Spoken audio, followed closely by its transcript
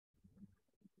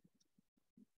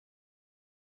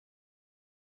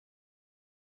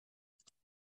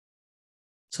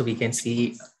so we can see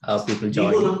people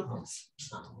joining.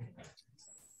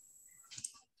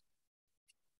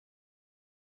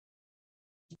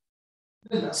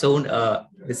 Soon,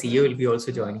 the CEO will be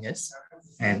also joining us,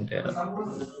 and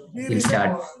we'll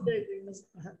start.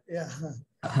 Yeah.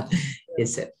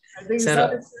 Yes, sir. I think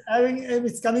Sir,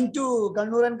 it's coming to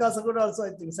Kannur and Kasaragod also,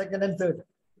 I think, second and third.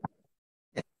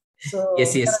 So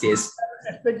yes.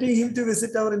 expecting him to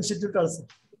visit our institute also.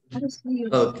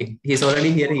 Okay, he's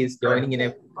already here. He's joining in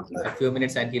a few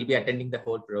minutes, and he'll be attending the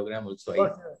whole program also.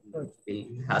 Okay.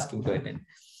 We'll ask him to attend.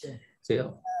 So, yeah.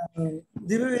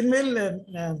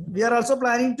 We are also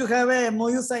planning to have a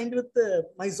MOU signed with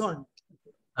Maison.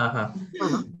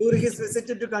 During his visit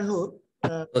to Kannur.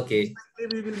 Okay.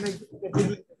 We will make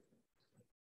it.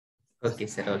 Okay,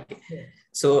 sir. Okay.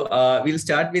 So we'll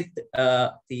start with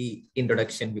the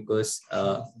introduction because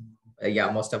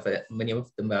many of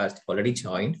them are already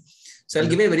joined. So I'll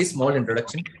give a very small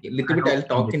introduction. A little bit I'll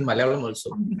talk in Malayalam also.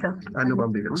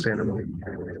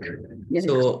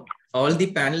 So all the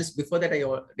panelists, before that I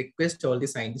request all the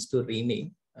scientists to rename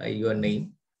your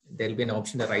name. There will be an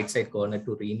option in the right side corner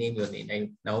to rename your name. And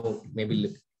now maybe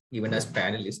look, even as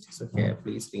panelists. So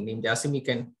please rename. Jasim,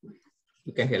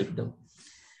 you can help them.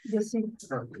 Yes.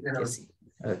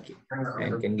 Okay.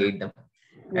 And can guide them.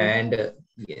 And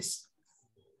yes.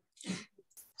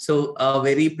 So a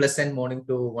very pleasant morning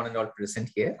to one and all present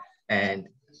here. And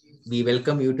we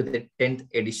welcome you to the 10th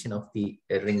edition of the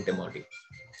Rink Demo Day.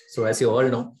 So as you all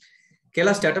know,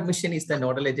 Kerala Startup Mission is the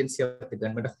nodal agency of the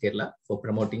government of Kerala for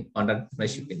promoting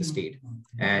entrepreneurship in the state.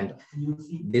 And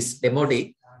this demo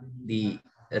day, the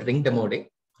Rink Demo Day,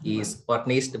 is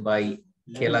organized by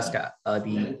Kerala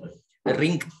the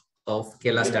Rink of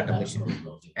Kerala Startup Mission.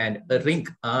 And Rink,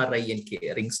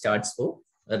 R-I-N-K, Rink stands for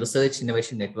Research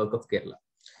Innovation Network of Kerala.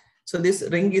 So this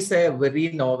Rink is a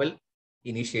very novel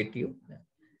initiative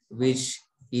which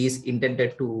is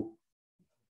intended to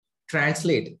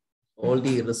translate all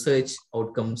the research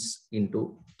outcomes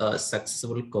into a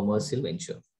successful commercial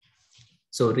venture.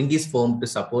 So Rink is formed to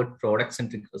support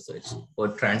product-centric research or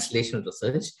translational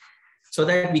research so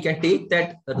that we can take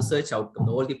that research outcome,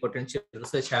 all the potential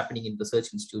research happening in research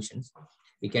institutions,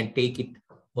 we can take it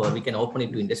or we can open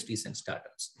it to industries and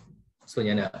startups. So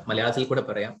Malayalam kuda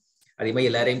parayam. Adimai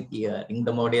ellareയും Rink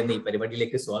Demo Day എന്ന ഈ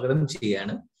പരിപാടിയിലേക്ക് സ്വാഗതം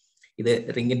ചെയ്യുകയാണ്. ഇത്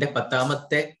റിങ്കിന്റെ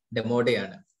 10ാമത്തെ demo day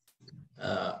ആണ്.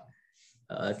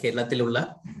 കേരളത്തിലുള്ള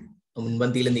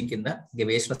മുൻപന്തിയിൽ നിൽക്കുന്ന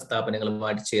ഗവേഷണ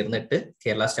സ്ഥാപനങ്ങളുമായിട്ട് ചേർന്നിട്ട്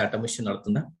കേരള സ്റ്റാർട്ടപ്പ് മിഷൻ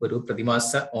നടത്തുന്ന ഒരു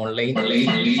പ്രതിമാസ ഓൺലൈൻ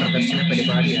പ്രദർശന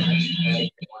പരിപാടിയാണ്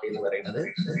എന്ന് പറയുന്നത്.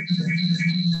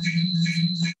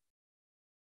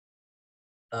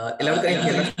 എല്ലാവർക്കും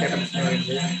Kerala startup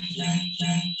mission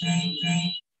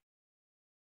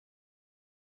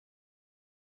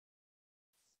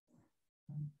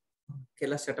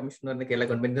Kerala Startup Mission എന്ന് പറഞ്ഞ കേരള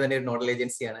ഗവൺമെന്റിന്റെ തന്നെ ഒരു നോഡൽ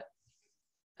ഏജൻസിയാണ്.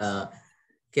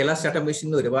 കേരള സ്റ്റാർട്ടപ്പ്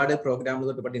മിഷനിൽ ഒരുപാട് പ്രോഗ്രാമുകൾ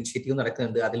ഒരുപാട് ഇനിഷ്യേറ്റീവ്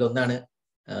നടക്കുന്നുണ്ട്. അതിലൊന്നാണ്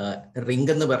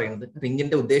റിങ്ക് എന്ന് പറയുന്നത്.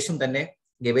 റിങ്കിന്റെ ഉദ്ദേശം തന്നെ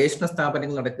ഗവേഷണ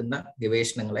സ്ഥാപനങ്ങൾ നടക്കുന്ന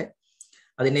ഗവേഷണങ്ങളെ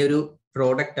അതിനെ ഒരു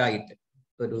പ്രോഡക്റ്റ് ആയിട്ട്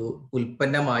ഒരു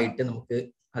ഉൽപ്പന്നമായിട്ട് നമുക്ക്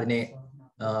അതിനെ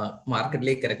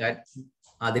മാർക്കറ്റിലേക്ക് ഇറക്കാൻ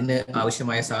അതിന്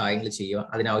ആവശ്യമായ സഹായങ്ങൾ ചെയ്യുക,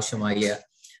 അതിനാവശ്യമായ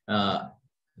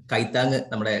കൈത്താങ്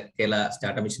നമ്മുടെ കേരള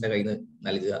സ്റ്റാർട്ടപ്പ് മിഷന്റെ കയ്യിൽ നിന്ന്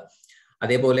നൽകുക.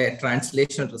 അതേപോലെ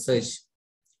ട്രാൻസ്ലേഷണൽ റിസർച്ച്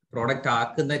പ്രോഡക്റ്റ്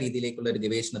ആക്കുന്ന രീതിയിലേക്കുള്ള ഒരു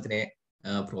ഗവേഷണത്തിനെ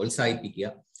പ്രോത്സാഹിപ്പിക്കുക.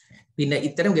 പിന്നെ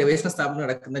ഇത്തരം ഗവേഷണ സ്ഥാപനം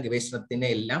നടക്കുന്ന ഗവേഷണത്തിനെ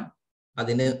എല്ലാം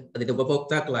അതിന്റെ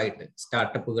ഉപഭോക്താക്കളായിട്ട്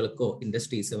സ്റ്റാർട്ടപ്പുകൾക്കോ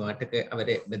ഇൻഡസ്ട്രീസുമായിട്ടൊക്കെ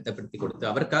അവരെ ബന്ധപ്പെടുത്തി കൊടുത്ത്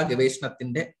അവർക്ക് ആ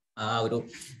ഗവേഷണത്തിന്റെ ആ ഒരു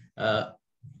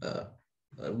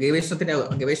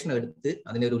ഗവേഷണം എടുത്ത്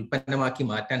അതിനെ ഒരു ഉൽപ്പന്നമാക്കി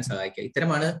മാറ്റാൻ സഹായിക്കുക.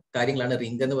 ഇത്തരമാണ് കാര്യങ്ങളാണ്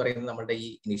റിങ്ക് എന്ന് പറയുന്നത് നമ്മുടെ ഈ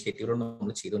ഇനിഷ്യേറ്റീവിലൂടെ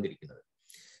നമ്മൾ ചെയ്തുകൊണ്ടിരിക്കുന്നത്.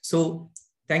 So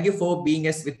thank you for being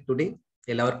S with today.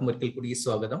 എല്ലാവർക്കും ഒരിക്കൽ കൂടി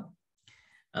സ്വാഗതം.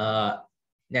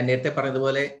 ഞാൻ നേരത്തെ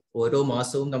പറഞ്ഞതുപോലെ ഓരോ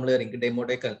മാസവും നമ്മൾ റിങ്ക് ഡെമോ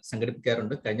ഡേ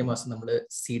സംഘടിപ്പിക്കാറുണ്ട്. കഴിഞ്ഞ മാസം നമ്മൾ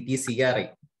CT-CRI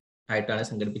ആയിട്ടാണ്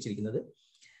സംഘടിപ്പിച്ചിരിക്കുന്നത്.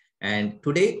 And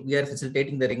today we R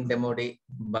facilitating the rink demo day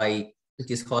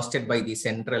which is hosted by the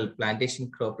Central Plantation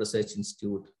Crop Research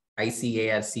Institute,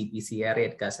 Icar-Cpcri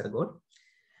at Kasaragod.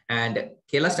 And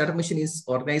Kerala Startup Mission is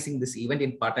organizing this event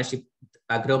in partnership with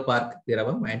Agro Park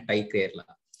Piravam and Thai Kerala.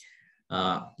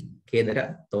 കേന്ദ്ര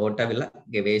തോട്ടവിള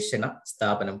ഗവേഷണ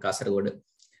സ്ഥാപനം Kasaragod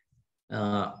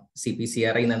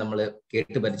CPCRI നമ്മൾ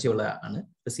കേട്ട് പരിചയമുള്ളതാണ്.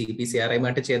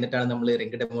 CPCRI-യുമായിട്ട് ചേർന്നിട്ടാണ് നമ്മൾ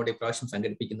rink demo day പ്രാവശ്യം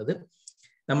സംഘടിപ്പിക്കുന്നത്.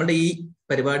 നമ്മുടെ ഈ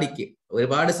പരിപാടിക്ക്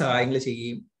ഒരുപാട് സഹായങ്ങൾ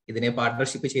ചെയ്യുകയും ഇതിനെ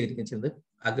പാർട്ണർഷിപ്പ് ചെയ്തിരിക്കുകയും ചെയ്യുന്നത്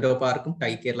അഗ്രോ പാർക്കും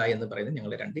ടൈ കേരള എന്ന് പറയുന്നത്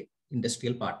ഞങ്ങളുടെ 2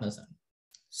 ഇൻഡസ്ട്രിയൽ പാർട്ട്നേഴ്സ് ആണ്.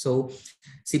 സോ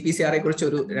CPCRI കുറിച്ച്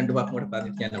ഒരു 2 വാക്കും കൂടെ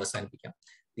പറഞ്ഞിട്ട് ഞാൻ അവസാനിപ്പിക്കാം.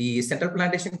 The Central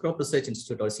Plantation Crop Research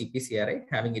Institute, or CPCRI,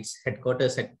 having its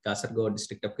headquarters at Kasaragod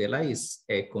district of Kerala, is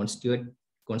a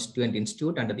constituent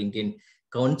institute under the Indian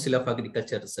Council of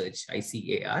Agriculture Research,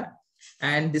 ICAR.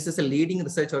 And this is a leading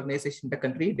research organization in the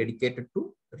country dedicated to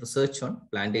research on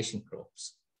plantation crops.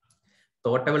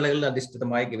 തോട്ടവിളകളിൽ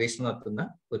അധിഷ്ഠിതമായ ഗവേഷണം നടത്തുന്ന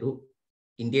ഒരു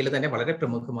ഇന്ത്യയിൽ തന്നെ വളരെ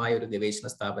പ്രമുഖമായ ഒരു ഗവേഷണ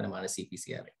സ്ഥാപനമാണ്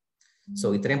CPCRI. സോ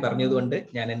ഇത്രയും പറഞ്ഞതുകൊണ്ട്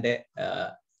ഞാൻ എൻ്റെ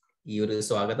ഈ ഒരു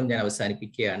സ്വാഗതം ഞാൻ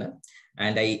അവസാനിപ്പിക്കുകയാണ്.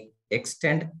 And I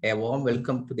extend a warm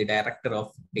welcome to the director of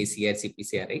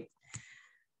Icar-Cpcri,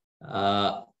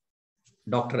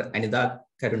 Dr. Anita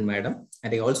Karun Madam.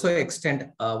 And I also extend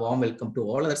a warm welcome to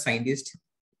all other scientists,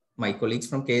 my colleagues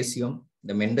from KSUM,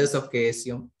 the members of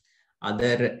KSUM,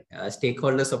 other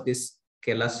stakeholders of this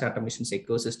Kerala Startup Mission's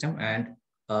ecosystem, and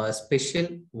a special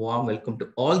warm welcome to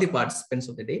all the participants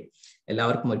of the day.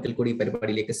 എല്ലാവർക്കും ഒരിക്കൽ കൂടി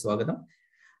പരിപാടിയിലേക്ക് സ്വാഗതം.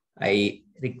 I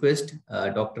request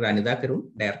Dr. Anita Karun,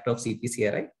 Director of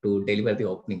CPCRI, to deliver the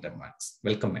opening remarks.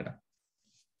 Welcome, Madam.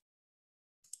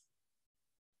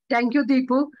 Thank you,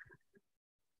 Deepu.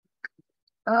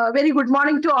 Very good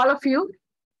morning to all of you.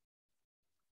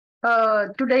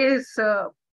 Today is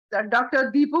Dr.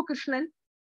 Deepu Krishnan,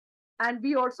 and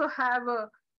we also have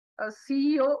a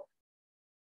CEO,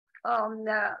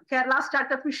 Kerala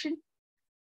Startup Mission,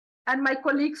 and my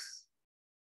colleagues,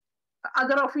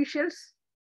 other officials,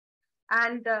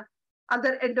 and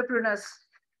other entrepreneurs.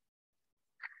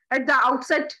 At the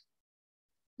outset,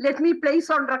 let me place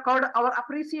on record our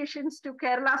appreciations to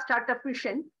Kerala Startup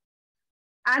Mission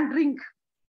and Rink,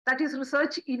 that is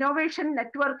Research Innovation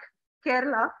Network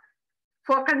Kerala,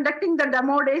 for conducting the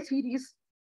Demo Day series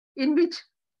in which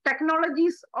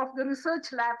technologies of the research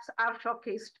labs are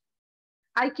showcased.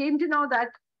 I came to know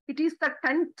that it is the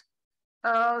 10th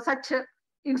such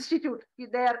institute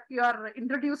there you are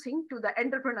introducing to the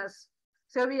entrepreneurs.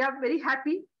 So we are very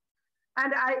happy.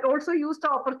 And I also used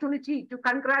the opportunity to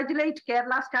congratulate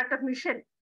Kerala Startup Mission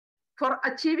for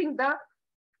achieving the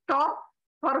top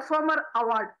performer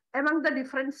award among the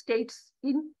different states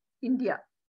in India.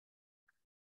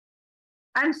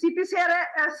 And CPCRI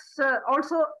has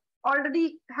also already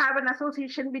have an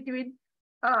association between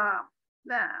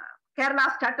Kerala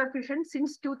Startup Mission.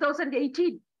 Since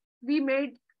 2018, we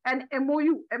made an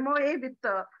MOA with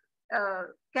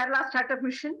Kerala Startup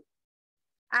Mission.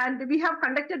 And we have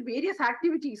conducted various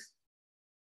activities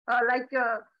like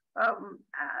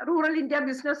Rural India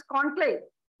Business Conclave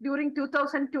during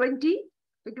 2020.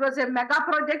 It was a mega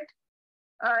project,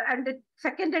 and the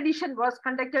second edition was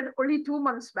conducted only 2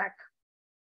 months back.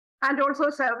 And also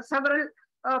several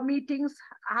meetings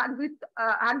with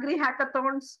Agri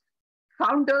Hackathons,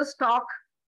 Founders Talk,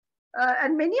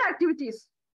 and many activities.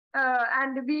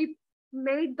 And we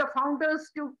made the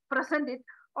founders to present it.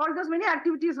 All those many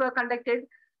activities were conducted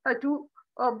to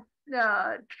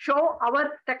show our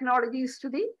technologies to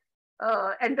the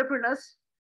entrepreneurs,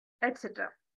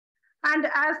 etc. And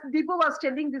as Deepu was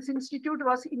telling, this institute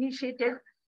was initiated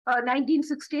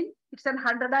 1916. It's a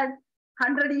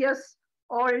 100 years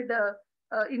old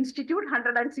institute,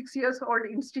 106 years old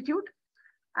institute.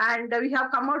 And we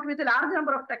have come out with a large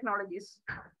number of technologies.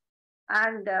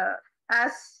 And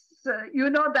as you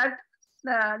know that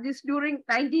this during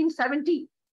 1970,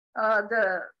 the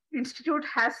institute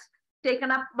has taken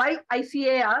up by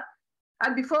ICAR,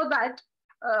 and before that,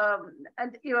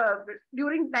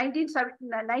 during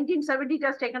 1970, it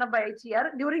has taken up by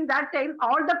ICAR. During that time,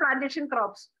 all the plantation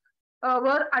crops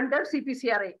were under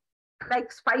CPCRI,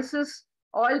 like spices,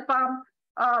 oil palm,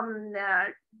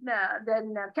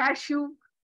 then cashew,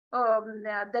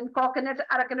 then coconut,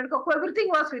 aracanut, cocoa, everything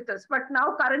was with us. But now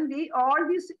currently, all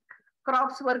these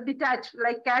crops were detached,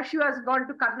 like cashew has gone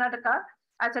to Karnataka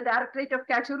as a Directorate of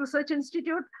Cashew Research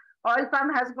Institute. Oil palm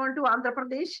has gone to Andhra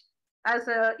Pradesh as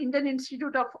a Indian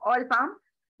Institute of Oil Palm.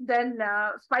 Then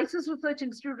Spices Research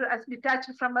Institute has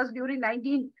detached from us during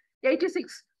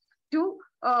 1986 to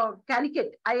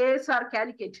Calicut, IASR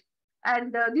Calicut.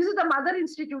 And this is the mother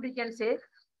institute, you can say,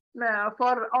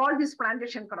 for all these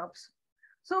plantation crops.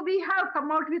 So we have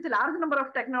come out with a large number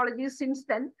of technologies since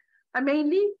then,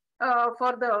 mainly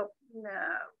for the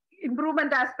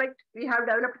improvement aspect. We have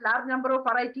developed large number of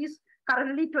varieties.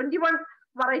 Currently 21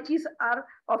 varieties are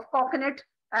of coconut,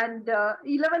 and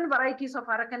 11 varieties of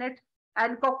aracanut,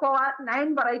 and cocoa,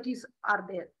 9 varieties are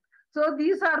there. So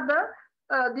these are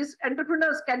the, these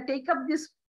entrepreneurs can take up this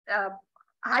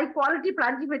high quality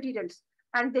planting materials,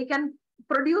 and they can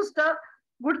produce the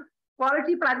good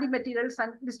quality planting materials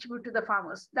and distribute to the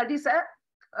farmers. That is a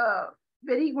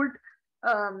very good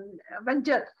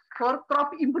venture for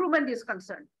crop improvement is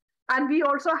concerned. And we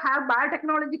also have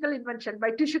biotechnological invention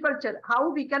by tissue culture, how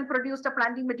we can produce the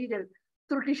planting material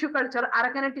through tissue culture.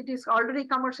 Aracanut, it is already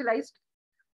commercialized.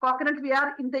 Coconut, we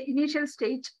are in the initial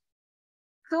stage.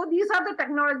 So these are the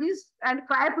technologies, and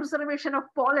cryopreservation of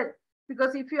pollen.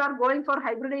 because if you are going for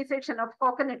hybridization of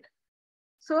coconut,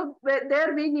 so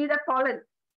there we need a pollen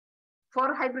for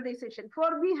hybridization.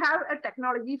 We have a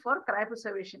technology for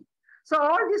cryopreservation. So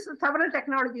all these several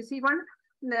technologies, even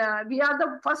we are the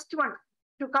first one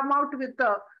to come out with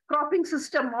the cropping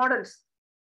system models.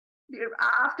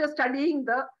 After studying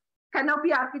the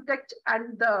canopy architecture and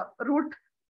the root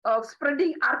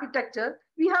spreading architecture,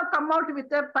 we have come out with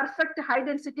a perfect high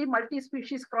density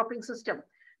multi-species cropping system,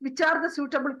 which are the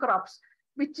suitable crops,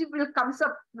 which will comes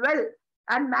up well,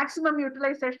 and maximum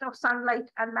utilization of sunlight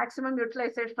and maximum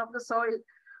utilization of the soil.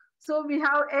 So we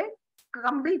have a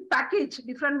complete package,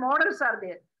 different models are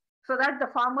there, so that the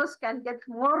farmers can get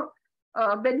more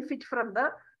benefit from the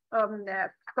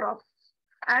crop.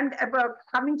 And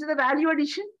coming to the value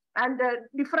addition and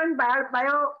different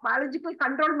biological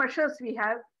control measures we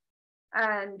have.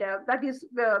 And that is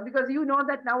because you know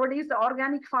that nowadays the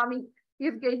organic farming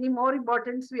is gaining more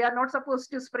importance. We are not supposed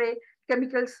to spray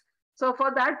chemicals. So for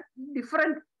that,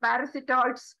 different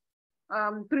parasitoids,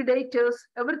 predators,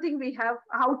 everything we have,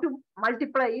 how to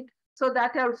multiply it. So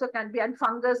that also can be, and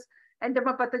fungus,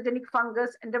 entomopathogenic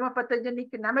fungus, entomopathogenic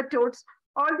nematodes,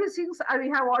 all these things we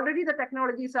have already, the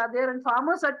technologies are there and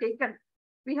farmers are taken.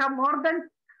 We have more than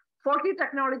 40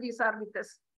 technologies are with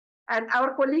us. And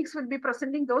our colleagues will be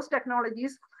presenting those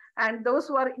technologies, and those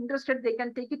who are interested, they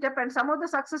can take it up. And some of the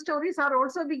success stories are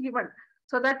also be given,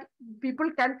 so that people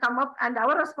can come up, and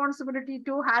our responsibility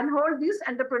to handhold these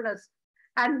entrepreneurs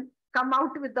and come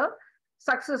out with the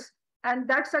success. And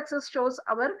that success shows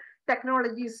our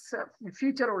technologies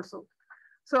future also.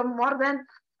 So more than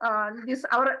this,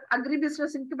 our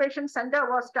Agribusiness Incubation Center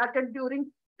was started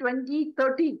during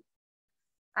 2013.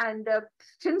 And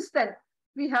since then,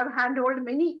 we have handhold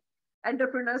many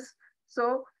entrepreneurs.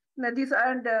 So these,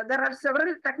 and there are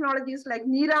several technologies like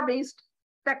NIRA-based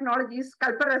technologies,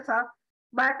 Kalparasa,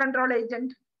 biocontrol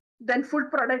agent, then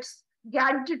food products,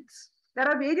 gadgets. There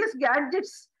are various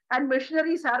gadgets and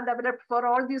machineries are developed for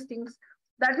all these things.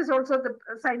 That is also the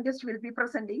scientists will be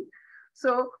presenting.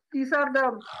 So these are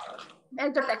the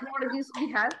major technologies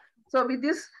we have. So with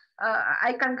this,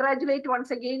 I congratulate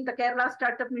once again the Kerala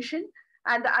Startup Mission,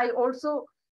 and I also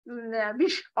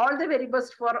wish all the very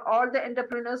best for all the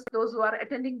entrepreneurs, those who are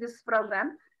attending this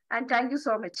program. And thank you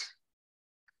so much.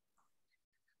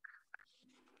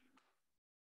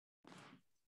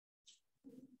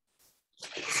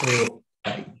 So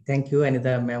thank you,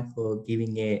 Anita ma'am, for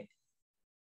giving a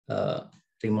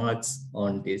remarks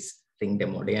on this Rink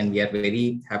demo day, and we are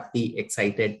very happy,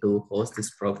 excited to host this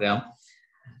program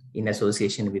in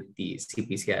association with the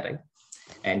CPCRI.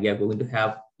 And we are going to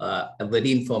have a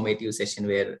very informative session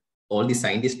where all the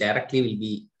scientists directly will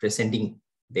be presenting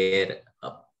their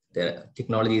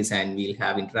technologies, and we'll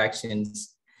have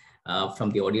interactions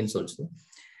from the audience also.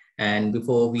 And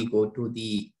before we go to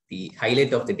the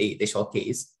highlight of the day, the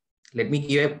showcase, let me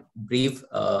give a brief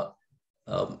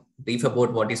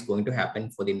about what is going to happen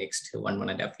for the next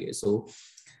 1.5 years. So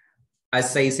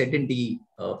as I said in the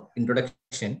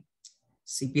introduction,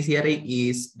 CPCRI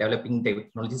is developing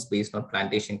technologies based on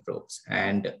plantation crops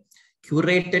and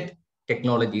curated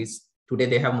technologies. Today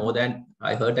they have more than,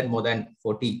 I heard that more than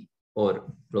 40 or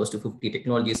close to 50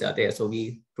 technologies are there. So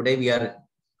today we are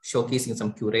showcasing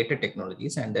some curated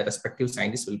technologies, and the respective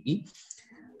scientists will be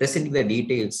presenting the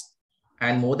details.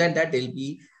 And more than that, they'll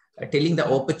be telling the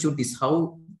opportunities,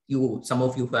 how some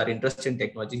of you who are interested in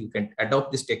technology, you can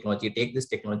adopt this technology, take this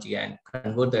technology and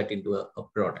convert that into a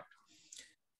product.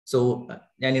 So,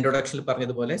 in introduction,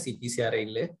 CPCRI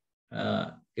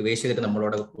ഗവേഷകർ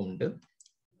നമ്മളോടൊപ്പം ഉണ്ട്.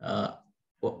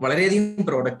 വളരെയധികം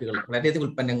പ്രോഡക്റ്റുകൾ, വളരെയധികം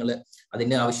ഉൽപ്പന്നങ്ങൾ,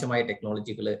 അതിന് ആവശ്യമായ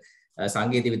ടെക്നോളജികൾ,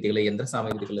 സാങ്കേതിക വിദ്യകൾ,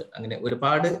 യന്ത്രസാമഗ്രികൾ, അങ്ങനെ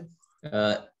ഒരുപാട്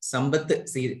സമ്പത്ത്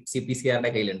CPCRIയുടെ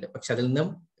കയ്യിലുണ്ട്. പക്ഷെ അതിൽ നിന്നും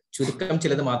ചുരുക്കം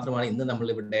ചിലത് മാത്രമാണ് ഇന്ന് നമ്മൾ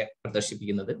ഇവിടെ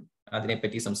പ്രദർശിപ്പിക്കുന്നത്,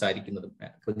 അതിനെപ്പറ്റി സംസാരിക്കുന്നതും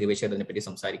ഗവേഷകർ അതിനെപ്പറ്റി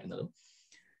സംസാരിക്കുന്നതും.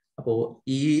 അപ്പോൾ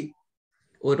ഈ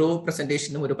ഓരോ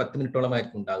പ്രസന്റേഷനും ഒരു 10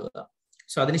 മിനിറ്റോളമായിരിക്കും ഉണ്ടാകുക.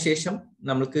 സോ അതിനുശേഷം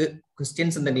നമുക്ക്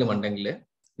ക്വസ്റ്റ്യൻസ് എന്തെങ്കിലും ഉണ്ടെങ്കിൽ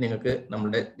നിങ്ങൾക്ക്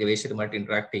നമ്മുടെ ഗവേഷകരുമായിട്ട്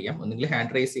ഇന്ററാക്ട് ചെയ്യാം. ഒന്നുകിൽ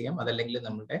ഹാൻഡ് റൈസ് ചെയ്യാം, അതല്ലെങ്കിൽ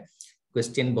നമ്മുടെ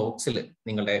ക്വസ്റ്റ്യൻ ബോക്സിൽ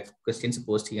നിങ്ങളുടെ ക്വസ്റ്റ്യൻസ്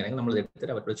പോസ്റ്റ് ചെയ്യുകയാണെങ്കിൽ നമ്മൾ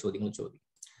എടുത്തിട്ട് അവരുടെ ചോദ്യങ്ങൾ ചോദിക്കും.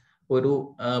 ഒരു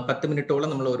 10 മിനിറ്റോളം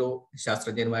നമ്മൾ ഓരോ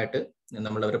ശാസ്ത്രജ്ഞരുമായിട്ട്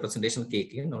നമ്മൾ അവരുടെ പ്രസന്റേഷൻ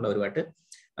കേൾക്കുകയും നമ്മൾ അവരുമായിട്ട്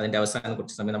അതിന്റെ അവസാനം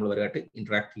കുറച്ച് സമയം നമ്മൾ അവരുമായിട്ട്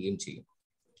ഇന്ററാക്ട് ചെയ്യുകയും ചെയ്യും.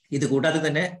 ഇത് കൂടാതെ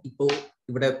തന്നെ ഇപ്പോൾ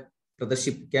ഇവിടെ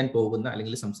പ്രദർശിപ്പിക്കാൻ പോകുന്ന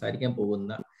അല്ലെങ്കിൽ സംസാരിക്കാൻ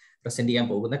പോകുന്ന, പ്രസന്റ് ചെയ്യാൻ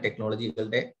പോകുന്ന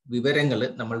ടെക്നോളജികളുടെ വിവരങ്ങൾ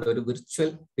നമ്മളുടെ ഒരു വിർച്വൽ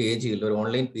പേജിൽ, ഒരു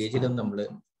ഓൺലൈൻ പേജിലും നമ്മൾ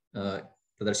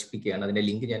പ്രദർശിപ്പിക്കുകയാണ്. അതിന്റെ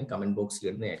ലിങ്ക് ഞാൻ കമന്റ് ബോക്സിൽ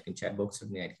ഇടുന്നതായിരിക്കും, ചാറ്റ് ബോക്സിൽ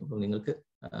ഇടുന്നതായിരിക്കും. അപ്പോൾ നിങ്ങൾക്ക്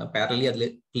പാരലി അതിൽ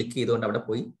ക്ലിക്ക് ചെയ്തുകൊണ്ട് അവിടെ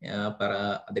പോയി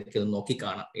അതൊക്കെ ഒന്ന് നോക്കി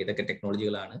കാണാം, ഏതൊക്കെ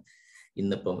ടെക്നോളജികളാണ്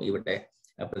ഇന്നിപ്പം ഇവിടെ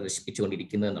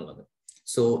പ്രദർശിപ്പിച്ചുകൊണ്ടിരിക്കുന്നത് എന്നുള്ളത്.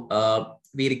 So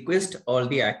we request all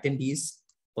the attendees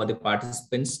or the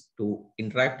participants to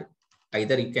interact.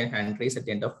 Either you can hand raise at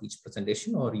the end of each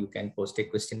presentation, or you can post a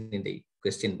question in the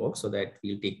question box so that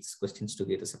we'll take these questions to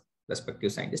the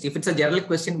respective scientist. If it's a general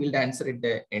question, we'll answer at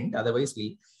the end. Otherwise,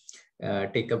 we'll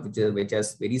take up which has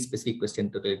very specific question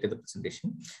to relate to the presentation.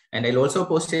 And I'll also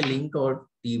post a link or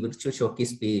the virtual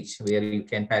showcase page where you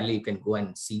can go and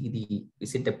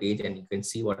visit the page, and you can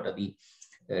see what are the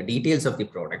details of the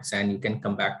products, and you can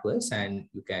come back to us, and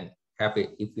you can have it.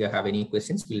 If you have any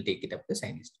questions, we'll take it up to the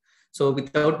scientist. So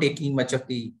without taking much of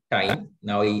the time,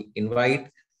 now I invite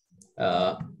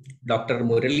Dr.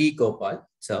 Murali Gopal,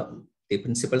 so the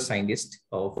principal scientist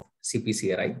of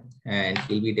CPCRI, and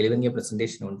he'll be delivering a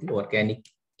presentation on the organic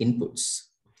inputs.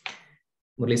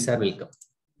 Murali sir, welcome.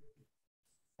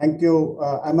 Thank you.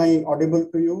 Am I audible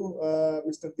to you,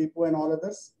 Mr. Tipu and all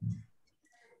others?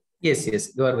 Yes, yes,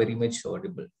 you are very much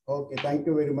audible. Okay, thank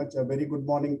you very much. A very good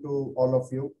morning to all of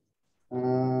you.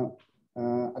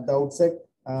 At the outset,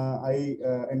 I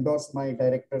endorse my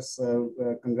director's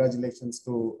congratulations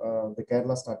to the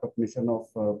Kerala Startup Mission of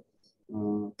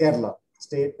Kerala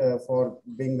State for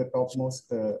being the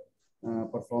topmost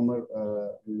performer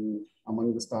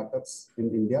among the startups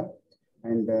in India.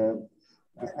 And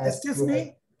excuse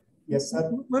me. Yes, sir.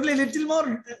 Murali, little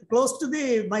more close to the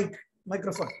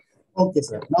microphone. Okay,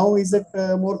 sir. Now is it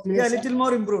more clear? Yeah, a little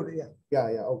more improved. Yeah.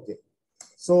 Yeah. Okay.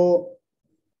 So,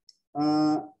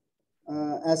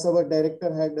 as our director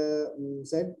had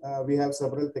said, we have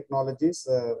several technologies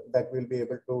that we'll be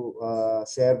able to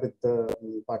share with the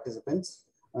participants.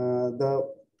 The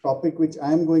topic which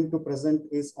I am going to present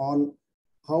is on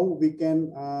how we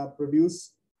can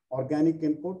produce organic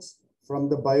inputs from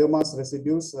the biomass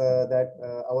residues that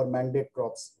our mandate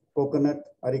crops, coconut,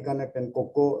 areca nut, and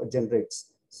cocoa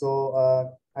generates. So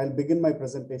I'll begin my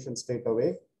presentation straight away.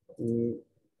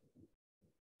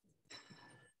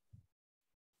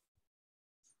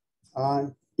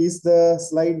 Is the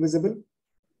slide visible?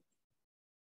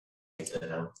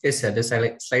 Yes, sir. The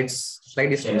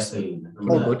slide is visible.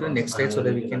 Can you go to the next slide so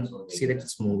that we can see that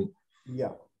it's moving?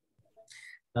 Yeah.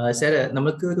 Sir,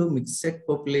 നമുക്ക് ഒരു mixed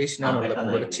population ആണുള്ളത്.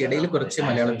 കുറച്ച് ഇടയിൽ കുറച്ച്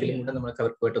മലയാളത്തിലും കൂടെ നമുക്ക്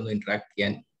അവർക്കുമായിട്ടൊന്ന് interact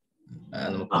ചെയ്യാൻ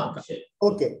നമുക്ക് നോക്കാം.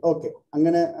 Okay.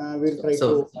 Angane we'll try to.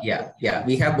 Yeah.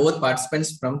 We have both participants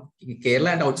from Kerala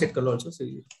and outside Kerala also. So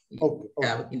we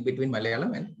have in between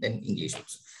Malayalam and then English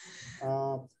also.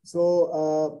 So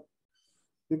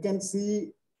you can see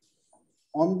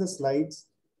on the slides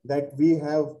that we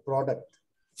have product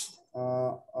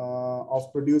of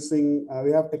producing,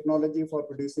 we have technology for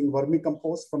producing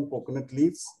vermicompost from coconut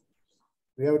leaves.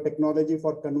 We have a technology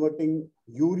for converting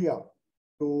urea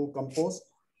to compost.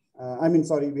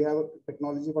 We have a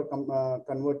technology for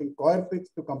converting coir pith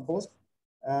to compost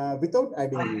without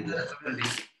adding urea.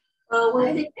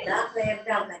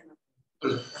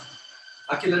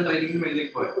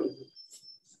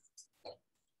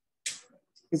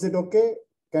 Is it okay?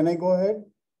 Can I go ahead?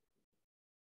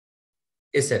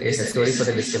 Yes, sir. Sorry for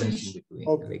the disturbance in between.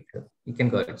 Okay. You can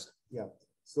go ahead, sir. Yeah.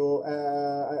 So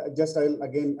I'll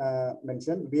again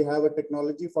mention, we have a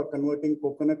technology for converting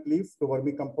coconut leaf to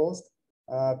vermicompost,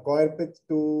 coir pith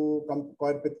to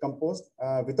coir pith compost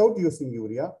without using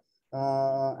urea.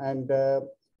 And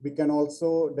we can also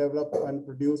develop and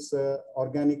produce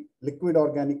liquid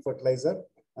organic fertilizer,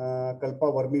 Kalpa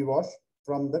Vermi Wash,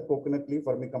 from the coconut leaf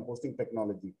vermicomposting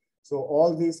technology. So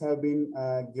all these have been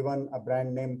given a brand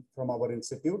name from our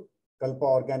institute: Kalpa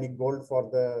Organic Gold for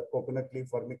the coconut leaf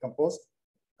vermicompost,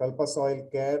 Kalpa Soil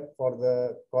Care for the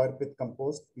coir pith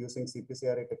compost using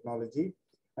CPCRI technology,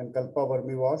 and Kalpa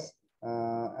Vermi Wash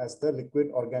as the liquid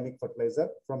organic fertilizer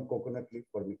from coconut leaf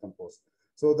vermicompost.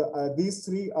 So these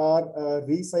three are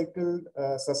recycled,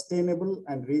 sustainable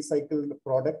and recycled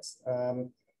products.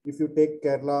 If you take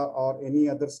Kerala or any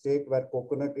other state where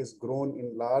coconut is grown in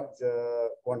large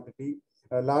quantity,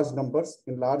 large numbers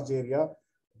in large area,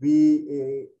 we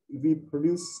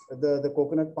produce, the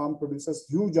coconut palm produces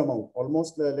huge amount,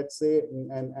 almost let's say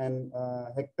an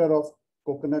hectare of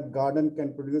coconut garden can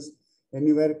produce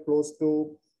anywhere close to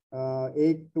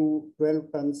 8 to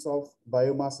 12 tons of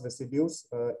biomass residues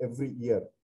every year.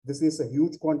 This is a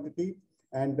huge quantity,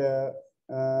 and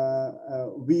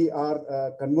we are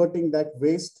converting that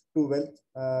waste to wealth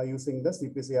using the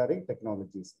CPCRI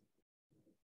technologies.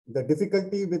 The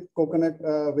difficulty with coconut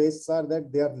wastes are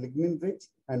that they are lignin rich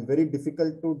and very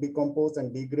difficult to decompose and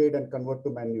degrade and convert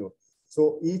to manure. So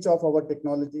each of our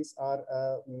technologies are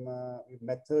a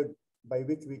method by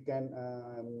which we can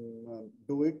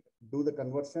do the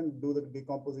conversion, do the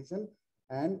decomposition,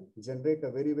 and generate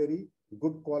a very, very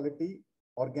good quality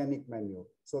organic manure.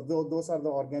 So those are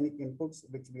the organic inputs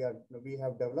which we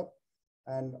have developed.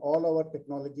 And all our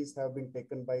technologies have been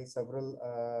taken by several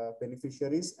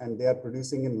beneficiaries, and they are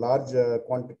producing in large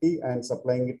quantity and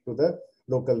supplying it to the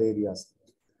local areas.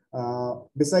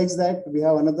 Besides that, we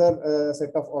have another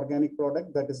set of organic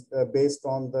product that is based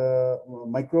on the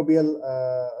microbial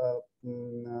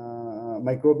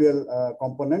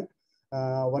component.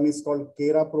 One is called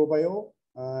Icar-Cpcri.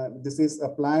 This is a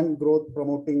plant growth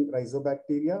promoting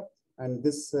rhizobacteria, and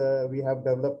this we have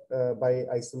developed by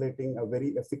isolating a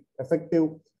very effective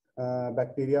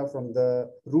bacteria from the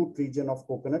root region of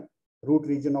coconut, root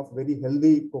region of very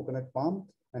healthy coconut palm,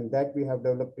 and that we have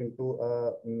developed into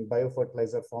a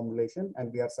biofertilizer formulation,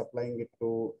 and we are supplying it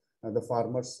to the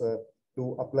farmers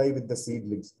to apply with the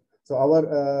seedlings. So our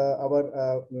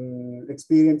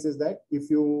experience is that if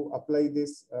you apply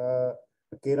this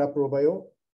Icar-Cpcri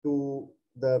to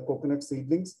the coconut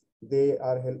seedlings, they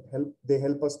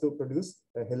help us to produce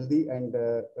a healthy and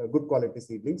good quality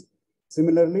seedlings.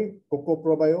 Similarly,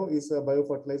 Coco-Probio is a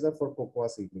biofertilizer for cocoa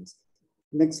seedlings.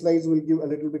 Next slides will give a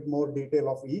little bit more detail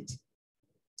of each.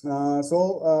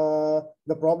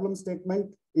 The problem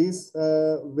statement is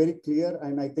very clear,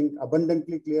 and I think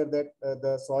abundantly clear, that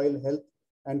the soil health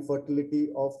and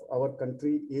fertility of our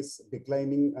country is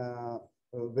declining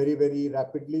very, very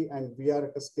rapidly, and we are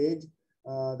at a stage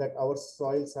that our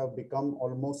soils have become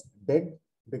almost dead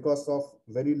because of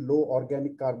very low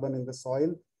organic carbon in the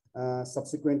soil.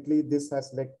 Subsequently, this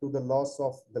has led to the loss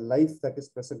of the life that is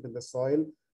present in the soil.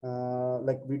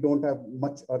 Like we don't have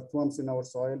much earthworms in our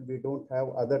soil. We don't have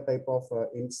other type of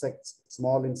insects,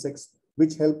 small insects,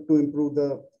 which help to improve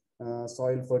the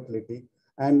soil fertility.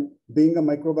 And being a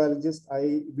microbiologist,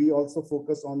 we also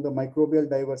focus on the microbial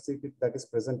diversity that is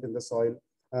present in the soil,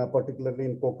 particularly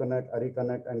in coconut,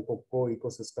 arecanut, and cocoa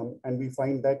ecosystem. And we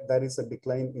find that there is a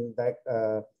decline in that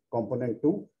component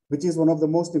too, which is one of the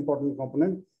most important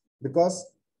component, because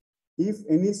if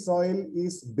any soil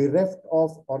is bereft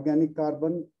of organic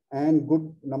carbon and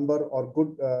good number or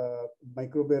good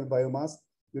microbial biomass,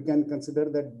 you can consider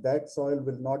that that soil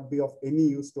will not be of any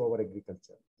use to our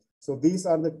agriculture. So these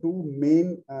are the two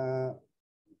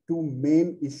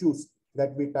main issues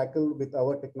that we tackle with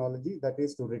our technology, that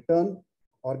is to return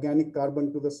organic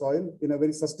carbon to the soil in a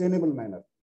very sustainable manner,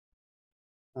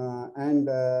 and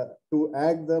to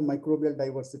add the microbial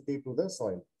diversity to the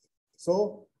soil.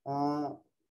 So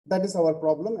that is our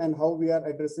problem, and how we are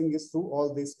addressing is through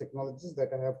all these technologies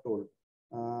that I have told.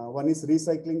 One is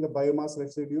recycling the biomass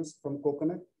residues from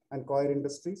coconut and coir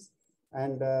industries.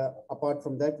 And apart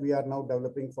from that, we are now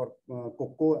developing for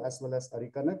cocoa as well as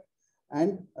arecanut,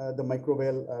 and the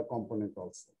microbial component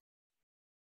also.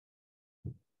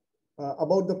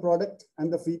 About the product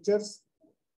and the features,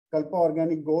 Kalpa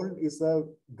Organic Gold is a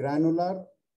granular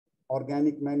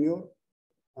organic manure.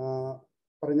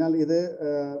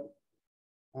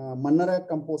 Mannara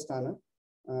compost aanu.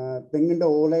 Tenginte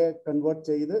ole convert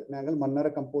cheythu nangal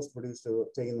mannara compost produce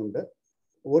cheyyunnundu.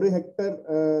 1 hectare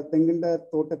തെങ്ങിന്റെ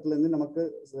തോട്ടത്തിൽ നിന്ന് നമുക്ക്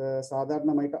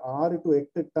സാധാരണമായിട്ട് 6 to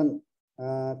 8 ton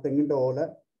തെങ്ങിന്റെ ഓല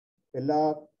എല്ലാ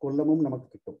കൊല്ലവും നമുക്ക്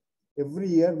കിട്ടും. Every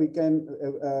year we can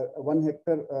 1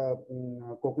 hectare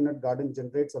coconut garden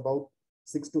generates about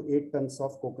 6 to 8 tons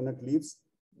of coconut leaves,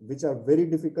 which are very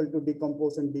difficult to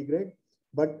decompose and degrade.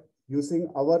 But using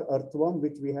our earthworm,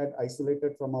 which we had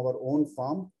isolated from our own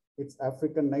farm, it's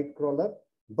African night crawler,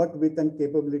 but with an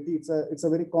capability, it's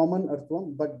a very common earthworm,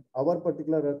 but our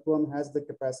particular earthworm has the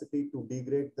capacity to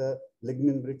degrade the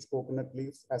lignin-rich coconut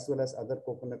leaves as well as other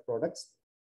coconut products.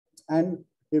 And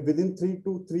within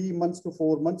 3 months to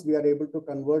 4 months, we are able to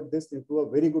convert this into a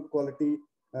very good quality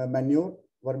manure,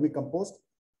 vermicompost.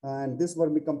 And this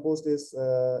vermicompost is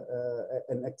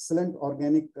an excellent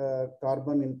organic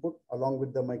carbon input along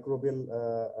with the microbial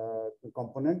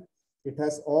component. It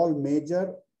has all major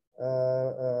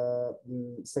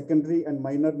secondary and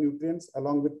minor nutrients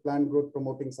along with plant growth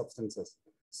promoting substances.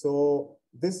 So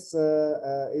this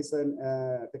is a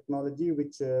technology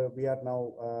which we are now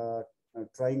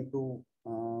trying to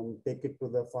take it to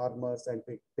the farmers and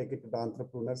take it to the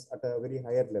entrepreneurs at a very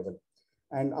higher level.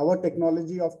 And our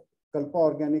technology of Kalpa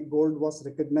Organic Gold was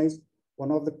recognized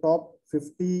one of the top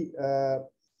 50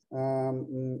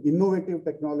 innovative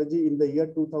technology in the year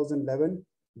 2011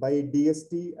 by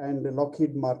DST and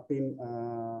Lockheed Martin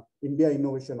India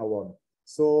Innovation Award.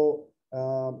 So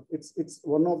it's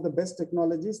one of the best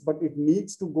technologies, but it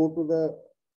needs to go to the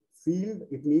field.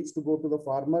 It needs to go to the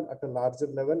farmer at a larger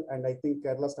level. And I think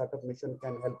Kerala Startup Mission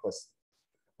can help us.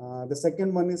 The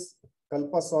second one is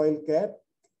Kalpa Soil Care,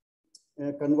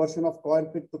 conversion of coir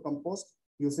pit to compost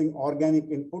using organic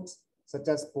inputs such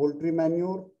as poultry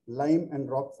manure, lime, and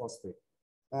rock phosphate.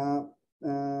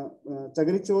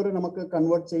 ചകിരിച്ചോറ് നമുക്ക്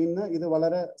convert ചെയ്യുന്ന ഇത്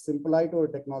വളരെ simple ആയിട്ട് ഒരു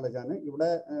ടെക്നോളജിയാണ്.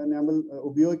 ഇവിടെ നമ്മൾ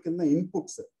ഉപയോഗിക്കുന്ന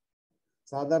ഇൻപുട്സ്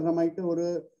സാധാരണമായിട്ട് ഒരു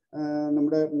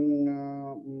നമ്മുടെ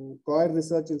കോയർ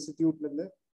റിസർച്ച് ഇൻസ്റ്റിറ്റ്യൂട്ടിൽ നിന്ന്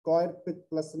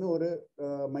Icar-Cpcri ഒരു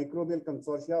മൈക്രോബിയൽ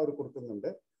കൺസോർഷ്യ അവർ കൊടുക്കുന്നുണ്ട്.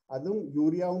 അതും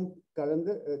യൂറിയാവും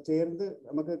ചേർന്ന്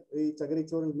നമുക്ക് ഈ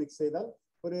ചകിരിച്ചോറിൽ മിക്സ് ചെയ്താൽ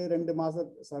ഒരു 2 മാസ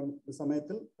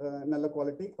സമയത്തിൽ നല്ല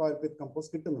ക്വാളിറ്റി Icar-Cpcri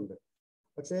കമ്പോസ്റ്റ് കിട്ടുന്നുണ്ട്.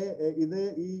 പക്ഷേ ഇത്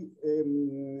ഈ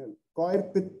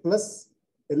Icar-Cpcri+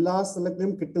 എല്ലാ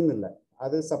സ്ഥലത്തിലും കിട്ടുന്നില്ല.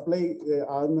 അത് സപ്ലൈ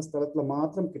ആകുന്ന സ്ഥലത്തിൽ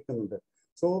മാത്രം കിട്ടുന്നുണ്ട്.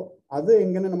 സോ അത്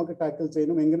എങ്ങനെ നമുക്ക് ടാക്കിൾ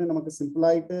ചെയ്യണം, എങ്ങനെ നമുക്ക്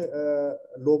സിമ്പിളായിട്ട്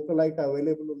ലോക്കലായിട്ട്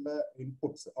അവൈലബിൾ ഉള്ള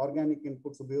ഇൻപുട്സ്, ഓർഗാനിക്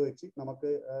ഇൻപുട്സ് ഉപയോഗിച്ച് നമുക്ക്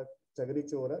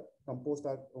ചകിരിച്ചോറ്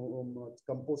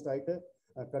കമ്പോസ്റ്റ് ആയിട്ട്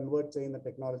കൺവേർട്ട് ചെയ്യുന്ന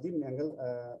ടെക്നോളജി ഞങ്ങൾ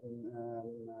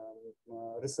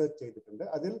റിസർച്ച് ചെയ്തിട്ടുണ്ട്.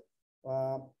 അതിൽ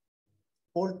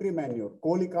പോൾട്രി മാന്യൂർ,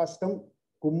 കോഴിക്കാഷ്ടം,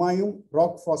 കുമ്മായും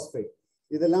റോക്ക് ഫോസ്ഫേറ്റ്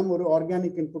ഇതെല്ലാം ഒരു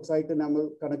ഓർഗാനിക് ഇൻപുട്സ് ആയിട്ട് നമ്മൾ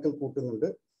കണക്കിൽ കൂട്ടുന്നുണ്ട്.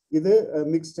 ഇത്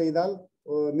മിക്സ്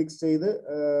ചെയ്ത്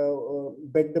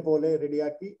ബെഡ് പോലെ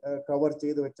റെഡിയാക്കി കവർ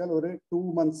ചെയ്ത് വെച്ചാൽ ഒരു 2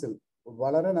 months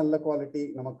വളരെ നല്ല ക്വാളിറ്റി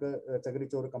നമുക്ക്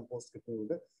ചകിരിച്ചോറ് കമ്പോസ്റ്റ്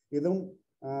കിട്ടുന്നുണ്ട്. ഇതും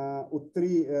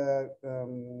ഒത്തിരി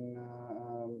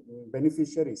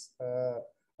ബെനിഫിഷ്യറീസ്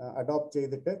അഡോപ്റ്റ്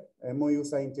ചെയ്തിട്ട് MOU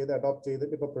സൈൻ ചെയ്ത് അഡോപ്റ്റ്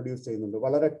ചെയ്തിട്ട് ഇപ്പോൾ പ്രൊഡ്യൂസ് ചെയ്യുന്നുണ്ട്.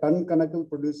 വളരെ ടൺ കണക്കിൽ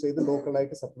പ്രൊഡ്യൂസ് ചെയ്ത്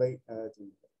ലോക്കലായിട്ട് സപ്ലൈ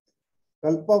ചെയ്യുന്നുണ്ട്.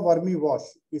 Kalpa Vermi Wash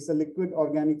is a liquid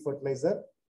organic fertilizer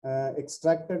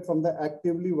extracted from the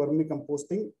actively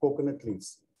vermicomposting coconut leaves.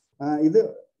 ഇത്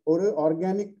ഒരു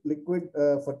ഓർഗാനിക് ലിക്വിഡ്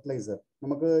ഫെർട്ടിലൈസർ.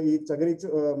 നമുക്ക് ഈ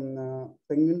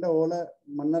തെങ്ങിൻ്റെ ഓല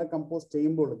മണ്ണറ കമ്പോസ്റ്റ്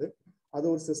ചെയ്യുമ്പോൾ അത്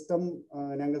ഒരു സിസ്റ്റം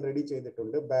ഞങ്ങൾ റെഡി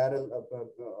ചെയ്തിട്ടുണ്ട്. ബാരൽ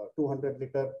 200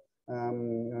 liter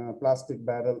പ്ലാസ്റ്റിക്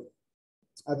ബാരൽ,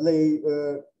 അതിൽ ഈ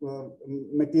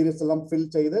മെറ്റീരിയൽസ് എല്ലാം ഫിൽ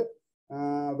ചെയ്ത്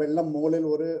വെള്ളം മുകളിൽ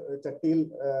ഒരു ചട്ടിയിൽ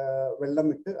വെള്ളം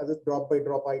ഇട്ട് അത് ഡ്രോപ്പ് ബൈ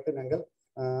ഡ്രോപ്പ് ആയിട്ട് ഞങ്ങൾ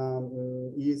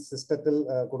ഈ സിസ്റ്റത്തിൽ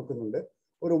കൊടുക്കുന്നുണ്ട്.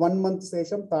 ഒരു 1 month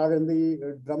ശേഷം താഴെ ഈ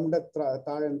ഡ്രമ്മിന്റെ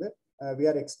താഴെ we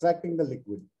are extracting the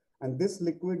liquid, and this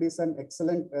liquid is an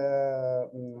excellent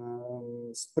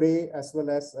spray as well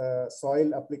as soil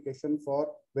application for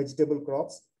vegetable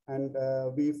crops, and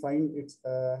we find it's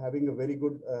having a very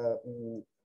good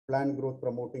plant growth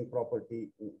promoting property.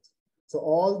 So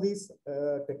all these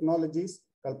technologies,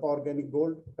 Kalpa Organic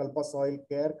Gold, Kalpa Soil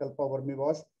Care, Kalpa Vermi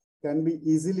Wash, can be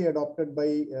easily adopted by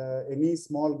any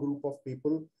small group of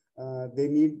people. They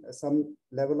need some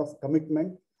level of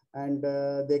commitment, and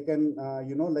they can,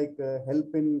 help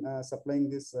in supplying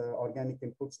these organic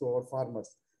inputs to our farmers.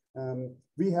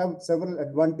 We have several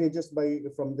advantages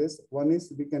from this. One is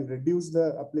we can reduce the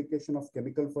application of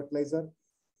chemical fertilizer.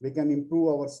 We can improve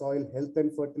our soil health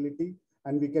and fertility,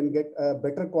 and we can get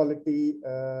better quality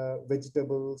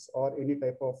vegetables or any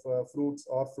type of fruits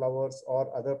or flowers or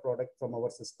other product from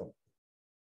our system.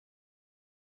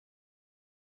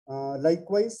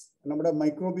 Likewise, നമ്മുടെ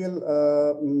microbial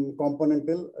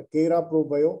കോമ്പണന്റിൽ കേര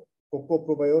പ്രോബയോ, cocoa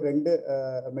പ്രോബയോ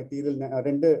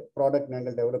രണ്ട് product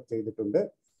ഞങ്ങൾ develop ചെയ്തിട്ടുണ്ട്.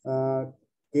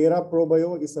 കേര പ്രോബയോ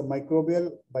is a microbial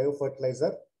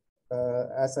biofertilizer.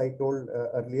 As I told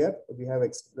earlier, we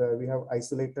have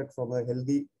isolated from a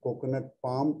healthy coconut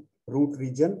palm root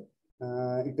region.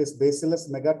 It is Bacillus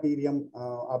megaterium.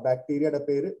 A bacteria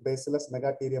പേര് Bacillus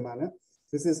megaterium ആണ്.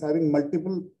 This is having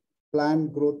multiple plant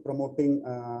growth promoting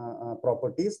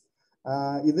properties.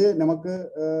 ഇത് നമുക്ക്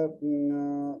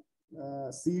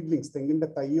seedlings, തെങ്ങിന്റെ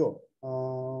തയ്യോ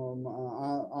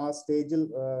ആ സ്റ്റേജിൽ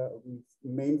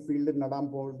main ഫീൽഡിൽ നടാൻ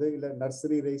പോകുന്നത് ഇല്ല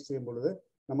നഴ്സറി റേസ് ചെയ്യുമ്പോൾ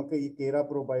നമുക്ക് ഈ കേര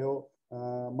പ്രോബയോ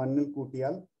മണ്ണിൽ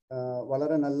കൂട്ടിയാൽ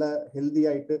വളരെ നല്ല ഹെൽത്തി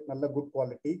ആയിട്ട് നല്ല ഗുഡ്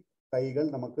ക്വാളിറ്റി തൈകൾ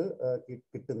നമുക്ക്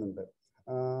കിട്ടുന്നുണ്ട്.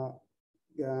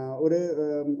 ഒരു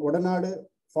ഒടനാട്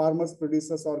Farmers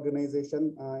Producers Organization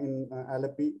in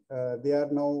Alapi, they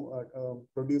are now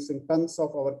producing tons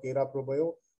of our Kera Probio.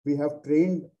 We have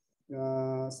trained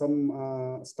some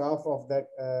staff of that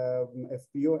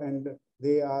FPO, and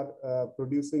they are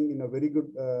producing in a very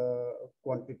good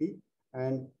quantity,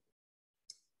 and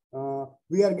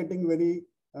we are getting very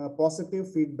positive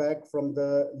feedback from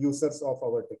the users of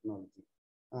our technology.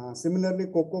 Similarly,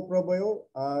 Coco Probio,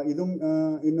 idum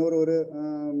innor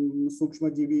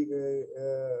സൂക്ഷ്മജീവി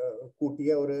കൂട്ടിയ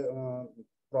ഒരു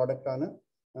product ആണ്.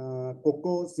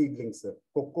 Cocoa seedlings,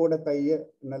 കൊക്കോയുടെ തൈ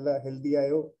നല്ല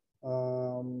ഹെൽത്തിയായോ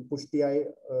പുഷ്ടിയായ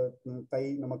തൈ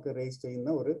നമുക്ക് raise ചെയ്യുന്ന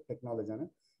ഒരു ടെക്നോളജിയാണ്.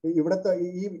 ഇവിടുത്തെ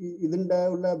ഇതിൻ്റെ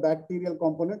ഉള്ള ബാക്ടീരിയൽ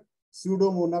കോമ്പോണന്റ്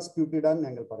സ്യൂഡോമോണാസ് ക്യൂട്ടിഡ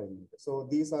ഞങ്ങൾ പറയുന്നുണ്ട്. So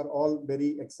these are all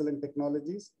very excellent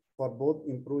technologies for both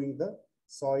improving the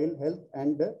soil health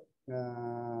and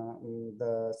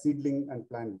the seedling and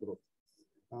plant growth.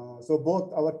 So both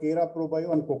our Kera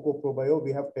Probio and Coco Probio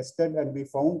we have tested, and we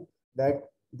found that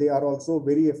they are also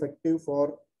very effective for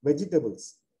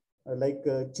vegetables like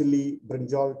chili,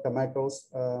 brinjal, tomatoes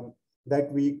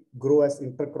that we grow as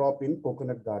intercrop in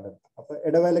coconut garden.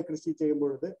 Edavela krishi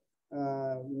cheyyumbozhu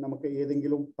നമുക്ക്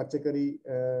ഏതെങ്കിലും പച്ചക്കറി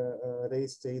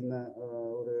raise ചെയ്യുന്ന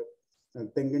ഒരു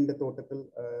തെങ്ങിന്റെ തോട്ടത്തിൽ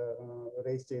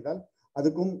raise ചെയ്താൽ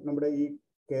അതുക്കും നമ്മുടെ ഈ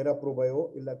കേര പ്രൊബയോ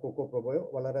ഇല്ല കൊക്കോ പ്രൊബയോ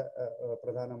വളരെ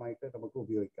പ്രധാനമായിട്ട് നമുക്ക്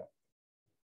ഉപയോഗിക്കാം.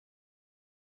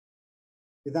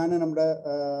 ഇതാണ് നമ്മുടെ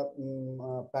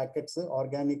പാക്കറ്റ്സ്.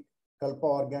 ഓർഗാനിക് കൽപ്പ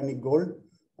ഓർഗാനിക് ഗോൾഡ്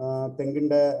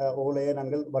തെങ്ങിന്റെ ഓലയെ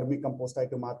ഞങ്ങൾ വർമി കമ്പോസ്റ്റ്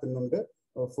ആയിട്ട് മാറ്റുന്നുണ്ട്.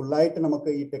 ഫുള്ളായിട്ട് നമുക്ക്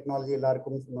ഈ ടെക്നോളജി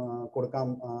എല്ലാവർക്കും കൊടുക്കാൻ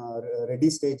റെഡി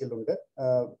സ്റ്റേജിലുണ്ട്.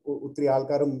 ഒത്തിരി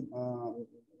ആൾക്കാരും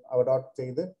അഡോപ്റ്റ്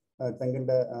ചെയ്ത്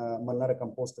തെങ്ങിന്റെ മണ്ണറ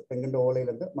കമ്പോസ്റ്റ് തെങ്ങിന്റെ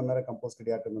ഓലയിലുണ്ട് Mannara compost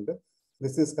റെഡിയാക്കുന്നുണ്ട്.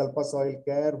 This is Kalpa soil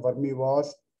care, വർമി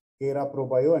wash, കേര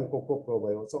പ്രൊബയോ and cocoa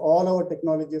പ്രൊബയോ. So all our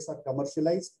technologies are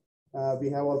കമർഷ്യലൈസ്ഡ്. We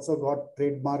have also got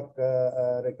trademark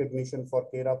recognition for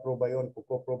Kera Probio and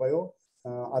Coco Probio.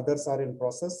 Others are in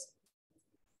process.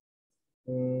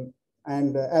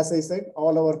 And as I said,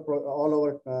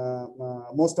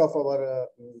 most of our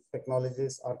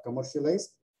technologies are commercialized.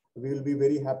 We will be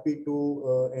very happy to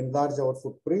enlarge our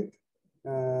footprint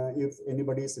if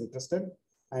anybody is interested.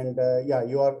 And yeah,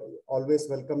 you are always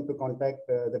welcome to contact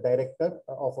the director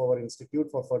of our institute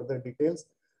for further details.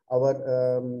 Our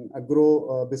agro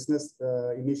business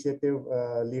initiative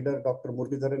leader, Dr.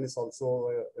 Muralidharan, is also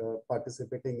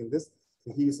participating in this.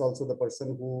 He is also the person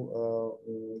who,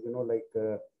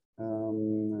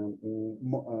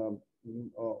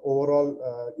 overall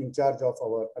in charge of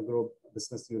our agro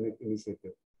business unit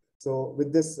initiative. So with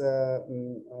this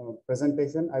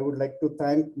presentation, I would like to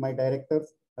thank my director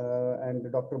and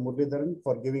Dr. Muralidharan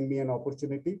for giving me an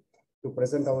opportunity to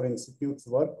present our institute's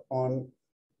work on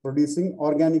producing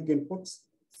organic inputs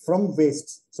from waste.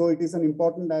 So it is an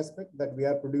important aspect that we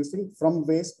are producing from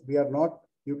waste. We are not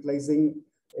utilizing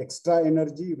extra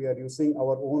energy. We are using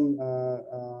our own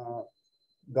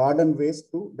garden waste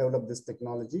to develop this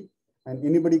technology, and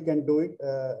anybody can do it,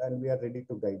 and we are ready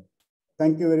to guide.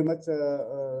 Thank you very much,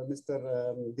 Mr.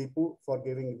 Deepu, for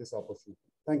giving this opportunity.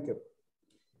 Thank you.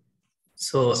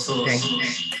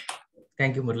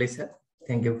 Thank you, Murali sir.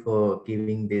 Thank you for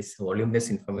giving this voluminous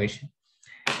information.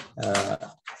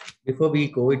 Before we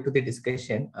go into the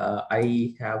discussion, we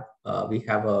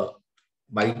have a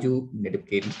Baiju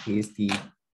Nedupkeri. He is the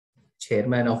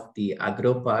chairman of the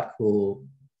Agro Park, who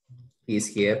is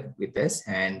here with us.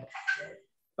 And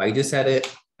Baiju sir,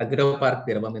 Agro Park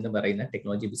Pirabam in the Marina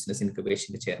Technology Business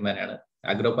Incubation chairman.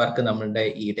 Agro Park Namanda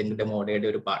eating the model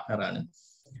or partner.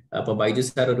 Baiju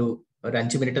sir, ഒരു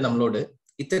 5 minute നമ്മളോട്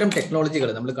ഇത്തരം ടെക്നോളജികൾ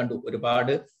നമ്മൾ കണ്ടു.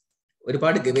 ഒരുപാട്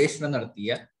ഗവേഷണം നടത്തിയ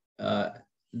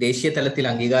ദേശീയ തലത്തിൽ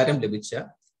അംഗീകാരം ലഭിച്ച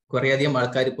കുറേയധികം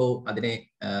ആൾക്കാർ ഇപ്പോൾ അതിനെ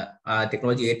ആ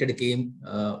ടെക്നോളജി ഏറ്റെടുക്കുകയും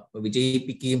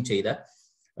വിജയിപ്പിക്കുകയും ചെയ്ത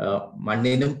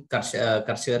മണ്ണിനും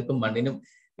കർഷകർക്കും മണ്ണിനും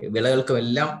വിളകൾക്കും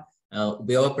എല്ലാം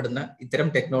ഉപയോഗപ്പെടുന്ന ഇത്തരം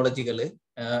ടെക്നോളജികൾ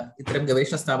ഇത്തരം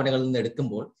ഗവേഷണ സ്ഥാപനങ്ങളിൽ നിന്ന്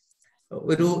എടുക്കുമ്പോൾ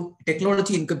ഒരു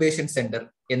ടെക്നോളജി ഇൻക്യുബേഷൻ സെന്റർ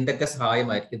എന്തൊക്കെ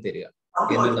സഹായമായിരിക്കും തരിക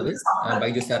എന്നുള്ളത്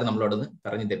ബൈജു സാർ നമ്മളോടൊന്ന്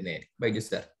പറഞ്ഞു തരുന്നതായിരിക്കും. ബൈജു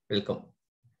സാർ, വെൽക്കം,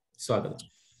 സ്വാഗതം.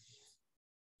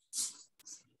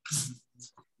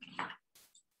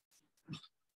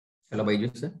 Hello Baiju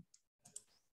sir.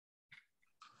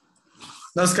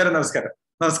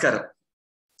 നമസ്കാരം.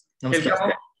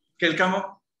 കേൾക്കാമോ?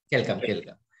 കേൾക്കാം.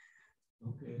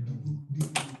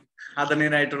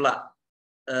 ആദരണീയനായിട്ടുള്ള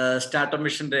സ്റ്റാർട്ടപ്പ്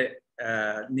മിഷന്റെ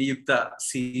നിയുക്ത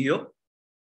സിഇഒ,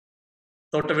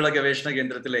 തോട്ടവിള ഗവേഷണ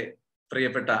കേന്ദ്രത്തിലെ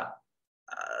പ്രിയപ്പെട്ട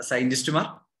സയന്റിസ്റ്റുമാർ,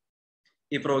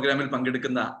 ഈ പ്രോഗ്രാമിൽ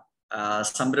പങ്കെടുക്കുന്ന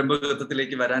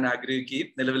സംരംഭകത്വത്തിലേക്ക് വരാൻ ആഗ്രഹിക്കുകയും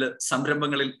നിലവിൽ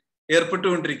സംരംഭങ്ങളിൽ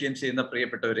ഏർപ്പെട്ടുകൊണ്ടിരിക്കുകയും ചെയ്യുന്ന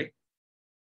പ്രിയപ്പെട്ടവരെ,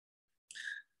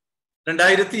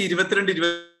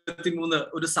 2022-23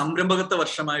 ഒരു സംരംഭകത്വ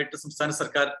വർഷമായിട്ട് സംസ്ഥാന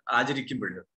സർക്കാർ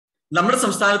ആചരിക്കുമ്പോൾ നമ്മുടെ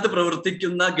സംസ്ഥാനത്ത്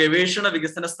പ്രവർത്തിക്കുന്ന ഗവേഷണ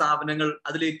വികസന സ്ഥാപനങ്ങൾ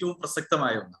അതിൽ ഏറ്റവും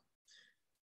പ്രസക്തമായ ഒന്നാണ്.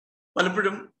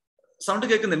 പലപ്പോഴും സൗണ്ട്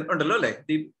കേൾക്കുന്നുണ്ടല്ലോ അല്ലെ?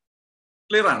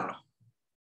 ക്ലിയർ ആണല്ലോ?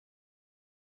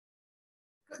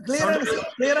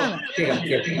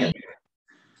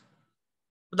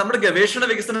 നമ്മുടെ ഗവേഷണ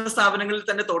വികസന സ്ഥാപനങ്ങളിൽ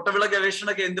തന്നെ തോട്ടവിള ഗവേഷണ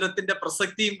കേന്ദ്രത്തിന്റെ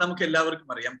പ്രസക്തിയും നമുക്ക് എല്ലാവർക്കും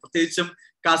അറിയാം. പ്രത്യേകിച്ചും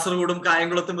കാസർഗോഡും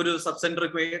കായംകുളത്തും ഒരു സബ് സെന്റർ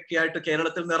ഒക്കെ ആയിട്ട്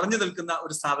കേരളത്തിൽ നിറഞ്ഞു നിൽക്കുന്ന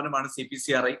ഒരു സ്ഥാപനമാണ്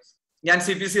CPCRI. ഞാൻ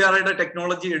CPCRIയുടെ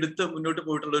ടെക്നോളജി എടുത്ത് മുന്നോട്ട്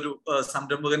പോയിട്ടുള്ള ഒരു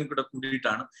സംരംഭകൻ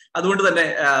കൂടിയിട്ടാണ്. അതുകൊണ്ട് തന്നെ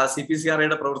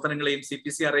CPCRIയുടെ പ്രവർത്തനങ്ങളെയും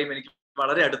CPCRIയും എനിക്ക്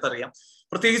വളരെ അടുത്തറിയാം.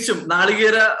 പ്രത്യേകിച്ചും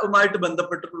നാളികേരവുമായിട്ട്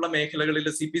ബന്ധപ്പെട്ടിട്ടുള്ള മേഖലകളിൽ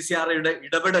CPCRIയുടെ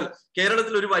ഇടപെടൽ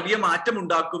കേരളത്തിൽ ഒരു വലിയ മാറ്റം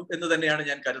ഉണ്ടാക്കും എന്ന് തന്നെയാണ്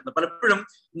ഞാൻ കരുതുന്നത്. പലപ്പോഴും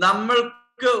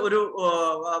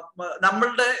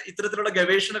നമ്മളുടെ ഇത്തരത്തിലുള്ള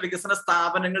ഗവേഷണ വികസന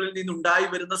സ്ഥാപനങ്ങളിൽ നിന്നുണ്ടായി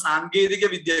വരുന്ന സാങ്കേതിക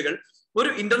വിദ്യകൾ ഒരു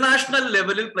ഇന്റർനാഷണൽ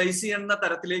ലെവലിൽ പ്ലേസ് ചെയ്യുന്ന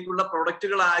തരത്തിലേക്കുള്ള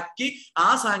പ്രൊഡക്റ്റുകളാക്കി ആ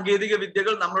സാങ്കേതിക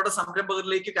വിദ്യകൾ നമ്മുടെ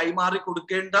സംരംഭകരിലേക്ക് കൈമാറി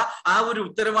കൊടുക്കേണ്ട ആ ഒരു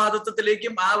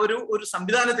ഉത്തരവാദിത്വത്തിലേക്കും ആ ഒരു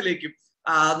സംവിധാനത്തിലേക്കും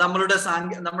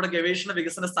നമ്മുടെ ഗവേഷണ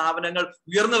വികസന സ്ഥാപനങ്ങൾ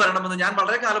ഉയർന്നു വരണമെന്ന് ഞാൻ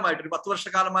വളരെ കാലമായിട്ട്, ഒരു 10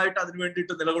 വർഷക്കാലമായിട്ട് അതിനു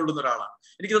വേണ്ടിയിട്ട് നിലകൊള്ളുന്ന ഒരാളാണ്.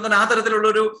 എനിക്ക് തോന്നുന്നു ആ തരത്തിലുള്ള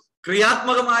ഒരു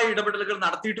ക്രിയാത്മകമായ ഇടപെടലുകൾ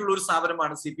നടത്തിയിട്ടുള്ള ഒരു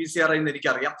സ്ഥാപനമാണ് CPCRI എന്ന്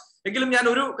എനിക്കറിയാം. എങ്കിലും ഞാൻ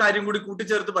ഒരു കാര്യം കൂടി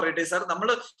കൂട്ടിച്ചേർത്ത് പറയട്ടെ സാർ, നമ്മൾ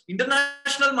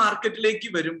ഇന്റർനാഷണൽ മാർക്കറ്റിലേക്ക്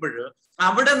വരുമ്പോൾ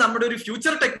അവിടെ നമ്മുടെ ഒരു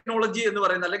ഫ്യൂച്ചർ ടെക്നോളജി എന്ന്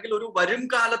പറയുന്ന, അല്ലെങ്കിൽ ഒരു വരും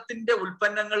കാലത്തിന്റെ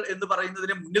ഉൽപ്പന്നങ്ങൾ എന്ന്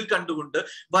പറയുന്നതിനെ മുന്നിൽ കണ്ടുകൊണ്ട്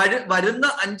വരുന്ന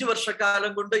 5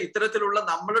 വർഷക്കാലം കൊണ്ട് ഇത്തരത്തിലുള്ള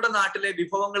നമ്മളുടെ നാട്ടിലെ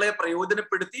വിഭവങ്ങളെ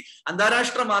പ്രയോജനപ്പെടുത്തി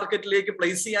അന്താരാഷ്ട്ര മാർക്കറ്റിലേക്ക്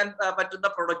പ്ലേസ് ചെയ്യാൻ പറ്റുന്ന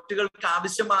പ്രൊഡക്റ്റുകൾക്ക്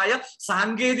ആവശ്യമായ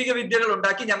സാങ്കേതിക വിദ്യകൾ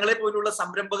ഉണ്ടാക്കി ഞങ്ങളെ പോലുള്ള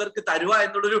സംരംഭകർക്ക് തരുക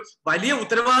എന്നുള്ളൊരു വലിയ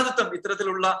ഉത്തരവാദിത്വം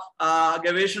ഇത്തരത്തിലുള്ള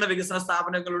ഗവേഷണ വികസന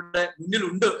സ്ഥാപനങ്ങളുടെ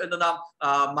മുന്നിലുണ്ട് എന്ന് നാം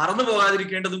മറന്നു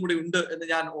പോകാതിരിക്കേണ്ടതും കൂടി ഉണ്ട് എന്ന്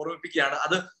ഞാൻ ഓർമ്മിപ്പിക്കുകയാണ്.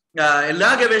 അത് എല്ലാ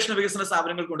ഗവേഷണ വികസന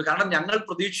സ്ഥാപനങ്ങൾക്കും ഉണ്ട്. കാരണം ഞങ്ങൾ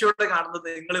പ്രതീക്ഷയോടെ കാണുന്നത്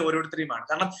നിങ്ങളെ ഓരോരുത്തരെയുമാണ്.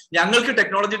 കാരണം ഞങ്ങൾക്ക്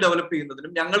ടെക്നോളജി ഡെവലപ്പ്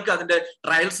ചെയ്യുന്നതിനും ഞങ്ങൾക്ക് അതിന്റെ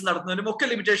ട്രയൽസ് നടത്തുന്നതിനും ഒക്കെ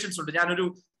ലിമിറ്റേഷൻസ് ഉണ്ട്. ഞാനൊരു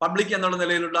പബ്ലിക് എന്നുള്ള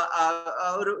നിലയിലുള്ള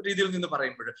ഒരു രീതിയിൽ നിന്ന്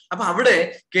പറയുമ്പോൾ, അപ്പൊ അവിടെ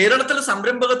കേരളത്തിലെ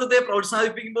സംരംഭകത്വത്തെ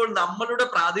പ്രോത്സാഹിപ്പിക്കുമ്പോൾ നമ്മളുടെ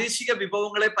പ്രാദേശിക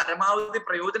വിഭവങ്ങളെ പരമാവധി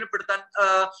പ്രയോജനപ്പെടുത്താൻ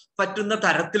പറ്റുന്ന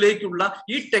തരത്തിലേക്കുള്ള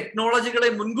ഈ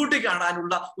ടെക്നോളജികളെ മുൻകൂട്ടി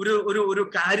കാണാനുള്ള ഒരു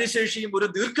കാര്യശേഷിയും ഒരു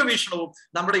ദീർഘവീക്ഷണവും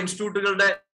നമ്മുടെ ഇൻസ്റ്റിറ്റ്യൂട്ടുകളുടെ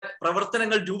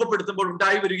പ്രവർത്തനങ്ങൾ രൂപപ്പെടുത്തുമ്പോൾ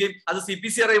ഉണ്ടായി വരികയും അത്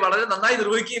CPCRI വളരെ നന്നായി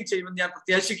നിർവഹിക്കുകയും ചെയ്യുമെന്ന് ഞാൻ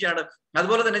പ്രത്യാശിക്കുകയാണ്.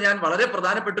 അതുപോലെ തന്നെ ഞാൻ വളരെ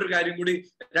പ്രധാനപ്പെട്ട ഒരു കാര്യം കൂടി,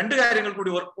 2 കാര്യങ്ങൾ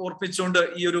കൂടി ഓർപ്പിച്ചുകൊണ്ട്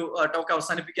ഈ ഒരു ടോക്ക്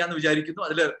അവസാനിപ്പിക്കാമെന്ന് വിചാരിക്കുന്നു.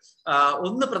 അതിൽ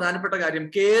ഒന്ന് പ്രധാനപ്പെട്ട കാര്യം,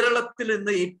 കേരളത്തിൽ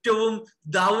ഇന്ന് ഏറ്റവും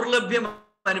ദൗർലഭ്യം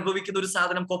അനുഭവിക്കുന്ന ഒരു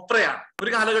സാധനം കൊപ്രയാണ്. ഒരു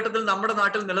കാലഘട്ടത്തിൽ നമ്മുടെ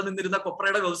നാട്ടിൽ നിലനിന്നിരുന്ന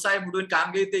കൊപ്രയുടെ വ്യവസായം മുഴുവൻ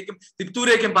കാങ്കയത്തേക്കും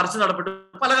തിപ്തൂരേക്കും പറിച്ചു നടപ്പെട്ടു.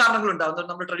 പല കാരണങ്ങളുണ്ടാകും.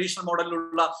 നമ്മുടെ ട്രഡീഷണൽ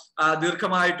മോഡലിലുള്ള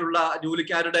ദീർഘമായിട്ടുള്ള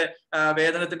ജോലിക്കാരുടെ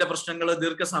വേതനത്തിന്റെ പ്രശ്നങ്ങൾ,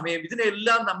 ദീർഘസമയം,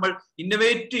 ഇതിനെല്ലാം നമ്മൾ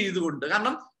ഇന്നോവേറ്റ് ചെയ്തുകൊണ്ട്,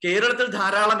 കാരണം കേരളത്തിൽ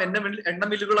ധാരാളം എണ്ണ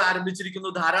മില്ലുകൾ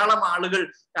ആരംഭിച്ചിരിക്കുന്നു, ധാരാളം ആളുകൾ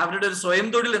അവരുടെ ഒരു സ്വയം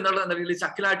തൊഴിൽ എന്നുള്ള നിലയിൽ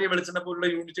ചക്കിലാട്ടിയ വെളിച്ചെണ്ണ പോലുള്ള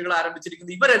യൂണിറ്റുകൾ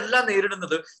ആരംഭിച്ചിരിക്കുന്നു. ഇവരെല്ലാം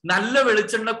നേരിടുന്നത് നല്ല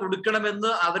വെളിച്ചെണ്ണ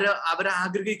കൊടുക്കണമെന്ന് അവരെ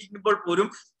ആഗ്രഹിക്കുമ്പോൾ പോലും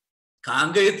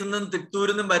കാങ്കയത്തു നിന്നും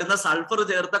തിപ്തൂരിൽ നിന്നും വരുന്ന സൾഫർ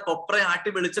ചേർത്ത കൊപ്ര ആട്ടി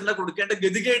വെളിച്ചെണ്ണ കൊടുക്കേണ്ട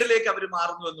ഗതികേടിലേക്ക് അവർ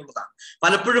മാറുന്നു എന്നുള്ളതാണ്.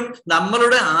 പലപ്പോഴും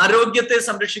നമ്മളുടെ ആരോഗ്യത്തെ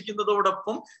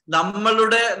സംരക്ഷിക്കുന്നതോടൊപ്പം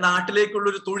നമ്മളുടെ നാട്ടിലേക്കുള്ള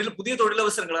ഒരു പുതിയ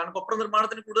തൊഴിലവസരങ്ങൾ, കാരണം കൊപ്ര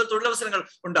നിർമ്മാണത്തിന് കൂടുതൽ തൊഴിലവസരങ്ങൾ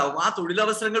ഉണ്ടാവും, ആ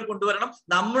തൊഴിലവസരങ്ങൾ കൊണ്ടുവരണം.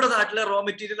 നമ്മുടെ നാട്ടിലെ റോ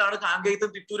മെറ്റീരിയൽ ആണ്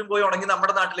കാങ്കയത്തും തിപ്തൂരും പോയി ഉണങ്ങി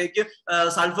നമ്മുടെ നാട്ടിലേക്ക്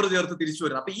സൾഫർ ചേർത്ത് തിരിച്ചു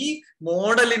വരുന്നത്. അപ്പൊ ഈ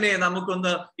മോഡലിനെ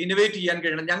നമുക്കൊന്ന് ഇന്നോവേറ്റ് ചെയ്യാൻ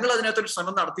കഴിയണം. ഞങ്ങൾ അതിനകത്തൊരു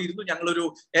ശ്രമം നടത്തിയിരുന്നു. ഞങ്ങളൊരു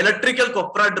ഇലക്ട്രിക്കൽ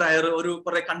കൊപ്ര ഡ്രയർ,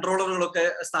 കുറെ കൺട്രോളറുകളൊക്കെ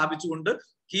സ്ഥാപിച്ചു കൊണ്ട്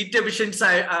ഹീറ്റ്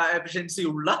എഫിഷ്യൻസി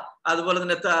ഉള്ള, അതുപോലെ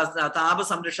തന്നെ താപ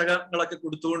സംരക്ഷകങ്ങളൊക്കെ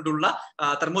കൊടുത്തുകൊണ്ടുള്ള,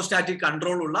 തെർമോസ്റ്റാറ്റിക്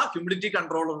കൺട്രോൾ ഉള്ള, ഹ്യൂമിഡിറ്റി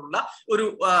കൺട്രോളർ ഉള്ള ഒരു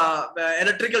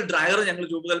ഇലക്ട്രിക്കൽ ഡ്രയർ ഞങ്ങൾ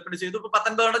രൂപകൽപ്പന ചെയ്തു. ഇപ്പൊ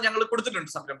 19 ഞങ്ങൾ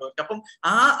കൊടുത്തിട്ടുണ്ട് സംരംഭകർക്ക്. അപ്പം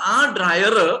ആ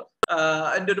ഡ്രയർ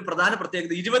അതിന്റെ ഒരു പ്രധാന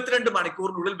പ്രത്യേകത 22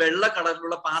 മണിക്കൂറിനുള്ളിൽ വെള്ള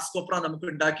കളറിലുള്ള പാസ് കൊപ്ര നമുക്ക്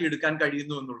ഉണ്ടാക്കിയെടുക്കാൻ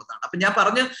കഴിയുന്നു എന്നുള്ളതാണ്. അപ്പൊ ഞാൻ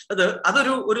പറഞ്ഞത്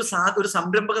അതൊരു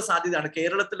സംരംഭക സാധ്യതയാണ്.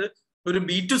 കേരളത്തിൽ ഒരു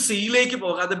B2Cയിലേക്ക്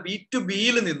പോകാതെ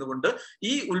B2Bയിൽ നിന്നുകൊണ്ട്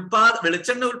ഈ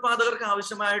വെളിച്ചെണ്ണ ഉൽപാദകർക്ക്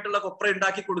ആവശ്യമായിട്ടുള്ള കൊപ്ര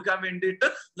ഉണ്ടാക്കി കൊടുക്കാൻ വേണ്ടിയിട്ട്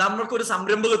നമ്മൾക്കൊരു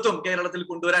സംരംഭകത്വം കേരളത്തിൽ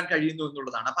കൊണ്ടുവരാൻ കഴിയുന്നു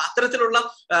എന്നുള്ളതാണ്. അപ്പൊ അത്തരത്തിലുള്ള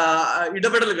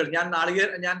ഇടപെടലുകൾ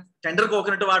ഞാൻ ടെൻഡർ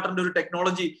കോക്കനട്ട് വാട്ടറിന്റെ ഒരു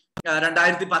ടെക്നോളജി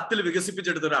 2010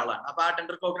 വികസിപ്പിച്ചെടുത്ത ഒരാളാണ്. അപ്പൊ ആ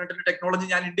ടെൻഡർ കോക്കനട്ടിന്റെ ടെക്നോളജി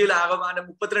ഞാൻ ഇന്ത്യയിൽ ആകമാനം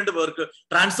 32 പേർക്ക്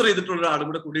ട്രാൻസ്ഫർ ചെയ്തിട്ടുള്ള ഒരാളും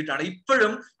കൂടെ കൂടിയിട്ടാണ്.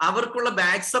 ഇപ്പോഴും അവർക്കുള്ള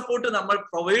ബാക്ക് സപ്പോർട്ട് നമ്മൾ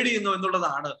പ്രൊവൈഡ് ചെയ്യുന്നു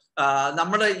എന്നുള്ളതാണ്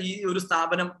നമ്മുടെ ഈ ഒരു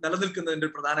സ്ഥാപനം നിലനിൽക്കുന്നതിന്റെ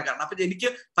ഒരു പ്രധാന കാരണം. അപ്പൊ എനിക്ക്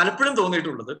പലപ്പോഴും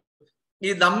തോന്നിയിട്ടുള്ളത്, ഈ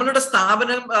നമ്മളുടെ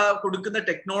സ്ഥാപനം കൊടുക്കുന്ന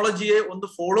ടെക്നോളജിയെ ഒന്ന്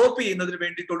ഫോളോ അപ്പ് ചെയ്യുന്നതിന്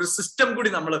വേണ്ടിയിട്ട് ഒരു സിസ്റ്റം കൂടി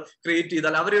നമ്മൾ ക്രിയേറ്റ്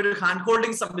ചെയ്താൽ, അവരെ ഒരു ഹാൻഡ്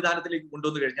ഹോൾഡിംഗ് സംവിധാനത്തിലേക്ക്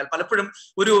കൊണ്ടുവന്നു കഴിഞ്ഞാൽ, പലപ്പോഴും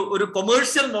ഒരു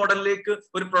കൊമേഴ്ഷ്യൽ മോഡലിലേക്ക്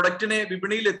ഒരു പ്രൊഡക്റ്റിനെ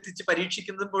വിപണിയിൽ എത്തിച്ച്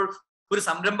പരീക്ഷിക്കുമ്പോൾ ഒരു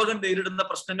സംരംഭകൻ നേരിടുന്ന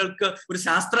പ്രശ്നങ്ങൾക്ക് ഒരു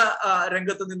ശാസ്ത്ര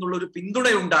രംഗത്ത് നിന്നുള്ള ഒരു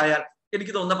പിന്തുണയുണ്ടായാൽ,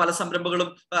 എനിക്ക് തോന്നുന്ന പല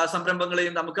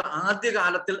സംരംഭങ്ങളെയും നമുക്ക്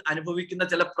ആദ്യകാലത്തിൽ അനുഭവിക്കുന്ന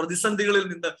ചില പ്രതിസന്ധികളിൽ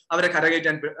നിന്ന് അവരെ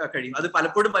കരകയറ്റാൻ കഴിയും. അത്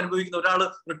പലപ്പോഴും അനുഭവിക്കുന്ന ഒരാൾ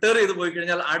റിട്ടയർ ചെയ്ത് പോയി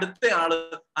കഴിഞ്ഞാൽ അടുത്ത ആള്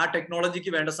ആ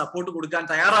ടെക്നോളജിക്ക് വേണ്ട സപ്പോർട്ട് കൊടുക്കാൻ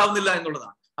തയ്യാറാവുന്നില്ല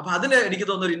എന്നുള്ളതാണ്. അപ്പൊ അതിന് എനിക്ക്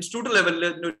തോന്നുന്ന ഒരു ഇൻസ്റ്റിറ്റ്യൂട്ട് ലെവലിൽ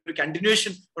ഒരു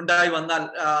കണ്ടിന്യൂഷൻ ഉണ്ടായി വന്നാൽ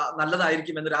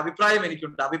നല്ലതായിരിക്കും എന്നൊരു അഭിപ്രായം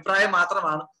എനിക്കുണ്ട്. അഭിപ്രായം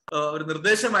മാത്രമാണ്, ഒരു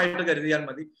നിർദ്ദേശമായിട്ട് കരുതിയാൽ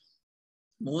മതി.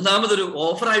 മൂന്നാമതൊരു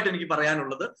ഓഫറായിട്ട് എനിക്ക്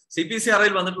പറയാനുള്ളത്,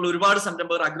 CPCRIയിൽ വന്നിട്ടുള്ള ഒരുപാട്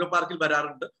സംരംഭകർ അഗ്രോ പാർക്കിൽ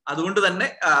വരാറുണ്ട്. അതുകൊണ്ട് തന്നെ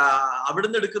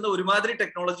അവിടുന്ന് എടുക്കുന്ന ഒരുമാതിരി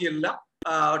ടെക്നോളജി എല്ലാം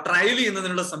ട്രയൽ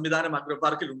ചെയ്യുന്നതിനുള്ള സംവിധാനം അഗ്രോ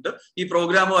പാർക്കിലുണ്ട്. ഈ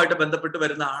പ്രോഗ്രാമുമായിട്ട് ബന്ധപ്പെട്ട്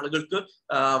വരുന്ന ആളുകൾക്ക്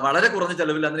വളരെ കുറഞ്ഞ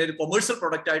ചെലവിൽ അതിനെ ഒരു കൊമേഴ്സ്യൽ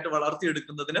പ്രൊഡക്റ്റ് ആയിട്ട്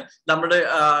വളർത്തിയെടുക്കുന്നതിന് നമ്മുടെ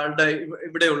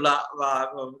ഇവിടെയുള്ള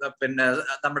പിന്നെ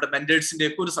നമ്മുടെ മെന്റേഴ്സിന്റെ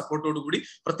ഒക്കെ ഒരു സപ്പോർട്ടോടുകൂടി,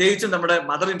 പ്രത്യേകിച്ചും നമ്മുടെ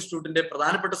മദർ ഇൻസ്റ്റിറ്റ്യൂട്ടിന്റെ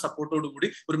പ്രധാനപ്പെട്ട സപ്പോർട്ടോടുകൂടി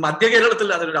ഒരു മധ്യ കേരളത്തിൽ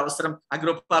അതിനൊരു അവസരം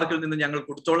അഗ്രോ പാർക്കിൽ നിന്ന് ഞങ്ങൾ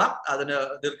കൊടുത്തോളാം. അതിന്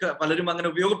പലരും അങ്ങനെ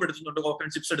ഉപയോഗപ്പെടുത്തുന്നുണ്ട്.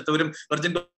 Coconut chips എടുത്തവരും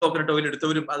virgin coconut oil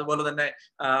എടുത്തവരും അതുപോലെ തന്നെ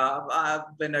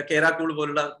പിന്നെ കേരാക്കൂൾ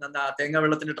പോലുള്ള തേങ്ങ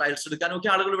വെള്ളത്തിന്റെ ട്രയൽസ് എടുക്കാനും ഒക്കെ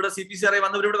ആളുകൾ ഇവിടെ CPCRI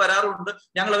വന്നവരിവിടെ വരാറുണ്ട്.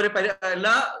 ഞങ്ങൾ അവരെ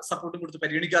എല്ലാ സപ്പോർട്ടും കൊടുത്ത്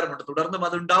പരിഗണിക്കാറുമുണ്ട്. തുടർന്നും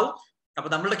അതുണ്ടാവും. അപ്പൊ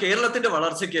നമ്മുടെ കേരളത്തിന്റെ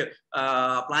വളർച്ചയ്ക്ക്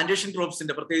പ്ലാന്റേഷൻ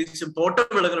ക്രോപ്സിന്റെ പ്രത്യേകിച്ചും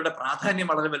തോട്ടവിളകളുടെ പ്രാധാന്യം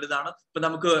വളരെ വലുതാണ്. ഇപ്പൊ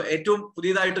നമുക്ക് ഏറ്റവും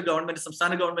പുതിയതായിട്ട്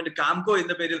സംസ്ഥാന ഗവൺമെന്റ് കാംകോ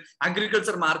എന്ന പേരിൽ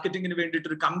അഗ്രികൾച്ചർ മാർക്കറ്റിംഗിന് വേണ്ടിയിട്ട്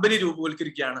ഒരു കമ്പനി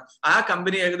രൂപവൽക്കരിക്കുകയാണ്. ആ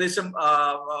കമ്പനി ഏകദേശം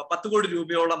 10 കോടി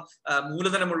രൂപയോളം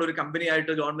മൂലധനമുള്ള ഒരു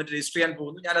കമ്പനിയായിട്ട് ഗവൺമെന്റ് രജിസ്റ്റർ ചെയ്യാൻ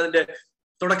പോകുന്നു. ഞാൻ അതിന്റെ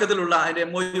തുടക്കത്തിലുള്ള അതിന്റെ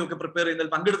MOU ഒക്കെ പ്രിപ്പയർ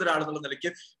ചെയ്യുന്നതിൽ പങ്കെടുത്ത ഒരാളെന്നുള്ള നിലയ്ക്ക്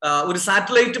ഒരു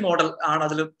സാറ്റലൈറ്റ് മോഡൽ ആണ്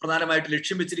അതിൽ പ്രധാനമായിട്ട്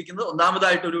ലക്ഷ്യം വെച്ചിരിക്കുന്നത്.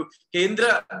 ഒന്നാമതായിട്ട് ഒരു കേന്ദ്ര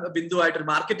ബിന്ദുവായിട്ട് ഒരു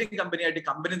മാർക്കറ്റിംഗ് കമ്പനിയായിട്ട്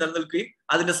കമ്പനി നിലനിൽക്കുകയും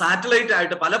അതിന്റെ സാറ്റലൈറ്റ്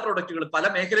ആയിട്ട് പല പ്രൊഡക്റ്റുകൾ, പല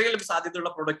മേഖലകളിലും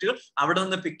സാധ്യതയുള്ള പ്രൊഡക്റ്റുകൾ അവിടെ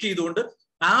നിന്ന് പിക്ക് ചെയ്തുകൊണ്ട്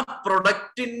ആ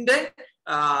പ്രൊഡക്റ്റിന്റെ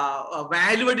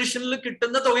വാല്യൂ അഡീഷനിൽ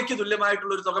കിട്ടുന്ന തുകയ്ക്ക്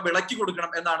തുല്യമായിട്ടുള്ള ഒരു തുക വിളക്കി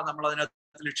കൊടുക്കണം എന്നാണ് നമ്മൾ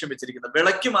അതിനകത്ത് ലക്ഷ്യം വെച്ചിരിക്കുന്നത്.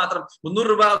 വിളയ്ക്ക് മാത്രം 300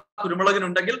 രൂപ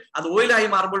കുരുമുളകിനുണ്ടെങ്കിൽ അത് ഓയിലായി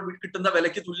മാറുമ്പോൾ കിട്ടുന്ന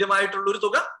വിലയ്ക്ക് തുല്യമായിട്ടുള്ള ഒരു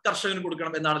തുക കർഷകന്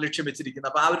കൊടുക്കണം എന്നാണ് ലക്ഷ്യം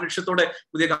വെച്ചിരിക്കുന്നത്. അപ്പൊ ആ ഒരു ലക്ഷ്യത്തോടെ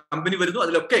പുതിയ കമ്പനി വരുന്നു.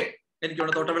 അതിലൊക്കെ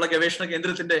എനിക്ക് തോട്ടവിള ഗവേഷണ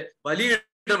കേന്ദ്രത്തിന്റെ വലിയ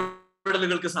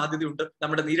ഇടപെടലുകൾക്ക് സാധ്യതയുണ്ട്.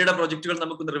 നമ്മുടെ നീരയുടെ പ്രോജക്റ്റുകൾ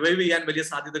നമുക്കൊന്ന് റിവൈവ് ചെയ്യാൻ വലിയ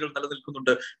സാധ്യതകൾ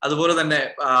നിലനിൽക്കുന്നുണ്ട്. അതുപോലെ തന്നെ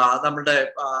നമ്മുടെ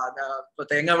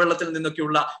തേങ്ങാ വെള്ളത്തിൽ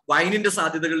നിന്നൊക്കെയുള്ള വൈനിന്റെ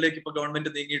സാധ്യതകളിലേക്ക് ഇപ്പൊ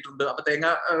ഗവൺമെന്റ് നീങ്ങിയിട്ടുണ്ട്. അപ്പൊ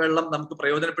തേങ്ങാ വെള്ളം നമുക്ക്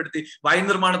പ്രയോജനപ്പെടുത്തി വൈൻ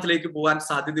നിർമ്മാണത്തിലേക്ക് പോകാൻ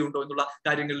സാധ്യതയുണ്ടോ എന്നുള്ള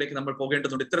കാര്യങ്ങളിലേക്ക് നമ്മൾ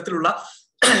പോകേണ്ടതുണ്ട്. ഇത്തരത്തിലുള്ള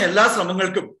എല്ലാ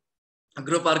ശ്രമങ്ങൾക്കും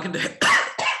അഗ്രോ പാർക്കിന്റെ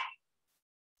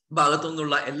ഭാഗത്തു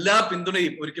നിന്നുള്ള എല്ലാ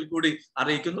പിന്തുണയും ഒരിക്കൽ കൂടി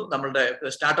അറിയിക്കുന്നു. നമ്മളുടെ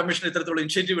സ്റ്റാർട്ടപ്പ് മിഷൻ ഇത്തരത്തിലുള്ള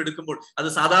ഇനിഷ്യേറ്റീവ് എടുക്കുമ്പോൾ അത്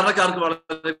സാധാരണക്കാർക്ക്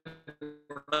വളരെ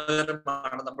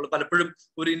ഗുണകരമാണ്. നമ്മൾ പലപ്പോഴും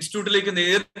ഒരു ഇൻസ്റ്റിറ്റ്യൂട്ടിലേക്ക്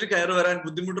നേരിട്ട് കയറി വരാൻ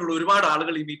ബുദ്ധിമുട്ടുള്ള ഒരുപാട്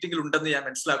ആളുകൾ ഈ മീറ്റിംഗിൽ ഉണ്ടെന്ന് ഞാൻ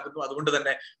മനസ്സിലാക്കുന്നു. അതുകൊണ്ട്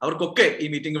തന്നെ അവർക്കൊക്കെ ഈ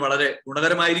മീറ്റിംഗ് വളരെ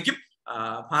ഗുണകരമായിരിക്കും.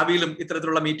 ഭാവിയിലും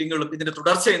ഇത്തരത്തിലുള്ള മീറ്റിങ്ങുകളും ഇതിന്റെ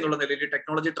തുടർച്ച എന്നുള്ള നിലയിൽ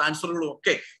ടെക്നോളജി ട്രാൻസ്ഫറുകളും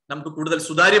ഒക്കെ നമുക്ക് കൂടുതൽ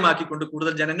സുതാര്യമാക്കിക്കൊണ്ട്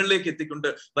കൂടുതൽ ജനങ്ങളിലേക്ക് എത്തിക്കൊണ്ട്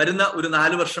വരുന്ന ഒരു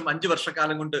 4 വർഷം 5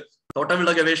 വർഷക്കാലം കൊണ്ട്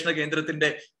തോട്ടവിള ഗവേഷണ കേന്ദ്രത്തിന്റെ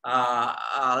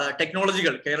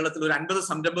ടെക്നോളജികൾ കേരളത്തിൽ ഒരു 50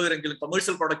 സംരംഭകരെങ്കിലും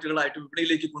കൊമേഴ്സ്യൽ പ്രൊഡക്റ്റുകളായിട്ട്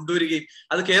വിപണിയിലേക്ക് കൊണ്ടുവരികയും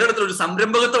അത് കേരളത്തിൽ ഒരു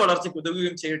സംരംഭകത്വ വളർച്ചയ്ക്ക്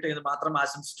ഉതകുകയും ചെയ്യട്ടെ എന്ന് മാത്രം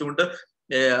ആശംസിച്ചുകൊണ്ട്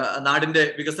നാടിന്റെ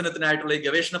വികസനത്തിനായിട്ടുള്ള ഈ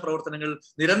ഗവേഷണ പ്രവർത്തനങ്ങൾ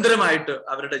നിരന്തരമായിട്ട്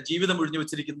അവരുടെ ജീവിതം ഒഴിഞ്ഞു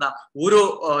വെച്ചിരിക്കുന്ന ഓരോ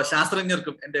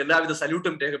ശാസ്ത്രജ്ഞർക്കും എന്റെ എല്ലാവിധ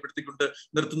സല്യൂട്ടും രേഖപ്പെടുത്തിക്കൊണ്ട്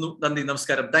നിർത്തുന്നു. നന്ദി,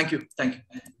 നമസ്കാരം. Thank you.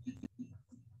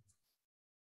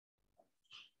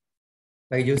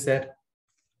 Baiju sir,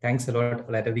 thanks a lot.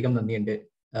 വളരെയധികം നന്ദിയുണ്ട്.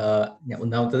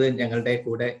 ഒന്നാമത്തത് ഞങ്ങളുടെ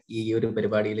കൂടെ ഈ ഒരു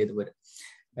പരിപാടിയിൽ ഇതുവരെ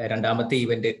രണ്ടാമത്തെ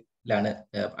ഇവന്റിലാണ്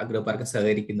അഗ്രോ പാർക്ക്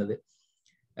സഹകരിക്കുന്നത്.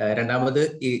 രണ്ടാമത്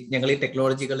ഞങ്ങൾ ഈ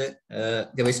ടെക്നോളജികൾ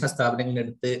ഗവേഷണ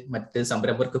സ്ഥാപനങ്ങളിലെടുത്ത് മറ്റ്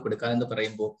സംരംഭകർക്ക് കൊടുക്കാനെന്ന്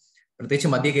പറയുമ്പോൾ പ്രത്യേകിച്ച്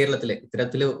മധ്യ കേരളത്തില്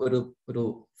ഇത്തരത്തില് ഒരു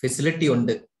ഫെസിലിറ്റി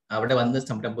ഉണ്ട്. അവിടെ വന്ന്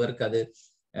സംരംഭകർക്ക് അത്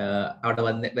അവിടെ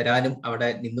വരാനും അവിടെ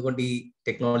നിന്നുകൊണ്ട് ഈ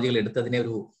ടെക്നോളജികൾ എടുത്ത് അതിനെ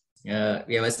ഒരു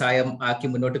വ്യവസായം ആക്കി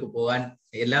മുന്നോട്ട് പോകാൻ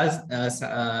എല്ലാ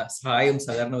സഹായവും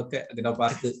സഹകരണവും ഒക്കെ അഗ്രോ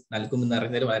പാർക്ക് നൽകുമെന്ന്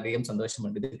അറിഞ്ഞതിൽ വളരെയധികം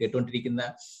സന്തോഷമുണ്ട്. ഇത് കേട്ടുകൊണ്ടിരിക്കുന്ന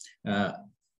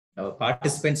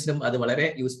പാർട്ടിസിപ്പൻസിനും അത് വളരെ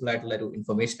യൂസ്ഫുൾ ആയിട്ടുള്ള ഒരു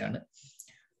ഇൻഫർമേഷൻ ആണ്.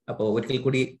 അപ്പോൾ ഒരിക്കൽ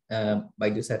കൂടി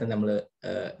ബൈജു സാറിന് നമ്മൾ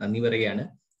നന്ദി പറയുകയാണ്.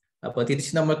 അപ്പോൾ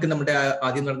തിരിച്ച് നമുക്ക് നമ്മുടെ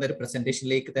ആദ്യം നടന്ന ഒരു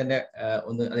പ്രസന്റേഷനിലേക്ക് തന്നെ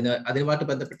ഒന്ന് അതിനുമായിട്ട്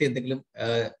ബന്ധപ്പെട്ട് എന്തെങ്കിലും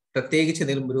പ്രത്യേകിച്ച്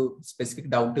എന്തെങ്കിലും ഒരു സ്പെസിഫിക്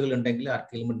ഡൗട്ടുകൾ ഉണ്ടെങ്കിൽ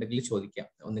ആർക്കെങ്കിലും ഉണ്ടെങ്കിൽ ചോദിക്കാം.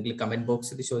 ഒന്നെങ്കിൽ കമന്റ്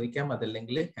ബോക്സിൽ ചോദിക്കാം,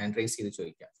 അതല്ലെങ്കിൽ ഹാൻഡ് റൈസ് ചെയ്ത്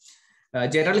ചോദിക്കാം.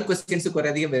 ജനറൽ ക്വസ്റ്റ്യൻസ്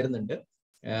കുറേയധികം വരുന്നുണ്ട്.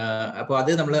 അപ്പോൾ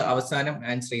അത് നമ്മൾ അവസാനം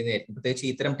ആൻസർ ചെയ്യുന്നതായിരിക്കും. പ്രത്യേകിച്ച്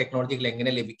ഇത്തരം ടെക്നോളജികൾ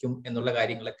എങ്ങനെ ലഭിക്കും എന്നുള്ള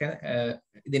കാര്യങ്ങളൊക്കെ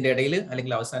ഇതിന്റെ ഇടയിൽ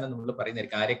അല്ലെങ്കിൽ അവസാനം നമ്മൾ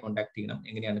പറയുന്നതായിരിക്കും. ആരെ കോൺടാക്ട് ചെയ്യണം,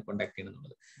 എങ്ങനെയാണ് കോൺടാക്ട് ചെയ്യണം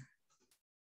എന്നുള്ളത്.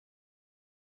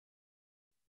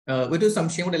 ഒരു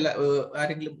സംശയം കൂടെ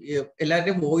ആരെങ്കിലും,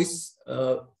 എല്ലാവരുടെയും വോയിസ്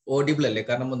ഓഡിബിൾ അല്ലേ?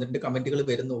 കാരണം 1-2 കമന്റുകൾ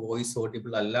വരുന്നു വോയിസ്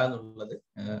ഓഡിബിൾ അല്ല എന്നുള്ളത്.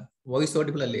 വോയിസ്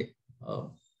ഓഡിബിൾ അല്ലേ?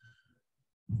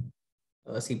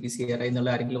 CPCRI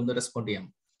എന്നുള്ള ആരെങ്കിലും ഒന്ന് റെസ്പോണ്ട് ചെയ്യാം.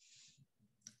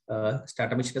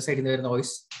 സ്റ്റാർട്ടപ്പ് മിഷന്റെ സൈഡിൽ നിന്ന് വരുന്ന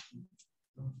വോയിസ്.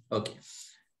 ഓക്കെ.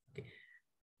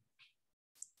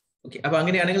 അപ്പൊ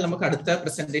അങ്ങനെയാണെങ്കിൽ നമുക്ക് അടുത്ത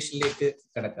പ്രസന്റേഷനിലേക്ക്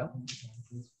കിടക്കാം.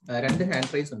 2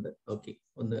 ഹാൻഡ് റൈസ് ഉണ്ട്. ഓക്കെ,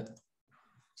 ഒന്ന്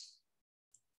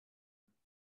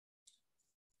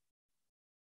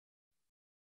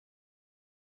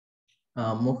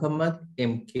Muhammad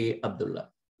MK Abdulla.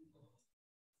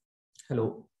 Hello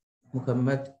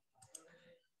Muhammad.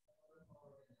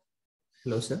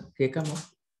 Hello sir, കേൾക്കാമോ?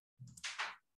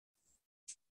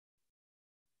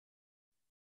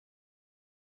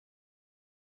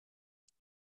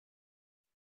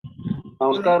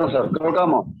 നമസ്കാരം സർ,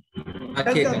 കേൾക്കാമോ?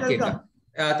 കേൾക്കാം.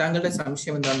 താങ്കളുടെ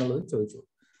സംശയം എന്താണെന്നുള്ളത് ചോദിച്ചു.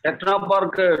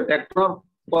 ടെക്നോപാർക്ക്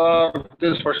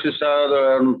സ്പെഷ്യലിസ്റ്റ്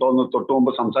തോന്നുന്നു തൊട്ടു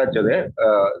മുമ്പ് സംസാരിച്ചത്.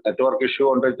 നെറ്റ്വർക്ക് ഇഷ്യൂ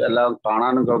കൊണ്ട് എല്ലാം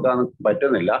കാണാനും കേൾക്കാനും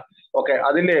പറ്റുന്നില്ല. ഓക്കെ,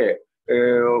 അതില്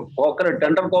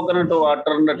ടെൻഡർ കോക്കനട്ട്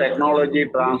വാട്ടറിന്റെ ടെക്നോളജി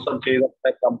ട്രാൻസ്ഫർ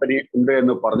ചെയ്ത കമ്പനി ഉണ്ട്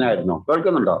എന്ന് പറഞ്ഞായിരുന്നു.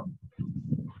 കേൾക്കുന്നുണ്ടോ?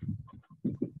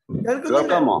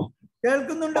 കേൾക്കാമോ?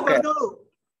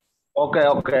 ഓക്കെ.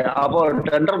 അപ്പോൾ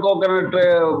ടെൻഡർ കോക്കനട്ട്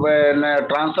പിന്നെ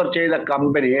ട്രാൻസ്ഫർ ചെയ്ത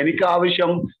കമ്പനി, എനിക്ക്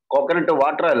ആവശ്യം കോക്കനട്ട്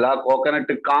വാട്ടർ അല്ല,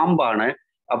 കോക്കനട്ട് കാമ്പാണ്.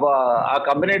 അപ്പൊ ആ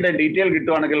കമ്പനിയുടെ ഡീറ്റെയിൽ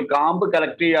കിട്ടുവാണെങ്കിൽ കാമ്പ്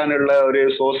കളക്ട് ചെയ്യാനുള്ള ഒരു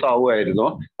സോഴ്സ് ആവുമായിരുന്നു.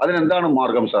 അതിനെന്താണ്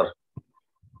മാർഗം സാർ?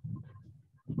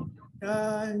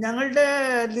 ഞങ്ങളുടെ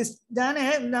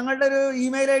ഞങ്ങളുടെ ഒരു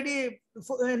ഇമെയിൽ ഐ ഡി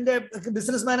എന്റെ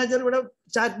ബിസിനസ് മാനേജർ ഇവിടെ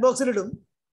ചാറ്റ് ബോക്സിൽ ഇടും.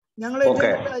 ഞങ്ങൾ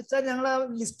അയച്ചാൽ ഞങ്ങൾ ആ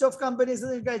ലിസ്റ്റ് ഓഫ് കമ്പനീസ്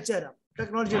നിങ്ങൾക്ക് അയച്ചു തരാം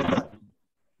ടെക്നോളജി എടുത്താൽ.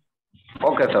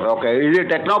 Okay sir. ഓക്കെ, ഇത്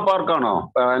ടെക്നോ പാർക്കാണോ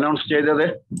അനൗൺസ് ചെയ്തത്?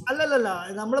 അല്ലല്ല,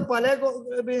 നമ്മൾ പല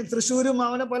തൃശ്ശൂരും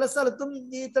അങ്ങനെ പല സ്ഥലത്തും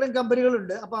ഇത്തരം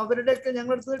കമ്പനികളുണ്ട്. അപ്പൊ അവരുടെയൊക്കെ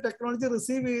ഞങ്ങളുടെ ടെക്നോളജി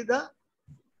റിസീവ് ചെയ്ത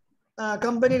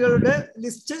കമ്പനികളുടെ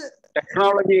ലിസ്റ്റ്.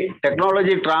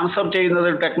 ടെക്നോളജി ട്രാൻസ്ഫർ ചെയ്യുന്നത്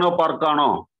ടെക്നോ പാർക്കാണോ?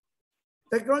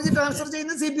 ടെക്നോളജി ട്രാൻസ്ഫർ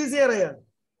ചെയ്യുന്നത് CPCRI ആണ്.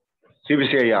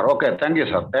 CPCIR. Okay, thank you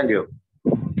sir. Thank you.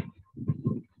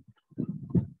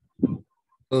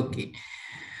 Okay,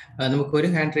 നമുക്ക് ഒരു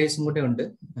ഹാൻഡ് റൈസും കൂടെ ഉണ്ട്.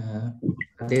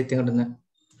 അദ്ദേഹത്തെ കൊണ്ടുവന്ന്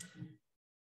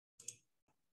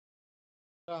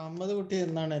അഹമ്മദ് കുട്ടി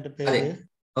എന്നാണ് എന്റെ പേര്.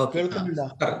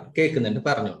 കേൾക്കുന്നുണ്ട്,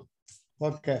 പറഞ്ഞോളൂ.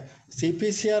 ഓക്കെ,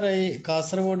 CPCRI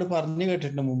കാസർഗോഡ് പറഞ്ഞു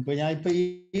കേട്ടിട്ടുണ്ട് മുമ്പ്. ഞാൻ ഇപ്പൊ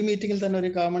ഈ മീറ്റിംഗിൽ തന്നെ ഒരു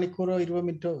 1 മണിക്കൂറോ 20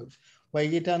 മിനിറ്റോ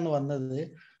വൈകിട്ടാണ് വന്നത്.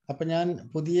 അപ്പൊ ഞാൻ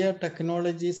പുതിയ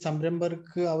ടെക്നോളജി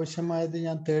സംരംഭകർക്ക് ആവശ്യമായത്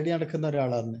ഞാൻ തേടി നടക്കുന്ന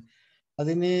ഒരാളാണ്.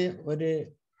 അതിന് ഒരു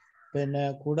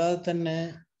കൂടാതെ തന്നെ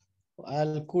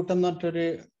അയൽക്കൂട്ടം എന്ന് പറഞ്ഞിട്ടൊരു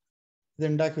ഇത്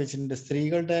ഉണ്ടാക്കി വെച്ചിട്ടുണ്ട്.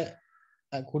 സ്ത്രീകളുടെ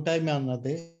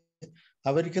കൂട്ടായ്മയാണത്.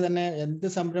 അവർക്ക് തന്നെ എന്ത്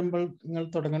സംരംഭങ്ങൾ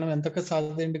തുടങ്ങണം, എന്തൊക്കെ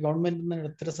സാധ്യതയുണ്ട്, ഗവൺമെന്റിൽ നിന്ന്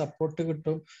എത്ര സപ്പോർട്ട്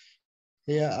കിട്ടും,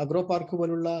 ഈ അഗ്രോ പാർക്ക്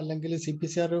പോലുള്ള അല്ലെങ്കിൽ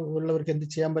CPCR ഉള്ളവർക്ക് എന്ത്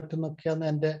ചെയ്യാൻ പറ്റും എന്നൊക്കെയാണ്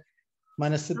എന്റെ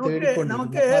മനസ്സ്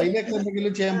തേടിക്കൊണ്ടിരിക്കുന്നത്. അതിലേക്ക്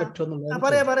എന്തെങ്കിലും ചെയ്യാൻ പറ്റുമെന്നുള്ളത്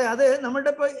പറയാം. അത്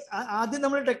നമ്മളുടെ ഇപ്പൊ ആദ്യം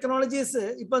നമ്മൾ ടെക്നോളജീസ്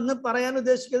ഇപ്പൊ ഇന്ന് പറയാൻ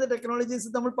ഉദ്ദേശിക്കുന്ന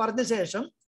ടെക്നോളജീസ് നമ്മൾ പറഞ്ഞ ശേഷം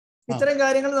ഇത്തരം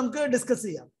കാര്യങ്ങൾ നമുക്ക് ഡിസ്കസ്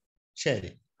ചെയ്യാം. ശരി.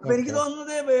 അപ്പൊ എനിക്ക്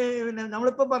തോന്നുന്നത്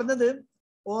നമ്മളിപ്പോ പറഞ്ഞത്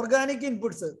ഓർഗാനിക്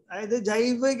ഇൻപുട്സ്, അതായത്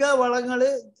ജൈവിക വളങ്ങള്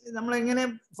നമ്മളെങ്ങനെ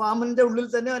ഫാമിന്റെ ഉള്ളിൽ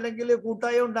തന്നെ അല്ലെങ്കിൽ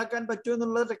കൂട്ടായം ഉണ്ടാക്കാൻ പറ്റും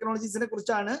എന്നുള്ള ടെക്നോളജീസിനെ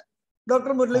കുറിച്ചാണ്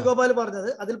ഡോക്ടർ മുരളീഗോപാൽ പറഞ്ഞത്.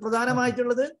 അതിൽ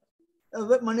പ്രധാനമായിട്ടുള്ളത്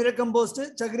മണ്ണിര കമ്പോസ്റ്റ്,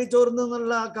 ചകിരിച്ചോറിൽ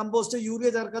നിന്നുള്ള കമ്പോസ്റ്റ്, യൂറിയ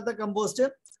ചേർക്കാത്ത കമ്പോസ്റ്റ്,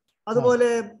 അതുപോലെ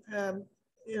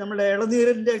നമ്മുടെ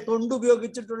ഇളനീരിന്റെ തൊണ്ട്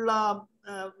ഉപയോഗിച്ചിട്ടുള്ള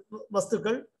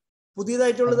വസ്തുക്കൾ,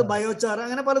 പുതിയതായിട്ടുള്ളത് ബയോചാർ,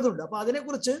 അങ്ങനെ പലതുണ്ട്. അപ്പൊ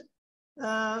അതിനെക്കുറിച്ച്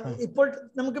ഇപ്പോൾ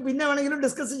നമുക്ക് പിന്നെ വേണമെങ്കിലും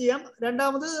ഡിസ്കസ് ചെയ്യാം.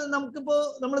 രണ്ടാമത് നമുക്കിപ്പോ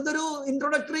നമ്മളിതൊരു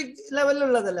ഇൻട്രൊഡക്ടറി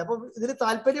ലെവലിലുള്ളതല്ല. അപ്പൊ ഇതിൽ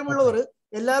താല്പര്യമുള്ളവർ,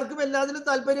 എല്ലാവർക്കും എല്ലാത്തിലും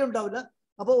താല്പര്യം ഉണ്ടാവില്ല.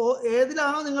 അപ്പോൾ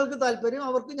ഏതിലാണോ നിങ്ങൾക്ക് താല്പര്യം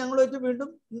അവർക്ക് ഞങ്ങളുമായിട്ട് വീണ്ടും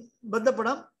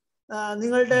ബന്ധപ്പെടാം.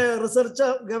 നിങ്ങളുടെ റിസർച്ച്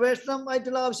ഗവേഷണം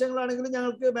ആയിട്ടുള്ള ആവശ്യങ്ങളാണെങ്കിലും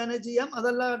ഞങ്ങൾക്ക് മാനേജ് ചെയ്യാം.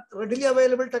 അതല്ല റെഡിലി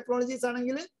അവൈലബിൾ ടെക്നോളജീസ്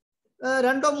ആണെങ്കിൽ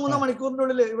 2-3 മണിക്കൂറിൻ്റെ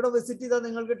ഉള്ളിൽ ഇവിടെ വിസിറ്റ് ചെയ്താൽ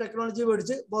നിങ്ങൾക്ക് ടെക്നോളജി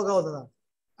മേടിച്ച് പോകാവുന്നതാണ്.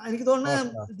 എനിക്ക്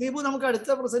തോന്നുന്നു ദീപു നമുക്ക്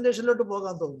അടുത്ത പ്രസന്റേഷനിലോട്ട്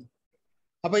പോകാൻ തോന്നുന്നു.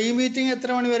 അപ്പൊ ഈ മീറ്റിംഗ്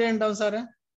എത്ര മണി വരെ ഉണ്ടാവും സാറ്?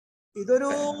 ഇതൊരു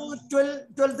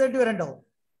 12:30 വരെ ഉണ്ടാവും.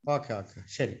 ഓക്കെ,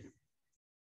 ശരി.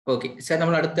 Okay, sir,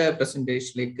 നമ്മൾ അടുത്ത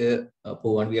പ്രസന്റേഷനിലേക്ക്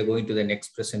പോവാൻ. We are going to the next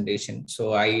presentation. So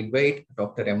I invite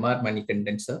Dr. M.R.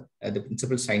 Manikandan sir, the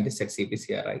principal scientist at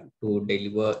CPCRI, to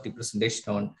deliver the presentation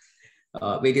on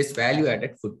various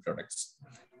value-added food products.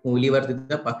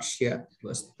 മൂല്യവർദ്ധിത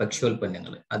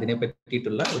ഭക്ഷ്യോൽപ്പന്നങ്ങൾ, അതിനെ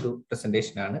പറ്റിയിട്ടുള്ള ഒരു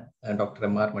presentation ആണ് doctor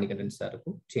M.R. Manikandan sir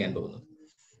ഇപ്പോൾ ചെയ്യാൻ പോകുന്നത്.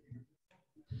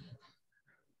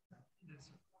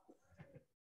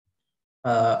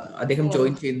 അദ്ദേഹം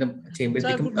join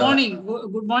ചെയ്യുമ്പോഴത്തേക്കും.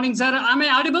 Good morning sir, am I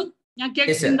audible?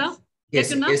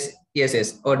 Yes,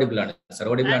 audible ആണ് sir.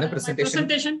 Audible ആണ്.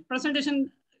 Presentation.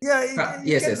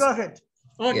 Yes, go ahead.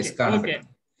 Okay.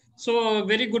 So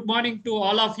very good morning to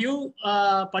all of you,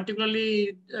 particularly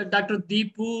Dr.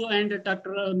 Deepu and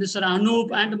Dr. Mr. Anup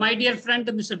and my dear friend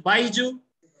Mr. Baiju.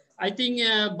 I think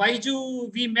Baiju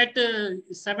we met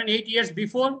 7-8 years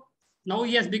before. Now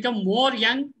he has become more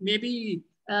young, maybe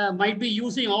might be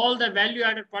using all the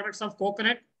value-added products of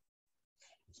coconut.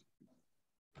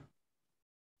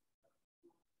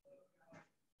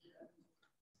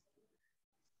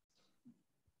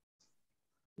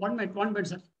 One minute,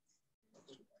 sir.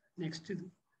 Next.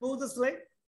 Move the slide.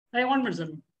 Hey, 1 minute, sir.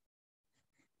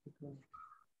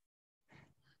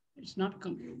 It's not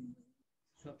coming.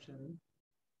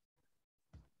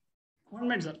 One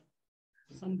minute, sir.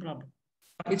 Some problem.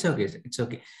 It's okay, sir. It's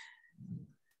okay.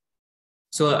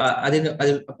 So അതിന്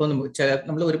അപ്പോൾ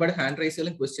നമ്മൾ ഒരുപാട് hand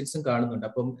റൈസുകളും ക്വസ്റ്റ്യൻസും കാണുന്നുണ്ട്.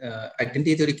 അപ്പം attend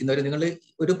ചെയ്തിരിക്കുന്നവർ നിങ്ങൾ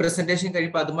ഒരു presentation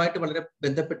കഴിയുമ്പോൾ അതുമായിട്ട് വളരെ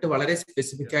ബന്ധപ്പെട്ട് വളരെ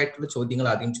സ്പെസിഫിക് ആയിട്ടുള്ള ചോദ്യങ്ങൾ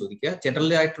ആദ്യം ചോദിക്കുക.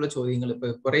 ജനറൽ ആയിട്ടുള്ള ചോദ്യങ്ങൾ,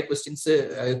 ഇപ്പോൾ കുറെ ക്വസ്റ്റ്യൻസ്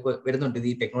വരുന്നുണ്ട്,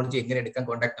 ഈ ടെക്നോളജി എങ്ങനെ എടുക്കാൻ,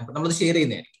 കോൺടാക്ട് നമ്പർ നമ്മൾ ഷെയർ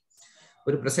ചെയ്യുന്നതായിരിക്കും.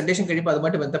 ഒരു പ്രസന്റേഷൻ കഴിയുമ്പോൾ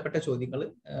അതുമായിട്ട് ബന്ധപ്പെട്ട ചോദ്യങ്ങൾ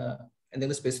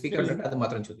എന്തെങ്കിലും സ്പെസിഫിക് ആയിട്ട് അത്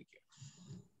മാത്രം ചോദിക്കുക.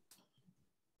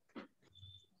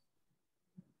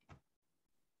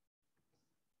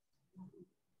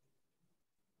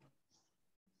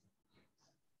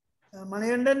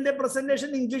 മണികണ്ഠന്റെ പ്രസന്റേഷൻ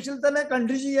ഇംഗ്ലീഷിൽ തന്നെ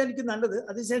കണ്ടിന്യൂ ചെയ്യാനായിരിക്കും നല്ലത്.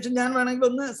 അതിനുശേഷം ഞാൻ വേണമെങ്കിൽ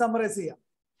ഒന്ന് സമ്മറൈസ് ചെയ്യാം,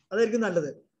 അതായിരിക്കും നല്ലത്.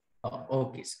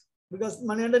 Because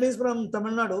Manikandan is from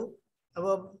Tamil Nadu.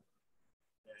 അപ്പോൾ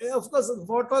ഓഫ് കോഴ്സ്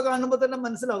ഫോട്ടോ കാണുമ്പോൾ തന്നെ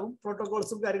മനസ്സിലാവും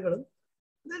പ്രോട്ടോകോൾസും കാര്യങ്ങളും.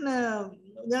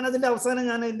 ഞാൻ അതിന്റെ അവസാനം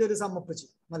ഞാൻ അതിന്റെ ഒരു സമ്മപ്പ്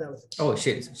ചെയ്യും മലയാളത്തിൽ. ഓ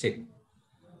ശരി ശരി.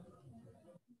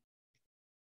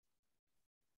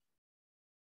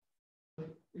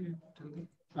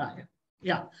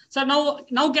 Yeah. So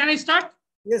now can I start?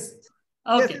 Yes.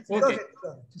 Okay. Yes, okay.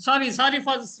 Okay. Sorry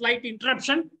for the slight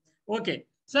interruption. Okay,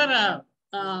 sir.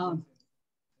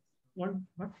 What?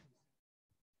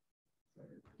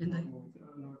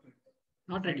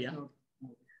 Not ready. Yeah.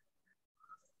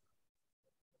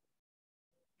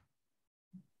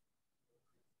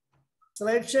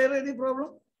 Slide share, any problem?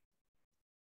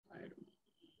 I don't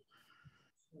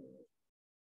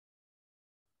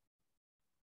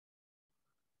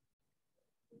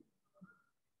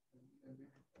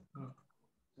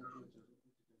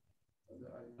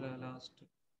know. Last.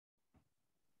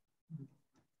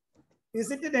 Is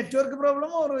it a network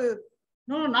problem or?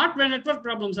 No, not a network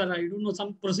problem, sir. I don't know,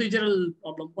 some procedural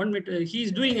problem. 1 minute. He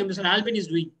is doing, Mr. Albin is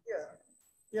doing.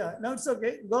 Yeah. No, it's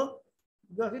okay. Go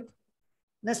ahead.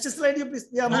 Next slide, you please.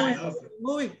 Yeah,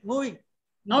 moving.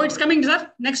 Now it's coming, sir.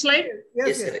 Next slide.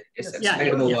 Yes, sir. Yeah.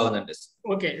 Move on this.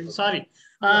 Okay, sorry.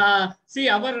 See,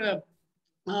 our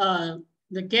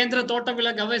the Kendra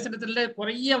Totavilla Gavesana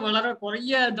Korea, Valara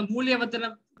Korea, the Mulia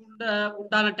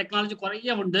Undana technology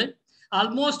Korea Wunda.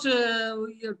 Almost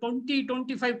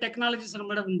 20-25 technologies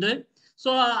are there.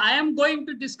 So I am going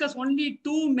to discuss only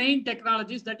 2 main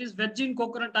technologies, that is virgin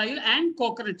coconut oil and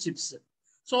coconut chips.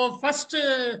 So first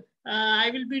I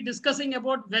will be discussing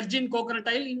about virgin coconut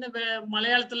oil. In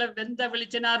Malayalam Venda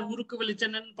Velichana or Uruk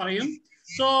Velichanan Parayum.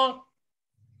 So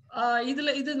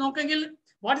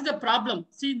what is the problem?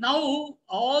 See, now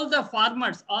all the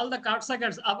farmers, all the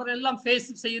karsakas, our face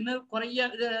say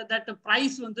that the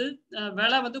price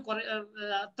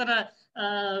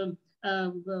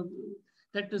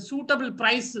that suitable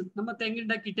price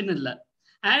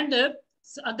and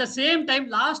at the same time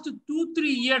last 2-3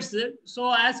 years, so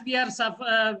as we are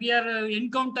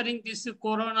encountering this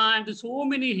corona and so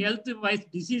many health wise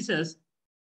diseases,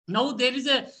 now there is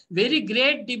a very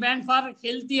great demand for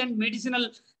healthy and medicinal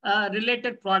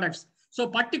related products. So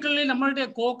particularly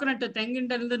nammade coconut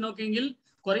tenginde nokkengil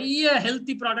Korea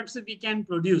healthy products we can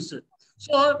produce.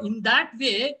 So in that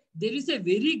way there is a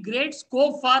very great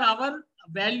scope for our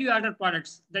value added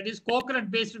products, that is coconut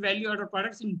based value added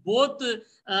products in both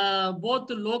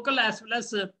local as well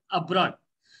as abroad.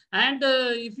 And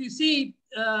if you see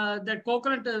that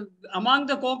coconut, among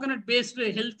the coconut based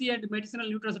healthy and medicinal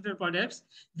nutraceutical products,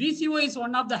 VCO is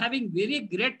one of the having very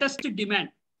greatest demand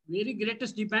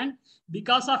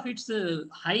because of its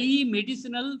high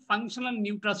medicinal, functional,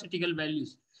 nutraceutical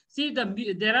values. See,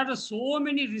 there are so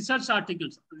many research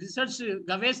articles, research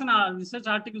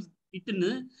articles.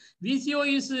 VCO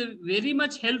is very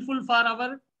much helpful for our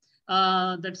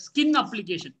that skin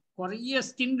application, Korea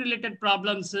skin related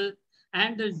problems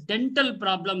and dental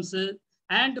problems,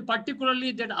 and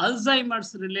particularly that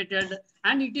Alzheimer's related,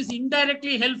 and it is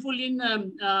indirectly helpful in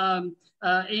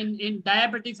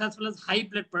diabetics as well as high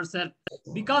blood pressure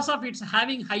because of its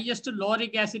having highest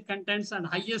lauric acid contents and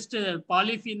highest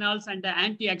polyphenols and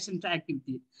antioxidant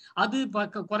activity. Adu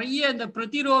Korea and the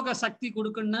Pratiroga Sakti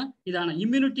Kudukunna idana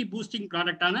immunity boosting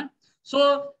product ana. So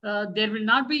there will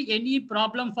not be any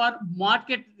problem for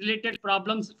market related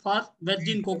problems for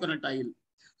virgin coconut oil.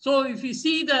 So if you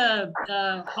see the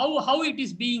how it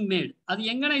is being made, adu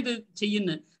engana idu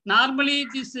cheyyunnu. Normally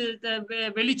this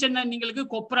velichenna ningalku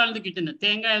koppralundu kittunnu,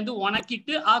 thenga endu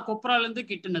onakittu aa koppralundu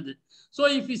kittunadu. So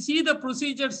if you see the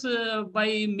procedures by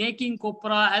making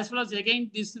copra as well as again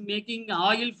this making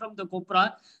oil from the copra,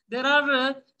 there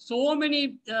are so many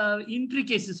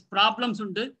intricacies, problems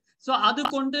undu. So adu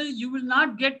kondu you will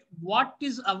not get what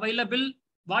is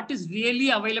really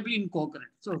available in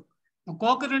coconut. So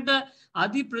coconut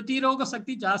adi pratiroga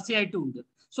sakti jaasti aayittu undu.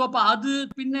 So adu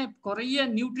pinne Korea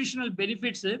nutritional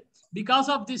benefits because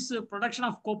of this production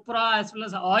of copra as well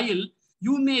as oil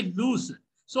you may lose.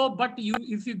 So, but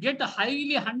if you get a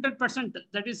highly 100%,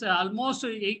 that is almost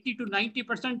 80 to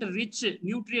 90% rich,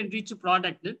 nutrient-rich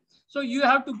product, so you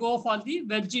have to go for the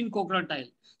virgin coconut oil.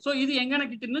 So, இது எங்கன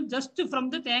கிட்டணும் just from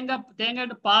the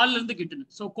தேங்காய் பால்ல இருந்து கிட்டணும்.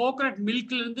 So, coconut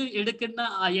milkல இருந்து எடுக்கிற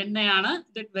எண்ணெயான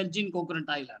that virgin coconut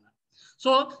oil ஆன.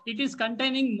 So, it is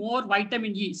containing more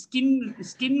vitamin E,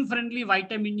 skin friendly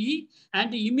vitamin E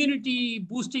and immunity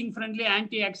boosting friendly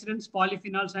antioxidants,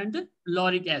 polyphenols and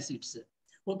lauric acids.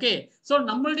 Okay, so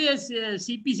நம்மளுடைய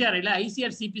CPCR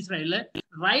ICR CPCR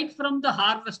right from the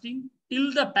harvesting till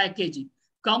the packaging,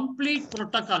 complete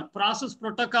protocol, process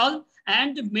protocol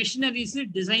and machineries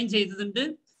design செய்ததுண்டு.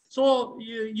 So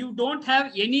you don't have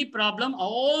any problem.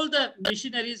 All the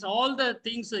machineries, all the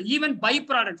things, even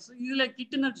byproducts, இதுல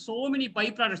கிட்டன so many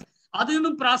byproducts,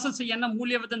 அதுவும் process செய்யணும்,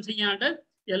 மூல்யவர்த்தனம் செய்யாண்ட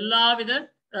எல்லா வித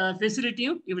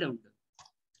ஃபெசிலிட்டியும் இவிட உண்டு.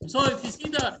 So if you see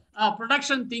the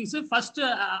production things, first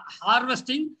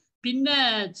harvesting, pinna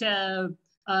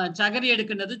chagari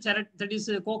edukkunnathu, that is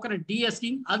coconut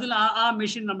de-husking, adula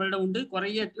machine nammalda undu,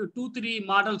 koraya 2-3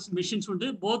 models machines undu,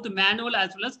 both manual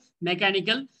as well as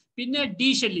mechanical. Pinna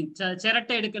de-shelling,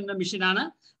 cheratta edukkunna machine ana,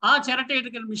 cheratta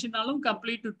edukkunna machine alum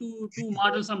complete 2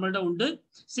 models nammalda undu,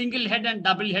 single head and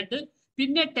double head.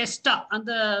 പിന്നെ ടെസ്റ്റ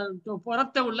அந்த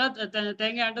പുറത്തെ ഉള്ള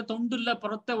തേങ്ങയുടെ തൊണ്ടുള്ള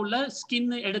പുറത്തെ ഉള്ള skin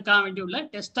എടുക്കാൻ വേണ്ടിയുള്ള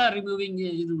ടെസ്റ്റ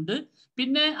removing ഇതുണ്ട്.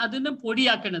 പിന്നെ അതിന്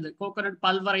പൊടിയാക്കുന്നത് കോക്കനട്ട്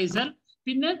പൾവറൈസർ,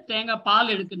 പിന്നെ തേങ്ങ പാൽ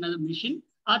എടുക്കുന്നത് മെഷീൻ.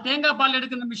 ആ തേങ്ങാ പാൽ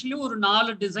എടുക്കുന്ന മെഷീനിൽ ഒരു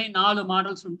 4 ഡിസൈൻ 4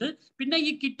 മോഡൽസ് ഉണ്ട്. പിന്നെ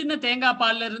ഈ കിട്ടുന്ന തേങ്ങാ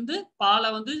പാലിൽ இருந்து பாலை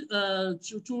வந்து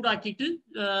சூடாக்கிட்டு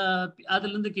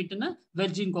அதுல இருந்து கிட்டுன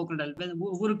வெர்ஜின் கோகனட்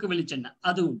உருக்கு வெளிச்செண்ணெய்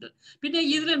அது உண்டு. പിന്നെ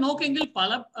ഇതിൽ നോക്കെങ്കിൽ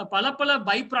പല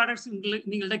ബൈ പ്രോഡക്ട്സ്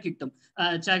നിങ്ങളുടെ കിട്ടും.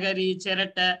 ചകരി,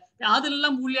 ചിരട്ട,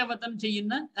 അതെല്ലാം മൂല്യവർദ്ധനം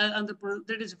ചെയ്യുന്ന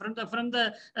ഫ്രം ദ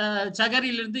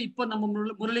ചകരിയിലിருந்து ഇപ്പൊ നമ്മ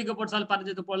മുരളികോപാൽ സാർ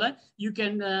പറഞ്ഞതുപോലെ you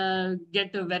can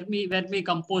get vermi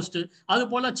compost.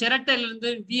 അതുപോലെ ചിരട്ടയിലിருந்து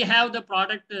we have the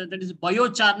product that is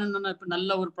biochar நல்ல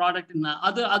ஒரு ப்ராடக்ட்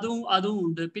அதுவும்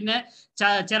உண்டு. പിന്നെ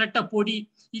ചിരട്ട പൊടി,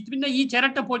 പിന്നെ ഈ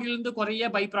ചിരട്ട പൊടിയിൽ നിന്ന് കുറേ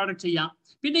ബൈ പ്രോഡക്റ്റ് ചെയ്യാം.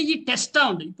 പിന്നെ ഈ ടെസ്റ്റ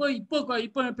ഉണ്ട്.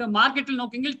 ഇപ്പൊ മാർക്കറ്റിൽ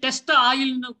നോക്കെങ്കിൽ ടെസ്റ്റ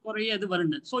ആയിലിന് കുറേ അത്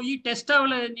വരുന്നുണ്ട്. സോ ഈ ടെസ്റ്റ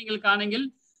നിങ്ങൾ കാണെങ്കിൽ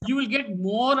you will get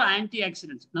more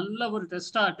antioxidants, நல்ல ஒரு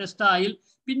ടെസ്റ്റ ആയിൽ.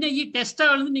 പിന്നെ ഈ ടെസ്റ്റ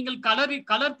നിങ്ങൾ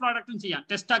കളർ പ്രോഡക്റ്റും ചെയ്യാം.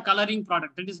 ടെസ്റ്റ colouring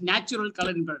product, that is natural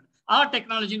colouring product, ആ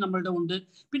ടെക്നോളജി നമ്മളുടെ ഉണ്ട്.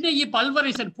 പിന്നെ ഈ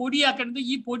പൾവറൈസർ പൊടിയാക്കുന്നത്,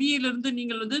 ഈ പൊടിയിലിருந்து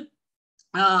നിങ്ങൾ வந்து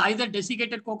either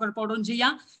desiccated coconut powder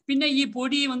ചെയ്യാം. പിന്നെ ഈ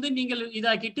പൊടി வந்து நீங்கள்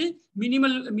இதாக்கிட்டு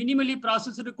மினிமலி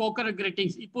ப்ராசஸ்டு கோகனட்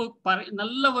கிரேட்டிங்ஸ் இப்போ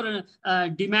நல்ல ஒரு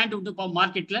டிமாண்ட் ഉണ്ട് ഇപ്പോൾ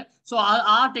മാർക്കറ്റിൽ. സോ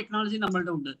ആ ടെക്നോളജി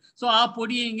നമ്മളുടെ ഉണ്ട്. സോ ആ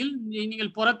പൊടിയെങ്കിൽ നിങ്ങൾ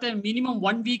പുറത്തെ മിനിമം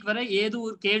 1 വീക്ക് വരെ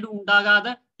ഏതൊരു കേടും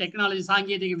ഉണ്ടാകാതെ ടെക്നോളജി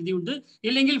സാങ്കേതിക വിദ്യ ഉണ്ട്.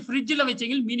 ഇല്ലെങ്കിൽ ഫ്രിഡ്ജിൽ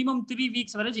വെച്ചെങ്കിൽ മിനിമം 3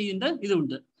 വീക്സ് വരെ ചെയ്യുന്ന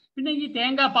ഇതുണ്ട്. പിന്നെ ഈ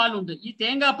തേങ്ങാ പാൽ ഉണ്ട്. ഈ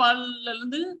തേങ്ങാ പാലിൽ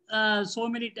നിന്ന് so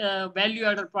many value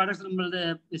added products നമ്മളുടെ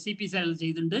CPCR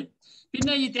ചെയ്തിട്ടുണ്ട്.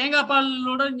 പിന്നെ ഈ തേങ്ങാ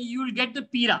പാലിലൂടെ യു വിൽ ഗെറ്റ്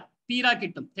പീര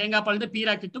കിട്ടും. തേങ്ങാ പാലിന്റെ പീര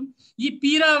കിട്ടും. ഈ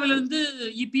പീരാവിലിருந்து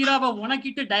ഈ പീരാവ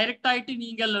ഉണക്കിയിട്ട് ഡയറക്റ്റ് ആയിട്ട്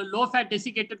നിങ്ങൾ low fat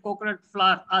desiccated coconut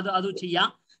flower അത് ചെയ്യാം.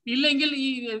 ഇല്ലെങ്കിൽ ഈ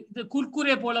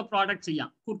കുർക്കുരെ പോലെ പ്രോഡക്റ്റ് ചെയ്യാം.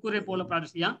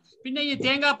 പിന്നെ ഈ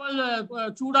തേങ്ങാപ്പാൽ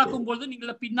ചൂടാക്കുമ്പോൾ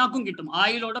നിങ്ങളുടെ പിന്നാക്കും കിട്ടും,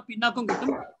 ആയിലോടെ പിന്നാക്കും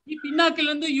കിട്ടും. ഈ പിന്നാക്കിൽ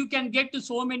നിന്ന് you can get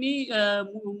so many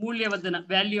മൂല്യവർദ്ധന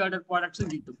value added പ്രോഡക്ട്സും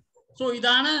കിട്ടും. സോ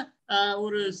ഇതാണ്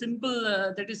ഒരു simple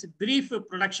that is brief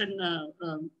production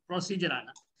procedure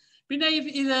ആണ്. പിന്നെ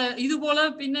ഇതുപോലെ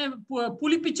പിന്നെ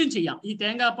പുളിപ്പിച്ചും ചെയ്യാം. ഈ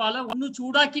തേങ്ങാപ്പാൽ ഒന്ന്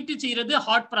ചൂടാക്കിയിട്ട് ചെയ്യறது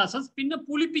ഹോട്ട് പ്രോസസ്, പിന്നെ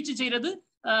പുളിപ്പിച്ച് ചെയ്യறது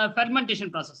fermentation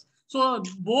process. So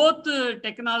both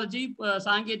technology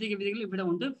സാങ്കേതിക വിദ്യകൾ ഇവിടെ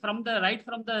ഉണ്ട്. From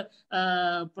the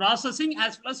processing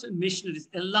as well as machineries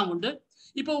എല്ലാം ഉണ്ട്.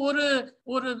 ഇപ്പോൾ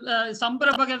ഒരു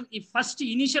സംരംഭകർ ഫസ്റ്റ്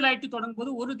ഇനീഷ്യൽ ആയിട്ട് തുടങ്ങുമ്പോൾ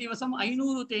ഒരു ദിവസം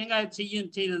 500 തേങ്ങ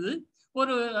ചെയ്തത്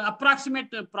ഒരു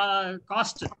approximate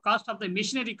cast of the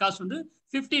machinery cast ഉണ്ട്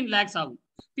 15 lakhs ആകും.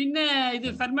 പിന്നെ ഇത്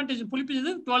ഫെർമെന്റേഷൻ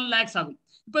പുളിപ്പിച്ചത് 12 lakhs ആകും.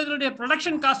 ഇപ്പൊ ഇതിന്റെ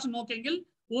പ്രൊഡക്ഷൻ കാസ്റ്റ് നോക്കിയെങ്കിൽ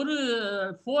ஒரு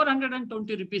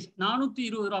 420 rupees 420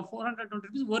 ரூபா 420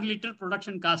 rupees 1 லிட்டர்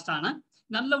ப்ரொடக்ஷன் காஸ்ட் ஆன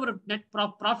நல்ல ஒரு நெட்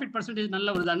ப்ராஃபிட் பர்சன்டேஜ்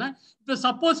நல்ல ஒரு தானே. இப்போ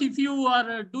suppose if you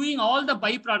are doing all the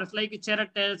by products like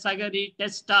சிரட்டை, சகரி,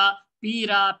 டெஸ்டா,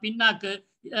 Pira, பின்னாக்கு,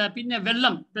 പിന്നെ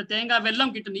വെള്ളം, തേങ്ങാ വെള്ളം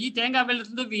കിട്ടുന്നു. ഈ തേങ്ങാ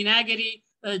വെള്ളത്തിൽ വിനാഗിരി,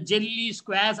 ജെല്ലി,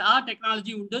 സ്ക്വാഷ് ആ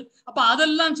ടെക്നോളജി ഉണ്ട്. അപ്പൊ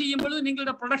അതെല്ലാം ചെയ്യുമ്പോൾ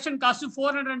നിങ്ങളുടെ പ്രൊഡക്ഷൻ കാസ്റ്റ്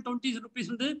 420 rupees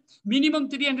ഉണ്ട്, മിനിമം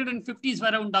 350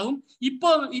 വരെ ഉണ്ടാവും.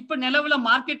 ഇപ്പൊ നിലവിലെ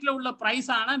മാർക്കറ്റിലുള്ള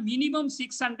പ്രൈസ് ആണ് minimum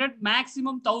 600,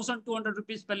 maximum 1200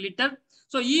 rupees per liter.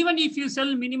 So even if you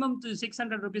sell minimum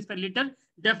 600 rupees per liter,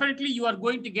 definitely you are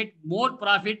going to get more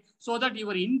profit, so that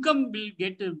your income will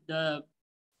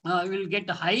get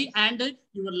high and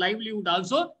your livelihood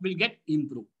also will get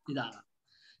improved. ഇതാണ്.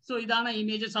 So இதான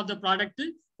images of the product.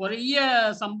 நிறைய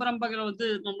சம்பரம்பகர் வந்து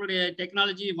நம்மளுடைய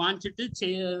technology வாங்கிட்டு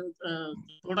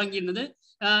தொடங்கினது.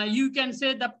 You can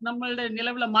say that நம்மளுடைய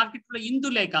நிலவுல மார்க்கெட்ல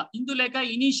Indulekha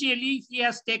initially he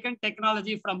has taken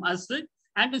technology from us,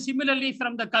 and similarly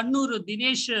from the Kannur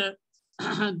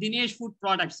Dinesh food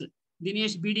products,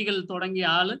 Dinesh Bidigal தொடங்கிய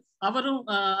ஆளு அவரும்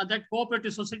that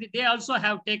cooperative society, they also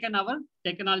have taken our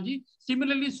technology.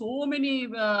 Similarly, so many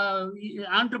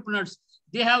entrepreneurs,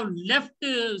 they have left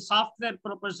software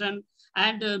profession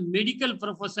and medical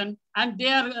profession, and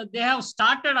they have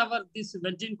started this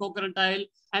virgin coconut oil,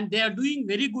 and they are doing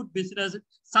very good business.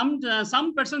 Some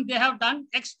person they have done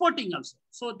exporting also,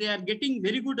 so they are getting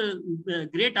very good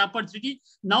great opportunity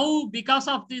now because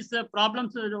of these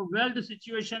problems, world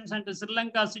situations and the Sri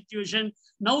Lanka situation.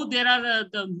 Now there are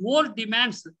the more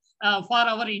demands for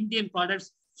our Indian products,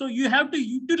 so you have to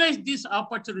utilize this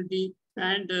opportunity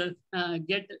and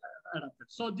get adopted.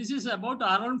 So this is about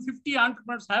around 50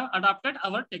 entrepreneurs have adopted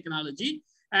our technology,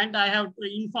 and I have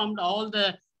informed all the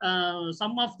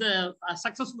some of the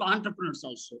successful entrepreneurs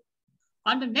also.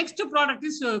 And the next product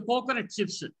is coconut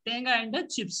chips, tenga and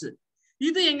chips.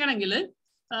 Idu enganangile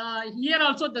here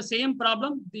also the same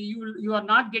problem. You are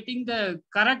not getting the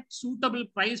correct suitable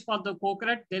price for the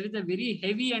coconut. There is a very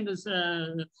heavy and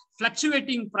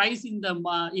fluctuating price in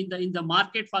the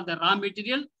market for the raw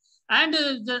material. And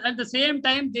at the same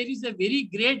time, there is a very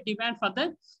great demand for the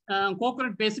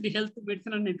coconut-based health,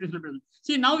 medicine, and nutritional.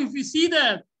 See, now if you see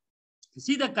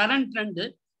the current trend,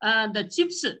 the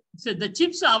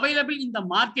chips available in the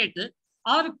market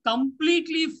are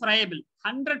completely friable,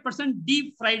 100% deep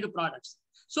fried products.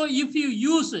 So if you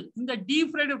use in the deep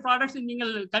fried products,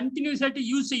 continuously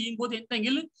use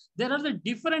there are the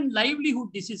different livelihood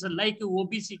diseases like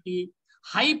obesity,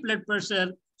 high blood pressure.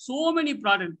 So many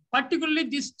products, particularly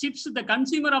these chips,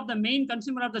 the main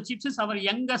consumer of the chips is our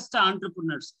youngest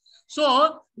entrepreneurs. So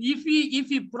if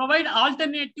we provide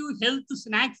alternative health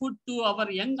snack food to our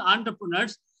young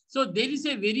entrepreneurs, so there is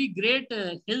a very great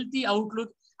healthy outlook.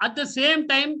 At the same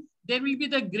time, there will be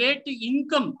the great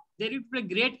income. There will be a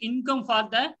great income for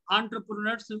the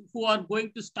entrepreneurs who are going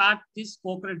to start these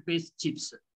coconut-based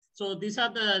chips. So these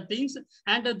are the things,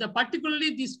 and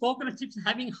particularly these coconut chips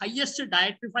having highest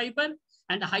dietary fiber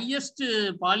and highest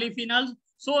polyphenols,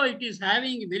 so it is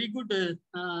having very good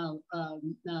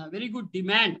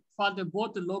demand for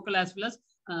both local as well as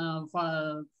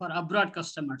for abroad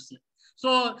customers. So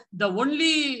the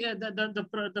only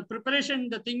the preparation,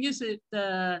 the thing is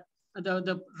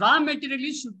the raw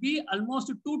material should be almost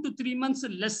 2 to 3 months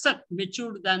lesser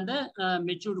matured than the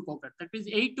matured coconut. That is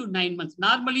 8 to 9 months.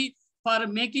 Normally, for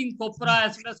making copra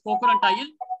as well as coconut oil,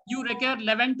 you require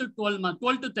 11 to 12 months,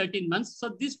 12 to 13 months. So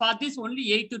for this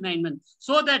only 8 to 9 months,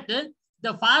 so that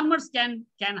the farmers can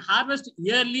harvest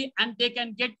yearly and they can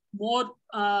get more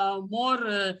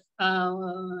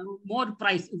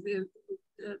price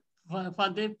for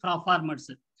the farmers.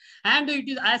 And it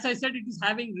is, as I said, it is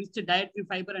having rich dietary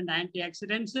fiber and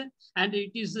antioxidants, and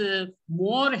it is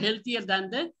more healthier than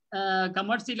the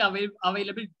commercially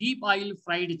available deep oil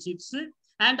fried chips.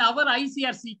 And our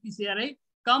Icar-Cpcri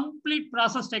complete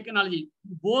process technology,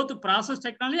 both process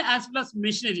technology as well as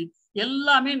machinery,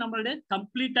 ellame nammade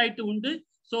complete aayittu undu.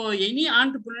 So any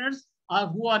entrepreneurs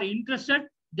who are interested,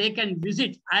 they can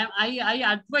visit. I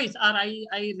advise, or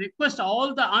I request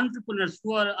all the entrepreneurs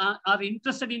who are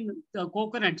interested in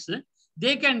coconuts,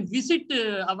 they can visit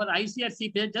our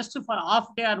Icar-Cpcri just for half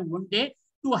day or 1 day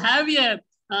to have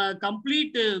a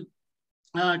complete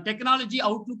technology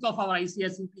outlook of our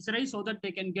Icar-Cpcri, so that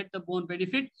they can get the more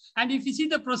benefit. And if you see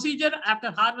the procedure after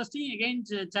harvesting, again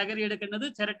chagari edukannadu,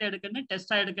 cherate edukkannu, test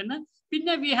edukkannu,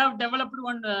 pinne we have developed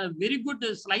one very good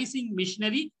slicing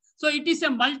machinery. So it is a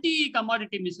multi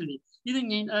commodity machinery.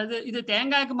 Idu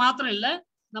thengaikku maatram illa,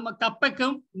 nama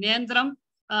kappakkum nendram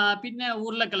pinne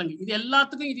urlakilangu idu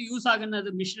ellathukkum idu use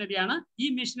agunadu machinery ana.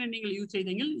 Ee machinery ningal use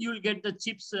cheyidengil you will get the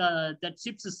chips, that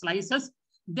chips slices.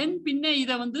 Then pinne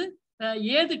ida vandu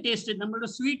ஏது taste, நம்மளோட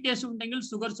sweet taste உண்டெങ്കിൽ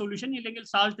sugar solution, இல்லைங்க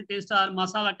salt taste R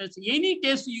masala taste, any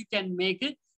taste you can make.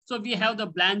 So we have the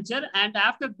blancher, and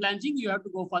after blanching you have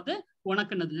to go for the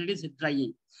unakanadu, that is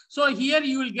drying. So here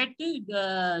you will get the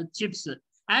chips,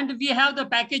 and we have the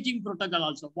packaging protocol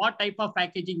also. What type of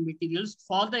packaging materials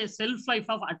for the shelf life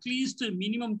of at least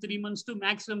minimum 3 months to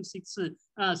maximum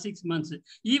 6 months.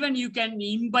 Even you can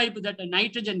imbibe that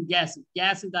nitrogen gas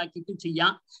idakittu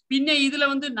cheyyam. Pinne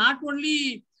idula vandu not only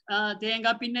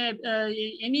தேங்காய், பின்ன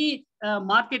any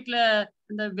மார்க்கெட்ல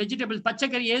இந்த vegetables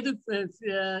பச்சைக்கறி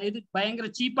எது பயங்கர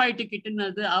சீப்பாயிட்டு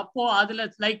கிட்டுனது, அப்போ அதுல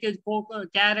like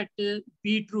carrot,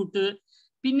 beetroot,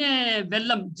 പിന്നെ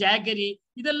വെല്ലം ജാഗരി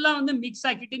ഇതെല്ലാം ഒന്ന് മിക്സ്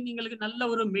ആക്കിയിട്ട് നിങ്ങൾക്ക് നല്ല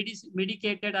ഒരു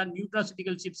മെഡിക്കേറ്റഡ് ആൻഡ്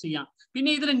ന്യൂട്രാസ്യൂട്ടിക്കൽ ചിപ്സ് ചെയ്യാം.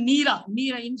 പിന്നെ ഇതിൽ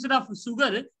നീര ഇൻസ്റ്റെഡ് ഓഫ്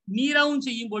ഷുഗർ നീരാവും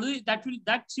ചെയ്യുമ്പോൾ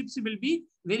that chips will be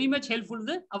very much helpful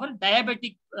to our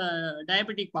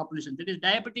diabetic population. That is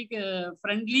diabetic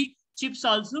friendly chips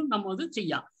also namodu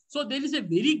cheyyam. So there is a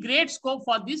very great scope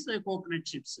for this coconut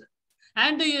chips.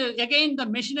 And again the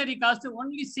machinery cost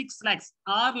only 6 lakhs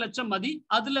 6 லட்சம் மதி.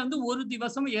 அதுல வந்து ஒரு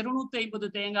திவசம் 250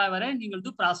 தேங்காய் வரை நீங்கள்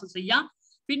process செய்யலாம்.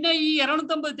 பின்ன ഈ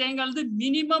 250 தேங்காய்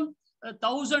minimum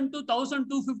 1000 to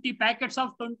 1250 packets of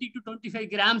 20 to 25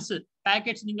 grams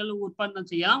packets நீங்கள் உற்பத்தி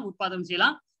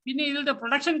செய்யலாம். പിന്നെ ഇതിന്റെ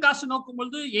പ്രൊഡക്ഷൻ കാസ്റ്റ് നോക്കുമ്പോൾ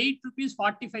 8 rupees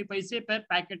 45 paise per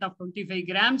packet of 25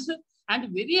 grams and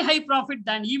very high profit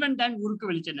than ഉരുക്ക്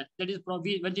വെളിച്ചെണ്ണ, that is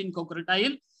virgin coconut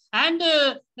oil. And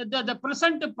the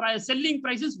present selling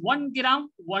price is 1 gram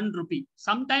 1 rupee.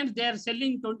 Sometimes they are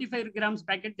selling 25 grams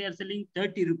packet, they are selling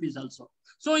 30 rupees also.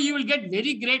 So you will get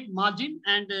very great margin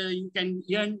and you can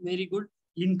earn very good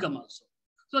income also.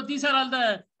 So these are all the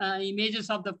images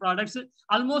of the products.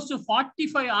 Almost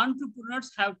 45 entrepreneurs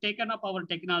have taken up our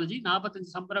technology.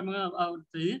 45 சம்பரமாக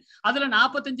அதுல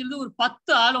 45 ஒரு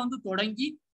 10 ஆள் வந்து தொடங்கி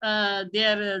they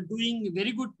are doing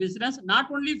very good business, not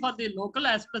only for the local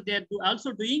as well as they are also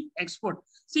doing export.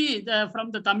 See, from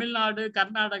the Tamil Nadu,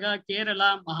 Karnataka, Kerala,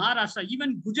 Maharashtra, even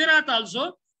Gujarat also,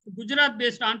 Gujarat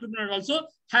based entrepreneurs also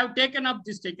have taken up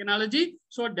this technology.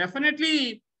 So definitely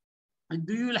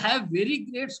you will have very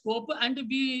great scope, and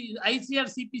we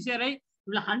Icar-Cpcri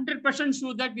will 100%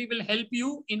 sure that we will help you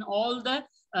in all the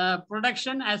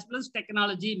production as well as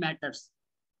technology matters.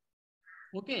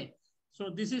 Okay. So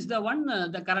this is the one,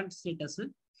 the current status.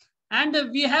 And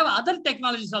we have other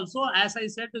technologies also. As I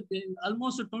said,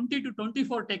 almost 20 to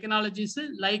 24 technologies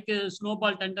like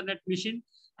snowball tendernut machine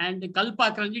and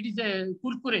Kalpa-Crunch. It is a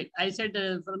kurkure. I said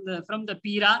from the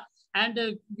Pira. And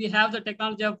we have the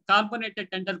technology of carbonated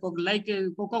tender coconut, like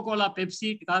Coca-Cola, Pepsi,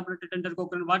 carbonated tender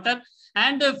coconut water.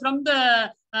 And from the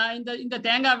in the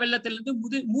thenga vellathilinde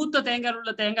mootha thenga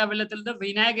ulla thenga vellathilinde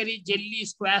vinegary jelly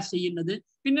squash cheyyunnathu.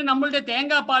 Pinne nammude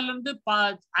thenga paalilinde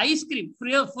ice cream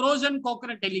frozen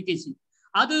coconut delicacy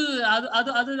അത്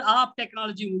ആ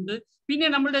technology ഉണ്ട്. പിന്നെ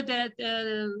നമ്മുടെ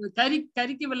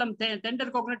കരിക്ക് വെള്ളം tender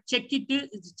coconut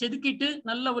ചെതുക്കിയിട്ട്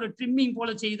നല്ല ഒരു trimming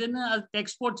പോലെ ചെയ്തെന്ന് അത്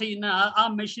എക്സ്പോർട്ട് ചെയ്യുന്ന ആ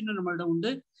മെഷീൻ നമ്മളുടെ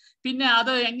ഉണ്ട്. പിന്നെ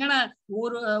അത് എങ്ങനെ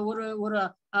ഒരു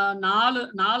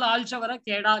 4 ആഴ്ച വരെ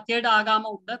കേടാകാമ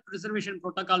ഉണ്ട്, പ്രിസർവേഷൻ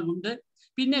പ്രോട്ടോകോൾ ഉണ്ട്.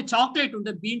 പിന്നെ ചോക്ലേറ്റ്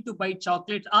ഉണ്ട്, ബീൻ ടു ബൈറ്റ്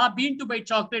ചോക്ലേറ്റ്. ആ ബീൻ ടു ബൈറ്റ്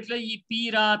ചോക്ലേറ്റിൽ ഈ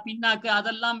പീര പിന്നാക്ക്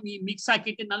അതെല്ലാം മിക്സ്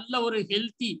ആക്കിയിട്ട് നല്ല ഒരു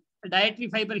healthy dietary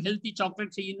fibre healthy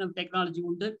chocolate ചെയ്യുന്ന ടെക്നോളജി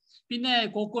ഉണ്ട്. പിന്നെ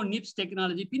കോക്കോ നിപ്സ്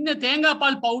ടെക്നോളജി. പിന്നെ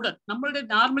തേങ്ങാപ്പാൽ പൗഡർ. നമ്മളുടെ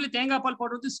നോർമലി തേങ്ങാപ്പാൽ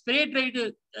powder spray dried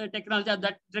technology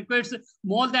that requires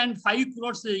more than 5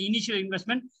 crores initial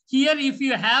investment. Here if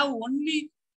you have only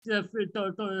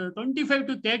 25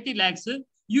 to 30 lakhs,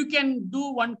 you can do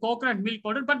one coconut milk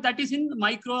powder, but that is in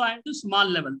micro and small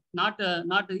level,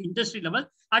 not industry level.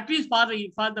 At least for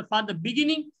the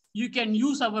beginning, you can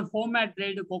use our format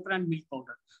grade coconut milk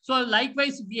powder. So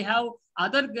likewise, we have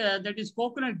other that is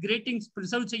coconut gratings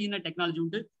preserve cheyina technology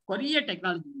undu, Korea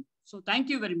technology undu. So thank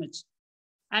you very much.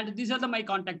 And these are my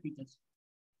contact details.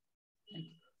 Thank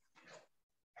you.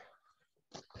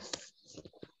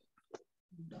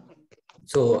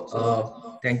 So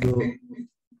thank you,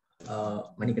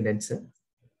 Manikandan sir.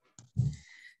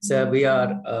 So we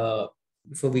are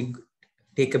before we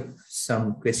take up some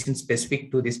questions specific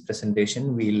to this presentation,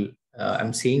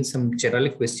 I'm seeing some general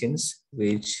questions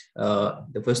which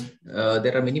the first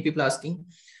there are many people asking,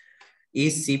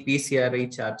 is CPCRI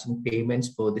charging payments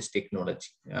for this technology?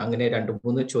 അങ്ങനെ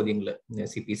 2-3 ചോദ്യങ്ങൾ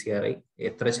CPCRI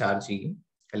എത്ര charge ചെയ്യും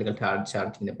അല്ലെങ്കിൽ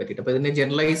ചാർജിങ്ങിനെ പറ്റിയിട്ട്. അപ്പൊ ഇതിനെ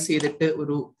generalise ചെയ്തിട്ട്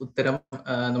ഒരു ഉത്തരം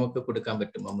നമുക്ക് കൊടുക്കാൻ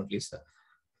പറ്റും Murali sir?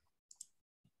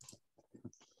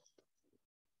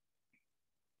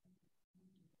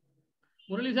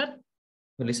 Murali sir?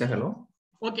 Murali sir, hello.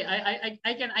 Okay,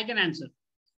 I can answer.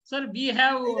 Sir, we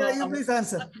have you please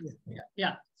answer.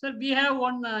 Yeah. Sir, we have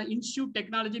one institute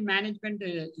technology management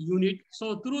unit, so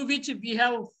through which we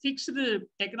have fixed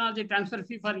technology transfer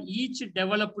fee for each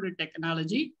developed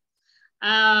technology.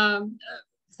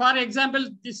 For example,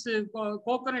 this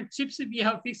coconut chips we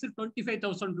have fixed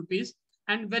 25,000 rupees,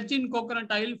 and virgin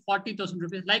coconut oil 40,000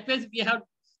 rupees. Likewise, we have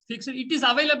fixed. It is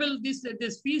available. This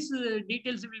fees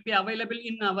details will be available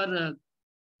in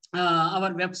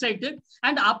our website.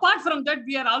 And apart from that,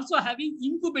 we are also having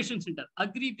incubation center,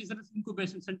 agri business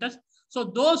incubation centers. So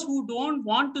those who don't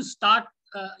want to start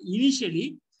initially,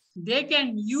 they can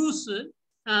use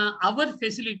our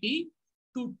facility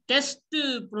to test,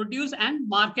 produce and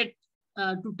market,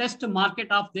 to test the market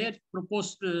of their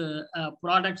proposed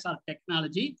products or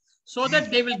technology. so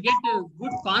that they will get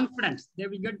good confidence. They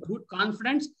will get good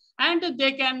confidence, and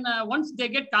they can, once they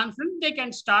get confident, they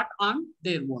can start on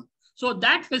their own. So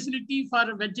that facility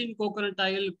for virgin coconut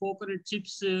oil, coconut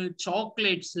chips,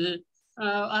 chocolates,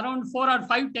 around 4 or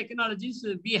 5 technologies,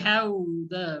 we have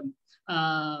the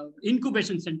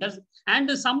incubation centers, and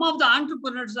some of the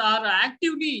entrepreneurs are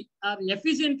actively,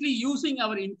 efficiently using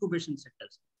our incubation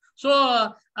centers. So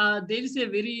there is a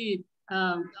very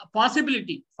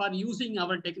possibility for using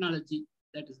our technology.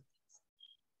 That is,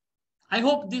 I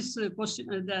hope this question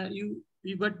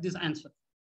you got this answer.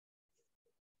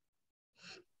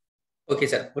 Okay,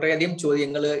 sir. There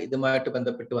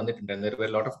were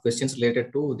a lot of questions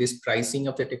related to this pricing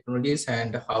of the technologies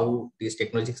and how these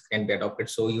technologies can be adopted.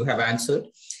 So you have answered.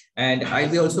 And I'll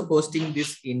be also posting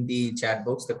this in the chat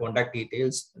box, the contact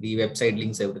details, the website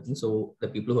links, everything. So the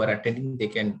people who are attending, they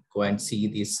can go and see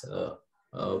this,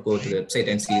 go to the website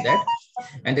and see that.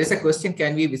 And there's a question,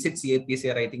 can we visit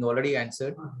CPCRI? I think already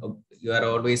answered. You are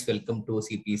always welcome to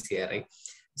CPCRI.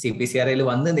 CPCRI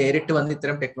വന്ന് നേരിട്ട് വന്ന്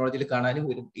ഇത്തരം ടെക്നോളജിയിൽ കാണാനും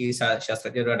ഈ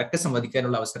ശാസ്ത്രജ്ഞരോടൊക്കെ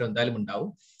സംവദിക്കാനുള്ള അവസരം എന്തായാലും ഉണ്ടാവും.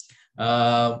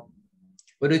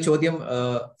 ഒരു ചോദ്യം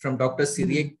from Dr.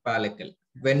 Sirik Palekal.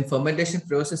 When fermentation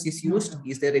process is used,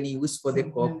 is there any use for the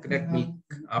coconut milk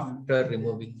after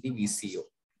removing the VCO?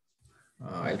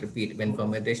 I'll repeat. When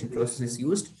fermentation process is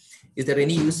used, is there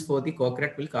any use for the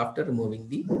coconut milk after removing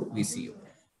the VCO?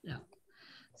 Yeah,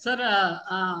 sir.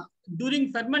 During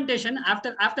fermentation,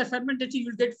 after fermentation, you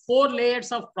will get 4 layers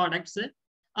of products.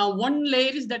 One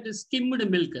layer is that is skimmed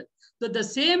milk. So the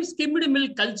same skimmed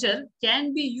milk culture can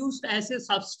be used as a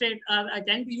substrate, or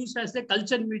can be used as a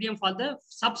culture medium for the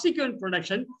subsequent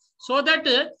production, so that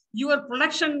your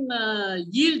production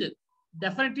yield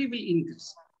definitely will increase.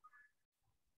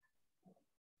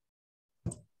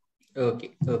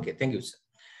 Okay, thank you, sir.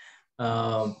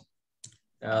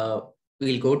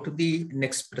 We'll go to the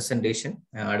next presentation.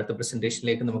 അടുത്ത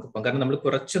പ്രസന്റേഷനിലേക്ക് നമുക്ക് പോകാം, കാരണം നമ്മൾ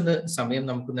കുറച്ചൊന്ന് സമയം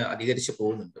നമുക്കൊന്ന് അധികരിച്ച്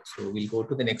പോകുന്നുണ്ട്. So we'll go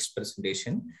to the next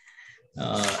presentation.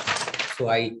 So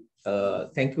I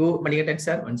thank you, Manikandan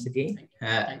sir, once again.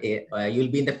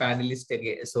 You'll be in the panelist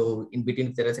again. So in between,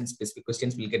 if there are any specific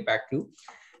questions, we'll get back to you.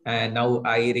 And now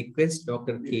I request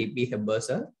Dr. K.B. Hebbar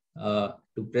sir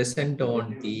to present on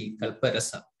the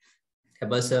Kalparasa.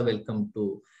 Hebbar sir, welcome to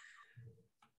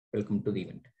the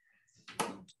event.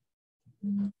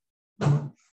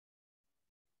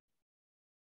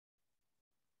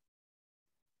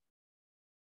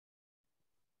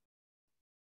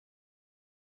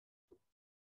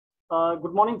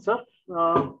 Good morning, sir.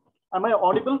 Am I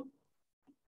audible?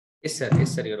 Yes, sir,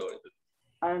 you're audible.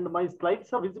 And my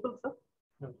slides are visible, sir?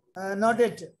 Not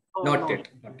yet. Oh, not yet.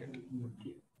 Okay.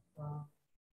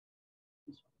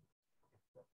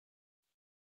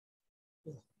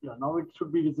 Yeah, now it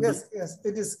should be visible. Yes,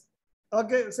 it is.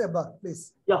 Okay, Seba, please.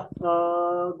 Yeah,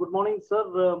 good morning, sir.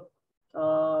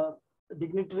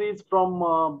 Dignitaries from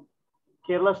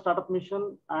Kerala Startup Mission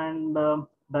and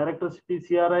Director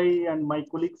CPCRI and my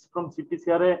colleagues from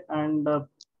CPCRI and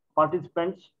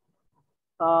participants.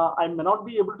 I may not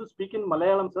be able to speak in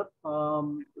Malayalam, sir,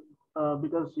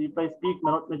 because if I speak,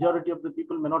 majority of the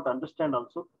people may not understand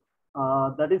also.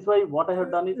 That is why what I have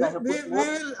done is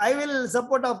I will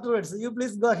support afterwards. You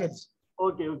please go ahead.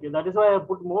 Okay. That is why I have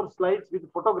put more slides with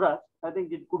photographs. I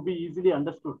think it could be easily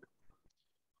understood.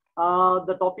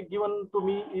 The topic given to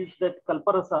me is that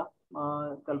Kalparasa.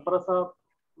 Kalparasa,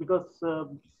 because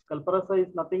Kalparasa is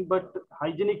nothing but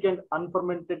hygienic and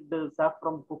unfermented sap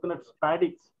from coconut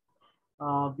spadix.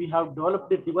 We have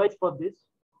developed a device for this.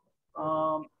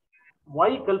 Why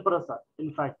Kalparasa?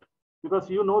 In fact, because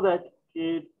you know that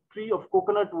a tree of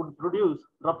coconut would produce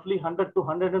roughly 100 to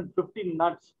 150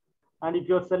 nuts. And if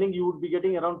you're selling, you would be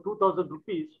getting around 2,000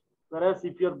 rupees. Whereas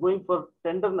if you're going for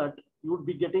tender nut, you would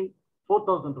be getting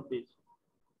 4,000 rupees.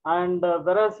 And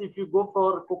whereas if you go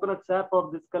for coconut sap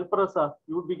or this Kalparasa,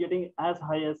 you would be getting as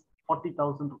high as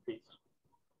 40,000 rupees.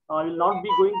 I will not be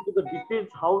going to the details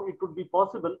how it would be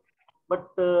possible, but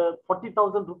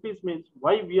 40,000 rupees means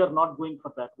why we are not going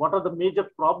for that. What are the major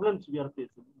problems we are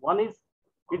facing? One is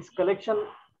its collection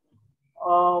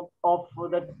of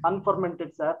that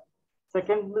unfermented sap.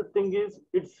 Second thing is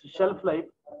its shelf life.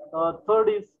 Third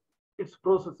is its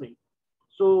processing.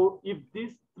 So if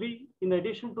these 3, in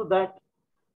addition to that,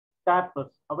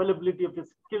 tappers, availability of a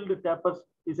skilled tappers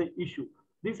is an issue.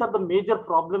 These are the major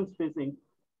problems facing.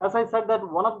 As I said, that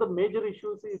one of the major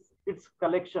issues is its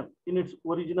collection in its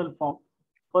original form,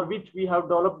 for which we have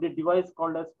developed a device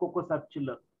called as Coco Sap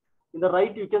Chiller. In the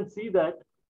right, you can see that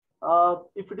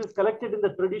if it is collected in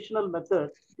the traditional method,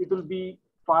 it will be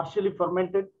partially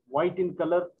fermented, white in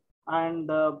color, and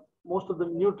most of the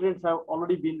nutrients have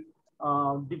already been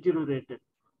deteriorated.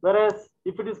 Whereas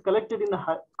if it is collected in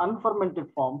a unfermented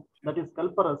form, that is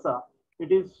kalparasa,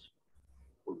 it is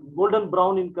golden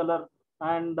brown in color,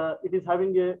 and it is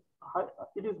having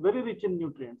it is very rich in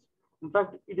nutrients. In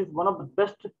fact, it is one of the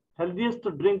best, healthiest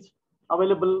drinks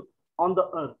available on the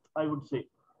earth, I would say,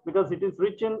 because it is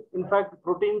rich in fact,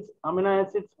 proteins, amino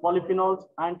acids, polyphenols,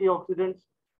 antioxidants,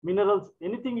 minerals,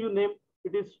 anything you name,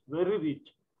 it is very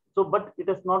rich. So, but it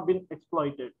has not been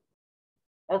exploited.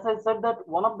 As I said, that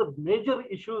one of the major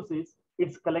issues is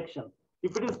its collection.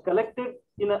 If it is collected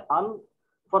in an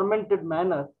unfermented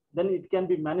manner, then it can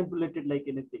be manipulated like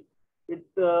anything.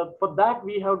 For that,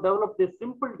 we have developed a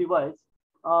simple device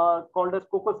called as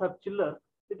Cocoa Sap Chiller.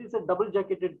 It is a double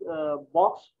jacketed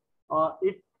box.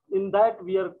 In that,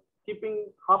 we are keeping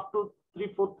half to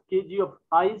 3/4 kg of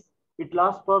ice. It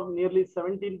lasts for nearly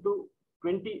 17 to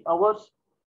 20 hours.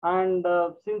 And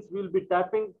since we'll be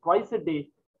tapping twice a day,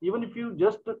 even if you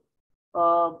just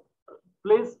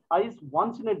place ice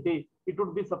once in a day, it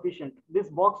would be sufficient. This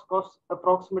box costs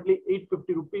approximately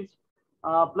 850 rupees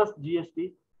plus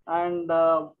GST. And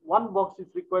one box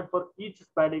is required for each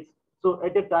spadix. So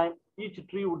at a time, each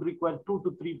tree would require 2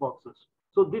 to 3 boxes.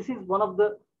 So this is one of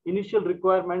the initial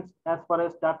requirements as far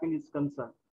as tapping is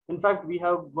concerned. In fact, we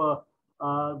have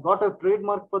got a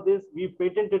trademark for this. We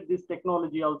patented this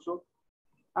technology also.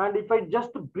 And if I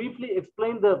just briefly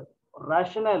explain the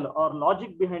rationale or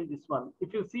logic behind this one,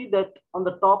 if you see that on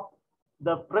the top,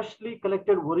 the freshly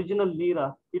collected original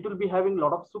Nira, it will be having a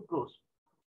lot of sucrose.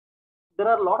 There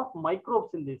are a lot of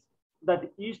microbes in this,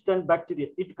 that yeast and bacteria.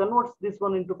 It converts this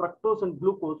one into fructose and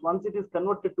glucose. Once it is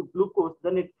converted to glucose,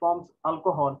 then it forms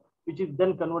alcohol, which is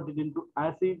then converted into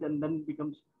acid and then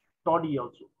becomes toddy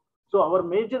also. So our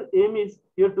major aim is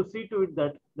here to see to it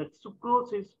that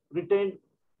sucrose is retained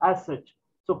as such.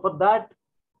 So for that,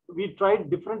 we tried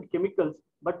different chemicals,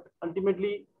 but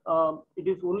ultimately it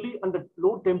is only under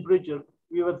low temperature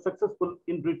we were successful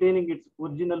in retaining its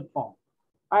original form.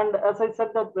 And as I said,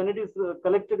 that when it is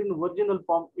collected in original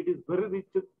form, it is very rich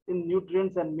in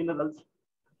nutrients and minerals.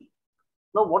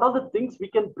 Now, what are the things we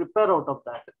can prepare out of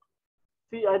that?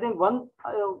 See, I think one,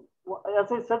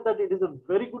 as I said, that it is a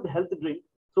very good health drink.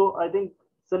 So I think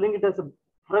selling it as a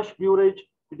fresh beverage,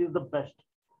 it is the best.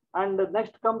 And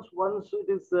next comes, once it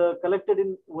is collected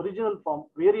in original form,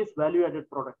 various value-added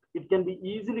product. It can be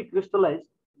easily crystallized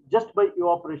just by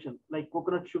evaporation, like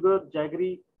coconut sugar,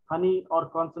 jaggery, honey, or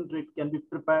concentrate can be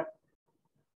prepared.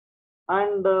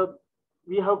 And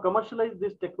we have commercialized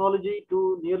this technology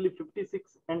to nearly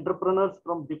 56 entrepreneurs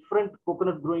from different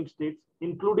coconut growing states,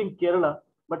 including Kerala.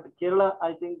 But Kerala,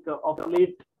 I think of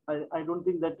late, I don't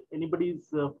think that anybody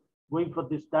is going for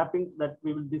this tapping, that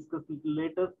we will discuss a little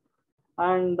later.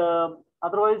 And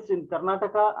otherwise in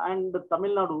Karnataka and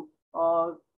Tamil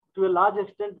Nadu, to a large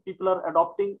extent, people are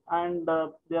adopting, and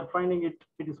they are finding it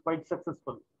is quite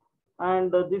successful.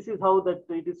 And this is how that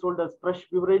it is sold as fresh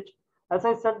beverage. As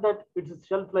I said, that its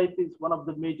shelf life is one of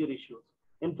the major issues.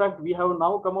 In fact, we have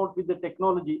now come out with the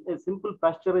technology, a simple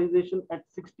pasteurization at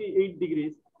 68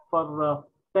 degrees for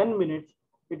 10 minutes.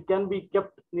 It can be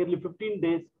kept nearly 15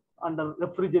 days under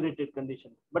refrigerated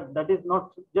conditions. But that is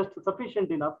not just sufficient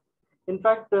enough. In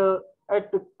fact,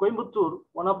 at Coimbatore,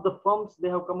 one of the firms, they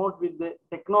have come out with the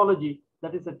technology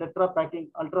that is a tetra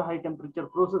packing, ultra high temperature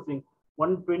processing,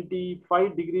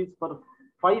 125 degrees for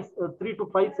 3 to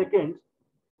 5 seconds.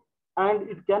 And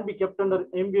it can be kept under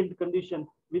ambient condition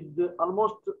with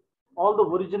almost all the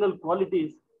original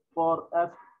qualities for as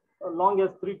long as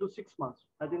 3 to 6 months.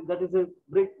 I think that is a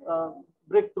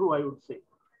breakthrough, I would say.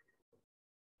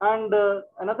 And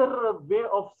another way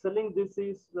of selling this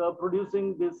is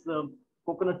producing this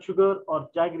coconut sugar or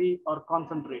jaggery or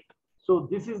concentrate. So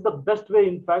this is the best way,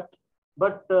 in fact.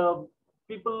 But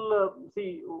people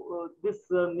see this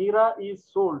Nira is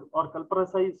sold, or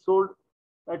Kalparasa is sold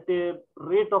at a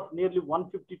rate of nearly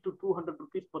 150 to 200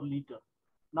 rupees per liter.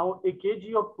 Now, a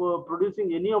kg of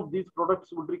producing any of these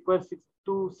products would require 6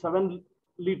 to 7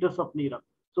 liters of Nira.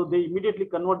 So they immediately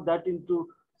convert that into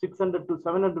 600 to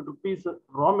 700 rupees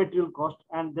raw material cost,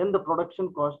 and then the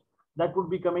production cost, that would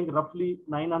be coming roughly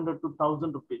 900 to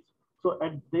 1000 rupees. So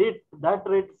at that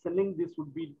rate, selling this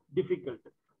would be difficult.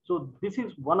 So this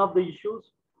is one of the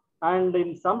issues. And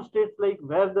in some states, like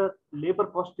where the labor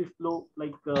cost is low,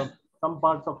 like some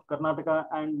parts of Karnataka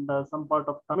and some part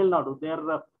of Tamil Nadu, they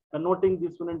are converting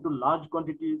this one into large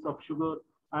quantities of sugar.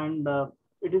 And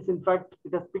it is, in fact,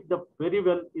 it has picked up very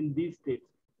well in these states.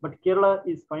 But Kerala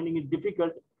is finding it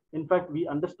difficult. In fact, we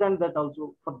understand that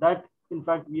also. For that, in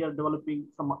fact, we are developing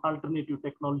some alternative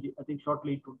technology. I think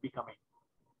shortly it would be coming.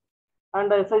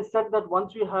 And as I said, that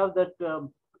once we have that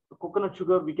coconut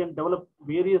sugar, we can develop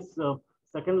various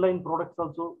second line products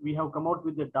also. We have come out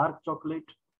with the dark chocolate.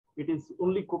 It is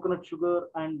only coconut sugar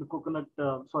and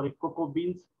cocoa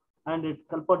beans, and it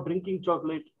Kalpa drinking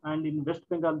chocolate. And in West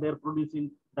Bengal, they are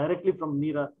producing directly from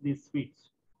Nira these sweets.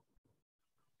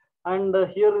 And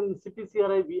here in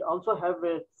CPCRI, we also have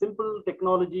a simple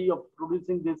technology of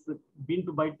producing this bean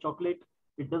to bite chocolate.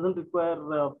 It doesn't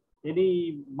require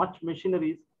any much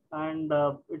machineries, and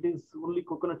it is only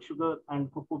coconut sugar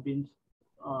and cocoa beans.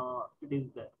 It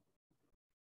is there.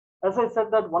 As I said,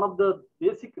 that one of the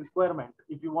basic requirement,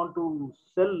 if you want to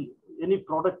sell any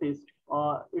product, is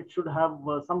it should have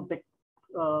some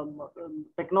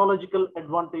technological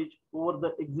advantage over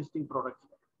the existing products.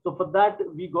 So for that,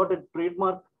 we got a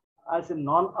trademark as a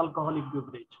non-alcoholic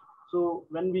beverage. So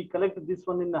when we collect this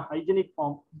one in a hygienic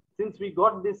form, since we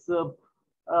got this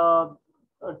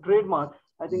trademark,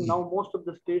 I think now most of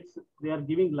the states, they are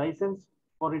giving license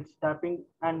for its tapping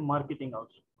and marketing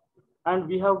also. And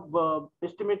we have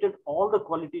estimated all the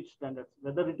quality standards,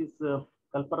 whether it is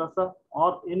Kalparasa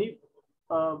or any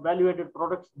value-added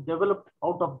products developed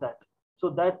out of that. So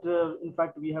that, in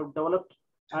fact, we have developed,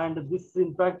 and this,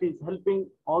 in fact, is helping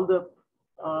all the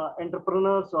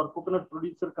entrepreneurs or coconut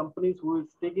producer companies who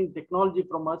is taking technology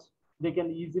from us. They can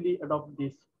easily adopt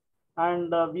this.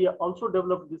 And we also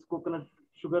developed this coconut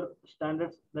sugar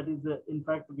standards. That is, in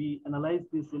fact, we analyzed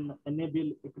this in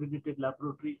NABL accredited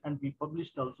laboratory, and we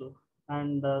published also.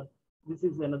 And this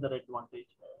is another advantage.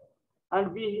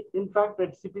 And we, in fact,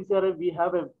 at CPCRI, we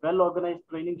have a well-organized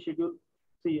training schedule.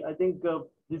 See, I think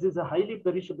this is a highly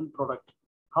perishable product.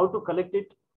 How to collect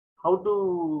it, how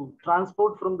to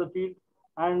transport from the field,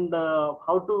 and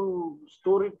how to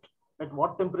store it, at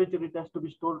what temperature it has to be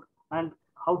stored, and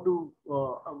how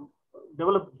to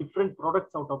develop different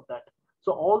products out of that.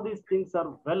 So all these things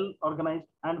are well organized,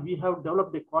 and we have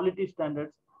developed a quality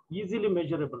standards easily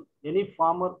measurable. Any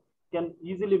farmer can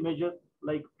easily measure,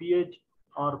 like pH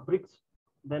or bricks,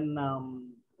 then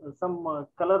some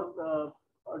color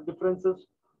differences.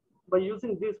 By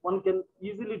using this, one can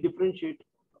easily differentiate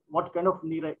what kind of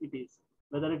Nira it is,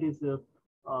 whether it is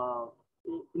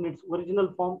in its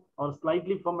original form or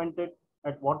slightly fermented,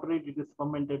 at what rate it is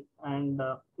fermented, and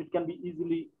it can be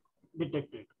easily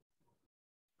detected.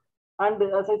 And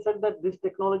as I said, that this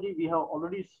technology we have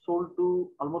already sold to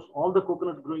almost all the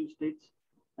coconut growing states,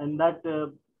 and that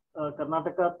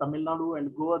Karnataka, Tamil Nadu,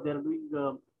 and Goa, they are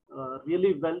doing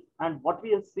really well. And what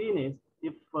we have seen is,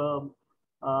 if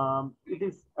it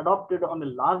is adopted on a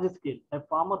large scale, a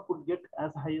farmer could get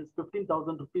as high as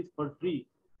 15,000 rupees per tree,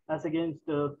 as against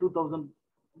 2,000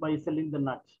 by selling the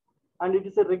nuts. And it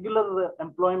is a regular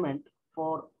employment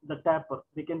for the tapper.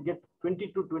 They can get 20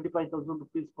 to 25,000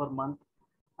 rupees per month.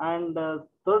 And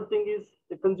third thing is,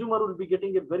 the consumer will be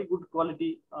getting a very good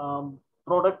quality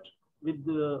product with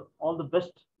all the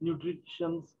best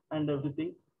nutritions and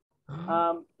everything.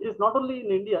 It is not only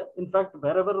in India. In fact,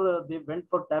 wherever they went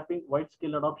for tapping, wide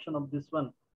scale adoption of this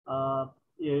one, a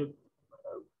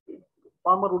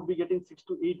farmer would be getting 6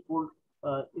 to 8 fold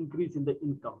increase in the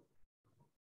income.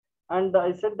 And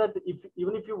I said that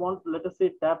even if you want, let us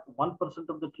say, tap 1%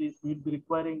 of the trees, we'd be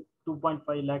requiring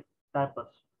 2.5 lakh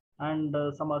tappers, and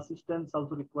some assistants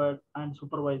also required, and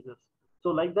supervisors. So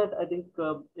like that, I think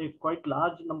a quite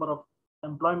large number of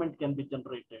employment can be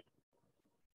generated.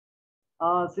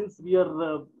 Since we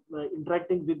are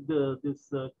interacting with this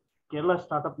Kerala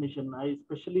Startup Mission, I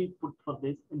especially put for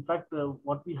this. In fact,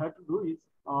 what we had to do is,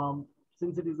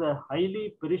 since it is a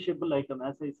highly perishable item,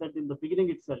 as I said in the beginning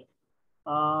itself,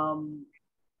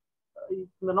 it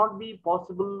may not be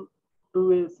possible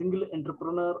to a single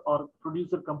entrepreneur or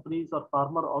producer companies or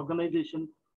farmer organization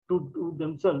to do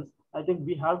themselves. I think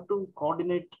we have to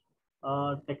coordinate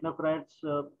technocrats,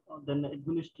 then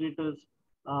administrators,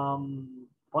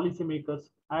 policymakers,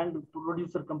 and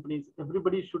producer companies.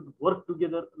 Everybody should work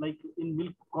together, like in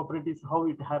milk cooperatives, how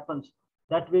it happens.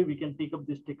 That way we can take up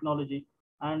this technology.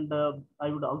 And I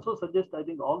would also suggest, I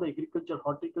think, all the agriculture,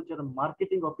 horticulture, and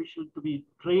marketing officials to be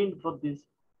trained for this.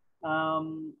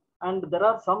 And there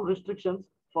are some restrictions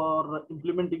for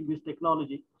implementing this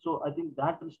technology. So I think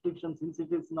that restriction, since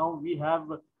it is now we have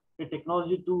a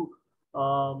technology to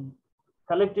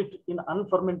collect it in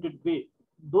unfermented way,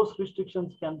 those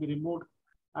restrictions can be removed.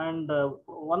 And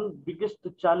one biggest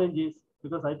challenge is,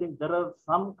 because I think there are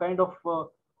some kind of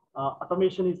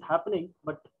automation is happening,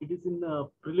 but it is in a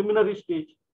preliminary stage.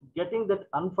 Getting that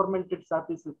unfermented sap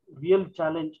is a real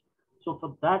challenge. So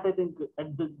for that, I think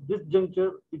at this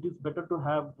juncture, it is better to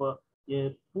have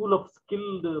a pool of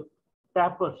skilled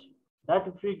tappers. That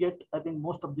if we get, I think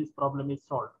most of this problem is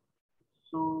solved.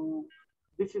 So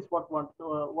this is what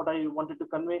I wanted to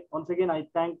convey. Once again, I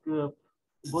thank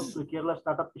both the Kerala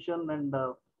Startup Mission and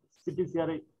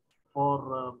CPCRI for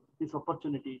this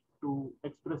opportunity to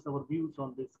express our views on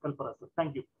this Kalparasa.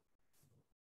 Thank you.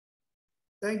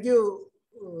 Thank you,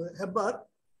 Hebbar.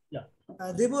 Yeah.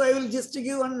 Deepu, I will just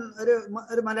give one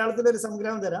Malayalam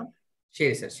Samgram there.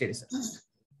 Sure, sir. Sure, sir.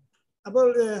 അപ്പോൾ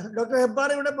doctor Hebbar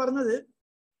ഇവിടെ പറഞ്ഞത്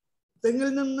തെങ്ങിൽ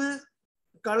നിന്ന്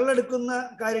കള്ളെടുക്കുന്ന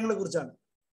കാര്യങ്ങളെ കുറിച്ചാണ്.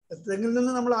 തെങ്ങിൽ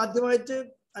നിന്ന് നമ്മൾ ആദ്യമായിട്ട്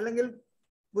അല്ലെങ്കിൽ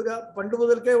പണ്ട്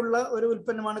മുതൽക്കേ ഉള്ള ഒരു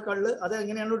ഉൽപ്പന്നമാണ് കള്ള്. അത്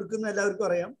എങ്ങനെയാണ് എടുക്കുന്നത് എല്ലാവർക്കും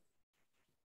അറിയാം.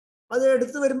 അത്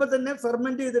എടുത്തു വരുമ്പോൾ തന്നെ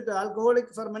ഫെർമെന്റ് ചെയ്തിട്ട്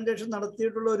ആൽക്കഹോളിക് ഫെർമെന്റേഷൻ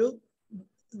നടത്തിയിട്ടുള്ള ഒരു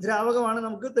ദ്രാവകമാണ്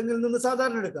നമുക്ക് തെങ്ങിൽ നിന്ന്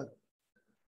സാധാരണ എടുക്കാറ്.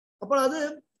 അപ്പോൾ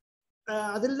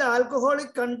അതിൻ്റെ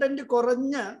ആൽക്കഹോളിക് കണ്ടന്റ്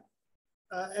കുറഞ്ഞ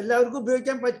എല്ലാവർക്കും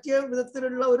ഉപയോഗിക്കാൻ പറ്റിയ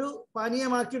വിധത്തിലുള്ള ഒരു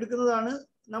പാനീയമാക്കി എടുക്കുന്നതാണ്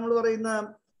നമ്മൾ പറയുന്ന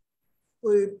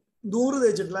ദൂറ്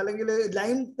തേച്ചിട്ടുള്ള അല്ലെങ്കിൽ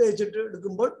ലൈം തേച്ചിട്ട്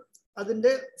എടുക്കുമ്പോൾ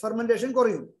അതിൻ്റെ ഫെർമെന്റേഷൻ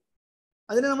കുറയും.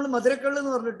 അതിന് നമ്മൾ മധുരക്കള്ള്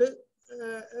എന്ന് പറഞ്ഞിട്ട്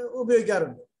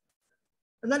ഉപയോഗിക്കാറുണ്ട്.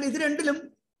 എന്നാൽ ഇത് രണ്ടിലും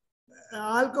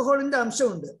ആൽക്കഹോളിന്റെ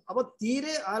അംശമുണ്ട്. അപ്പോൾ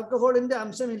തീരെ ആൽക്കഹോളിന്റെ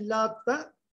അംശമില്ലാത്ത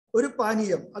ഒരു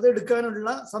പാനീയം അത് എടുക്കാനുള്ള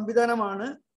സംവിധാനമാണ്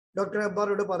ഡോക്ടർ ഹെബ്ബാർ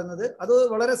പറഞ്ഞത്. അത്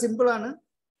വളരെ സിമ്പിളാണ്.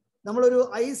 നമ്മളൊരു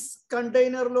ഐസ്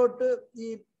കണ്ടെയ്നറിലോട്ട് ഈ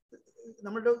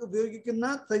നമ്മുടെ ഉപയോഗിക്കുന്ന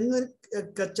തെങ്ങ്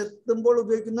ചെത്തുമ്പോൾ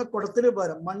ഉപയോഗിക്കുന്ന കുടത്തിന്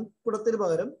പകരം മൺകുടത്തിന്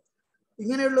പകരം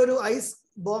ഇങ്ങനെയുള്ള ഒരു ഐസ്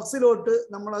ബോക്സിലോട്ട്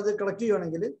നമ്മൾ അത് കളക്ട്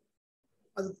ചെയ്യുകയാണെങ്കിൽ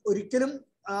അത് ഒരിക്കലും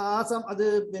അത്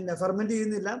ഫെർമെന്റ്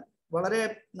ചെയ്യുന്നില്ല. വളരെ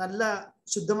നല്ല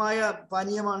ശുദ്ധമായ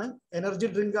പാനീയമാണ്, എനർജി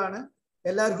ഡ്രിങ്ക് ആണ്,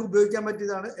 എല്ലാവർക്കും ഉപയോഗിക്കാൻ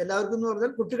പറ്റിയതാണ്. എല്ലാവർക്കും എന്ന്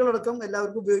പറഞ്ഞാൽ കുട്ടികളടക്കം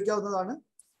എല്ലാവർക്കും ഉപയോഗിക്കാവുന്നതാണ്.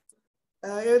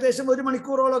 ഏകദേശം 1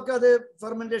 മണിക്കൂറോളമൊക്കെ അത്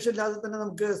ഫെർമെന്റേഷൻ ഇല്ലാതെ തന്നെ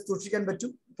നമുക്ക് സൂക്ഷിക്കാൻ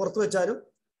പറ്റും. പുറത്തു വെച്ചാലും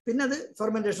പിന്നെ അത്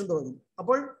ഫെർമെന്റേഷൻ തുടങ്ങും.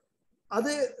 അപ്പോൾ അത്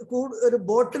ഒരു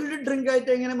ബോട്ടിൽഡ് ഡ്രിങ്ക്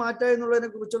ആയിട്ട് എങ്ങനെ മാറ്റാം എന്നുള്ളതിനെ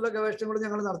കുറിച്ചുള്ള ഗവേഷണങ്ങൾ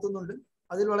ഞങ്ങൾ നടത്തുന്നുണ്ട്.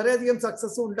 അതിൽ വളരെയധികം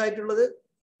സക്സസ് ഉണ്ടായിട്ടുള്ളത്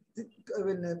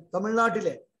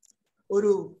തമിഴ്നാട്ടിലെ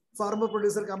ഒരു ഫാർമർ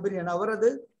പ്രൊഡ്യൂസർ കമ്പനിയാണ്. അവർ അത്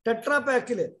ടെട്രാ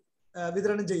പാക്കിൽ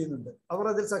വിതരണം ചെയ്യുന്നുണ്ട്. അവർ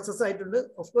അതിൽ സക്സസ് ആയിട്ടുണ്ട്.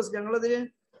 ഓഫ്കോഴ്സ് ഞങ്ങളതിന്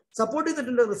സപ്പോർട്ട്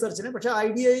ചെയ്തിട്ടുണ്ട് റിസർച്ചിനെ. പക്ഷെ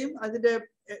ഐഡിയയും അതിന്റെ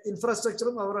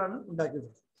ഇൻഫ്രാസ്ട്രക്ചറും അവരാണ് ഉണ്ടാക്കിയത്.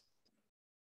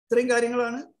 ഇത്രയും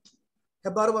കാര്യങ്ങളാണ്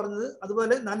ഹെബ്ബാർ പറഞ്ഞത്.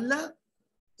 അതുപോലെ നല്ല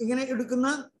ഇങ്ങനെ എടുക്കുന്ന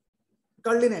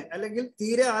കള്ളിനെ അല്ലെങ്കിൽ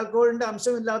തീരെ ആൽക്കഹോളിന്റെ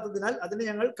അംശമില്ലാത്തതിനാൽ അതിന്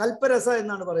ഞങ്ങൾ കൽപ്പരസ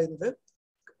എന്നാണ് പറയുന്നത്.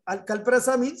 കൽപ്പരസ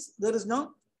means there is no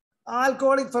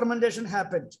alcoholic fermentation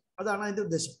happened. അതാണ് അതിന്റെ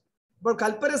ഉദ്ദേശം. അപ്പോൾ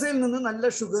കൽപ്പരസയിൽ നിന്ന് നല്ല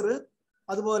ഷുഗർ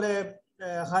അതുപോലെ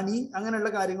ഹണി അങ്ങനെയുള്ള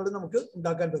കാര്യങ്ങളും നമുക്ക്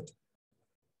ഉണ്ടാക്കാൻ പറ്റും.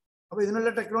 അപ്പോൾ ഇതിനുള്ള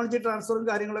ടെക്നോളജി ട്രാൻസ്ഫറും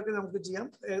കാര്യങ്ങളൊക്കെ നമുക്ക് ചെയ്യാം.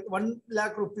 1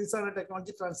 lakh rupees ആണ്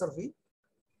ടെക്നോളജി ട്രാൻസ്ഫർ ഫീ.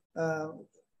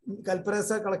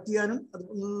 കൽപ്പരസ കളക്ട് ചെയ്യാനും അതിൽ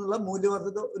നിന്നുള്ള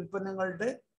മൂല്യവർദ്ധിത ഉൽപ്പന്നങ്ങളുടെ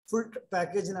full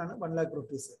പാക്കേജിനാണ് 1 lakh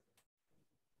rupees.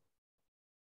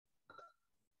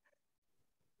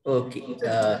 Okay,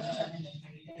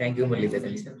 thank you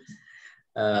Muraleedharan.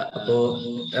 അപ്പോ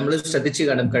നമ്മൾ ശ്രദ്ധിച്ചു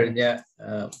കാണും കഴിഞ്ഞ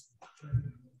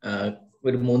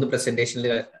ഒരു 3 പ്രസന്റേഷനിൽ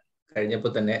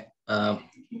കഴിഞ്ഞപ്പോൾ തന്നെ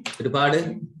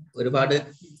ഒരുപാട്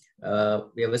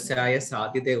വ്യവസായ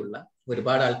സാധ്യതയുള്ള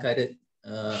ഒരുപാട് ആൾക്കാർ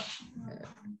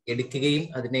എടുക്കുകയും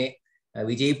അതിനെ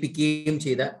വിജയിപ്പിക്കുകയും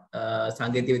ചെയ്ത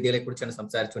സാങ്കേതിക വിദ്യകളെ കുറിച്ചാണ്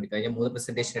സംസാരിച്ചുകൊണ്ടിരിക്കുന്നത്. കഴിഞ്ഞ 3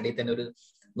 പ്രസന്റേഷനിടയിൽ തന്നെ ഒരു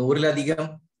 100-ലധികം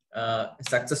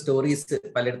സക്സസ് സ്റ്റോറീസ്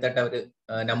പലയിടത്തായിട്ട് അവർ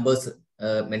നമ്പേഴ്സ്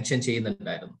മെൻഷൻ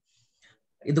ചെയ്യുന്നുണ്ടായിരുന്നു.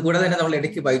 ഇതുകൂടാതെ തന്നെ നമ്മൾ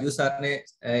ഇടയ്ക്ക് ബൈജു സാറിനെ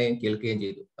കേൾക്കുകയും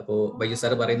ചെയ്തു. അപ്പോൾ ബൈജു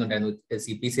സാർ പറയുന്നുണ്ടായിരുന്നു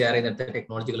CPCRI നേരത്തെ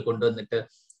ടെക്നോളജികൾ കൊണ്ടുവന്നിട്ട്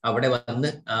അവിടെ വന്ന്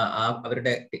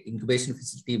അവരുടെ ഇൻക്യുബേഷൻ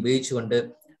ഫെസിലിറ്റി ഉപയോഗിച്ചുകൊണ്ട്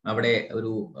അവിടെ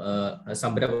ഒരു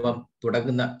സംരംഭം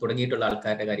തുടങ്ങിയിട്ടുള്ള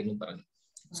ആൾക്കാരുടെ കാര്യങ്ങൾ പറഞ്ഞു.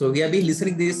 So we have been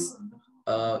listening these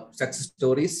success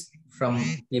stories from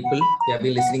people. We have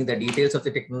been listening the details of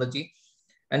the technology.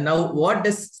 And now what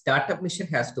does Startup Mission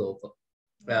has to offer?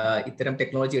 ഇത്തരം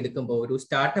ടെക്നോളജി എടുക്കുമ്പോൾ ഒരു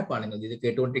സ്റ്റാർട്ടപ്പ് ആണെങ്കിൽ ഇത്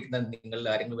കേട്ടുകൊണ്ടിരിക്കുന്ന നിങ്ങൾ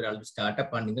ആരെങ്കിലും ഒരാളൊരു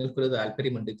സ്റ്റാർട്ടപ്പ് ആണ്, നിങ്ങൾക്കൊരു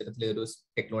താല്പര്യമുണ്ട് ഇത്തരത്തിലൊരു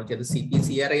ടെക്നോളജി, അത്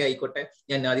CPCRI ആയിക്കോട്ടെ.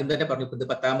 ഞാൻ ആദ്യം തന്നെ പറഞ്ഞു, ഇത്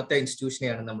 10ാമത്തെ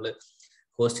ഇൻസ്റ്റിറ്റ്യൂഷനെയാണ് നമ്മൾ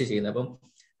ഹോസ്റ്റ് ചെയ്യുന്നത്. അപ്പം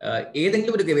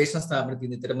ഏതെങ്കിലും ഒരു ഗവേഷണ സ്ഥാപനത്തിൽ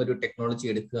നിന്ന് ഇത്തരം ഒരു ടെക്നോളജി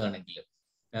എടുക്കുകയാണെങ്കിൽ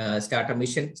സ്റ്റാർട്ടപ്പ്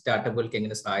മിഷൻ സ്റ്റാർട്ടപ്പുകൾക്ക്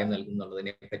എങ്ങനെ സഹായം നൽകും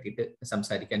എന്നുള്ളതിനെ പറ്റിയിട്ട്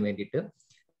സംസാരിക്കാൻ വേണ്ടിയിട്ട്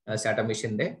സ്റ്റാർട്ടപ്പ്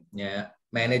മിഷന്റെ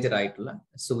മാനേജർ ആയിട്ടുള്ള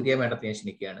സൂര്യ മാഡത്തെ ഞാൻ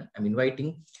ക്ഷണിക്കുകയാണ്. I M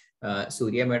inviting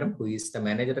Surya madam, who is the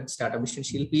manager at Startup Mission.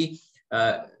 She'll be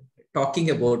talking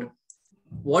about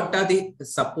what are the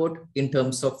support in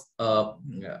terms of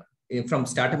from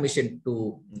Startup Mission to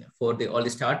for all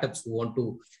the startups who want to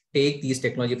take these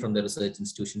technology from the research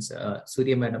institutions.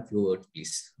 Surya madam, few words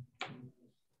please.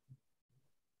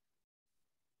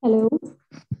 Hello.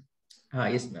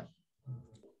 Yes ma'am.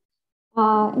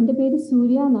 എൻ്റെ പേര്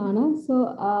സൂര്യ എന്നാണ്. So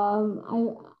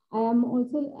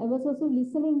I was also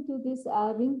listening to this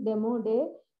Rink demo day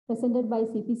presented by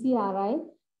CPCRI.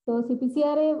 So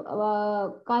CPCRI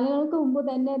കാലങ്ങൾക്ക് മുമ്പ്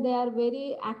തന്നെ they are very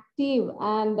active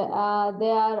and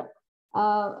they are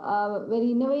very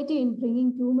innovative in bringing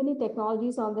too many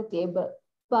technologies on the table.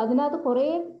 അപ്പൊ അതിനകത്ത് കുറെ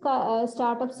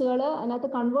സ്റ്റാർട്ടപ്സുകൾ അതിനകത്ത്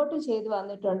convert ചെയ്ത്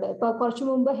വന്നിട്ടുണ്ട്. ഇപ്പൊ കുറച്ചു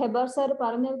മുമ്പ് ഹെബർ സാർ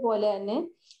പറഞ്ഞതുപോലെ തന്നെ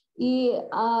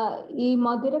ഈ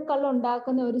മധുരക്കള്ള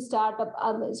ഉണ്ടാക്കുന്ന ഒരു സ്റ്റാർട്ടപ്പ്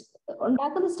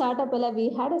അല്ല, we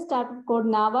had A startup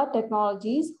code നാവ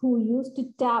technologies who use to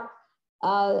tap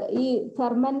ഈ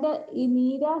ഫെർമെന്റ് ഈ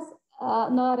നീരാസ്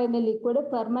എന്ന് പറയുന്ന ലിക്വിഡ്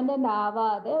ഫെർമെന്റന്റ്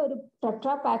ആവാതെ ഒരു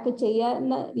ടെട്രാ പാക്ക്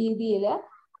ചെയ്യുന്ന രീതിയിൽ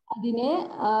അതിനെ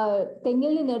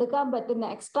തെങ്ങിൽ നിന്ന് എടുക്കാൻ പറ്റുന്ന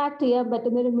എക്സ്ട്രാക്ട് ചെയ്യാൻ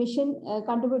പറ്റുന്ന ഒരു മെഷീൻ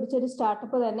കണ്ടുപിടിച്ച ഒരു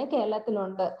സ്റ്റാർട്ടപ്പ് തന്നെ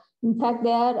കേരളത്തിലുണ്ട്. In fact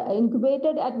they are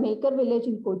incubated at maker village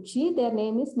in Kochi. There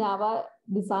name is നാവ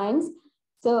designs.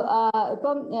 So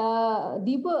ഇപ്പം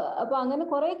ദീപ് അപ്പൊ അങ്ങനെ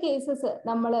കുറെ കേസസ്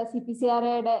നമ്മൾ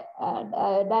CPCRIയുടെ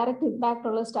ഡയറക്റ്റ് ഇമ്പാക്ട്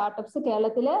ഉള്ള സ്റ്റാർട്ടപ്സ്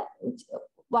കേരളത്തില്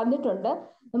വന്നിട്ടുണ്ട്.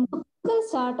 നമുക്ക്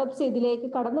സ്റ്റാർട്ടപ്സ് ഇതിലേക്ക്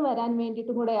കടന്നു വരാൻ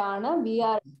വേണ്ടിയിട്ടും കൂടെയാണ്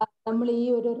നമ്മൾ ഈ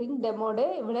ഒരു റിംഗ് ഡെമോയുടെ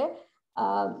ഇവിടെ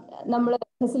നമ്മൾ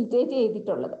ഫെസിലിറ്റേറ്റ്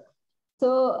ചെയ്തിട്ടുള്ളത്. സോ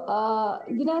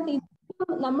ഇതിനകത്ത്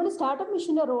നമ്മുടെ സ്റ്റാർട്ടപ്പ്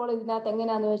മിഷന്റെ റോൾ ഇതിനകത്ത്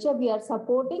എങ്ങനെയാന്ന് വെച്ചാൽ V are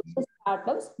supporting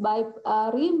startups by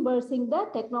റീഇംബേഴ്സിംഗ് the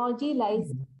technology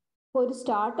licence. ഒരു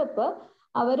സ്റ്റാർട്ടപ്പ്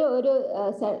അവർ ഒരു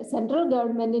സെൻട്രൽ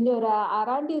ഗവൺമെന്റിന്റെ ഒരു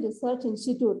R&D റിസർച്ച്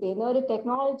ഇൻസ്റ്റിറ്റ്യൂട്ടിൽ നിന്ന് ഒരു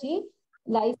ടെക്നോളജി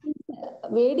ലൈസൻസ്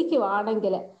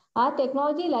മേടിക്കുവാണെങ്കിൽ ആ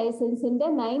technology ലൈസൻസിന്റെ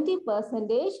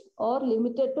 90% or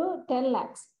limited to 10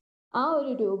 lakhs ആ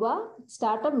ഒരു രൂപ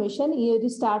സ്റ്റാർട്ടപ്പ് മിഷൻ ഈ ഒരു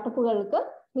സ്റ്റാർട്ടപ്പുകൾക്ക്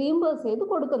റീഇംബേഴ്സ് ചെയ്ത്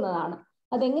കൊടുക്കുന്നതാണ്.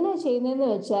 അതെങ്ങനെയാണ് ചെയ്യുന്നതെന്ന്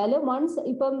വെച്ചാൽ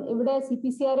ഇപ്പം ഇവിടെ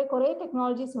CPCRI കുറെ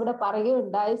ടെക്നോളജീസ് ഇവിടെ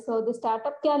പറയുകയുണ്ടായി. So the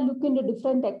startup can look in to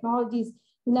different technologies.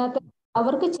 ഇതിനകത്ത്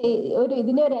അവർക്ക്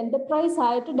ഇതിനെ ഒരു എന്റർപ്രൈസ്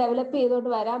ആയിട്ട് ഡെവലപ്പ് ചെയ്തുകൊണ്ട്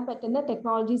വരാൻ പറ്റുന്ന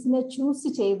ടെക്നോളജീസിനെ ചൂസ്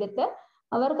ചെയ്തിട്ട്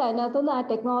അവർക്ക് അതിനകത്തുനിന്ന് ആ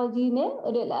ടെക്നോളജീനെ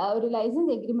ഒരു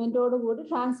ലൈസൻസ് എഗ്രിമെന്റോട് കൂടി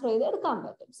ട്രാൻസ്ഫർ ചെയ്ത് എടുക്കാൻ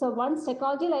പറ്റും. So once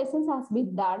technology licence has been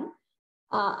done,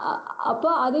 അപ്പൊ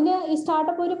അതിന് ഈ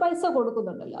സ്റ്റാർട്ടപ്പ് ഒരു പൈസ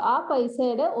കൊടുക്കുന്നുണ്ടല്ലോ, ആ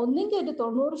പൈസയുടെ ഒന്നെങ്കിൽ ഒരു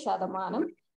 90%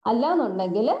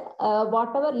 അല്ലാന്നുണ്ടെങ്കിൽ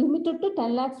what ever limited to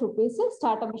 10 lakhs rupees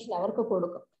startup mission അവർക്ക്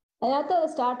കൊടുക്കും. അതിനകത്ത്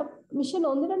സ്റ്റാർട്ടപ്പ് മിഷൻ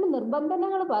 1-2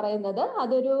 നിർബന്ധനകൾ പറയുന്നത്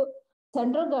അതൊരു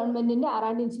സെൻട്രൽ ഗവൺമെന്റിന്റെ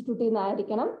R&D ഇൻസ്റ്റിറ്റ്യൂട്ടിൽ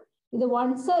നിന്നായിരിക്കണം. ഇത്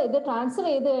വൺസ് ഇത് ട്രാൻസ്ഫർ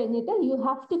ചെയ്ത് കഴിഞ്ഞിട്ട് you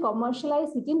have to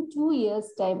commercialise it in 2 years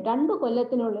time. 2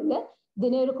 കൊല്ലത്തിനുള്ളിൽ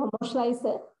ഇതിനെ ഒരു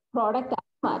കൊമേഴ്ഷ്യലൈസ് പ്രോഡക്റ്റ്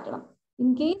ആക്കി മാറ്റണം.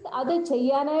 ഇൻ കേസ് അത്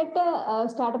ചെയ്യാനായിട്ട്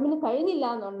സ്റ്റാർട്ടപ്പിന് കഴിഞ്ഞില്ല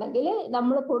എന്നുണ്ടെങ്കിൽ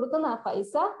നമ്മൾ കൊടുക്കുന്ന ആ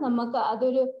പൈസ നമുക്ക്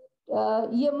അതൊരു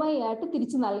EMI ആയിട്ട്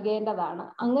തിരിച്ചു നൽകേണ്ടതാണ്.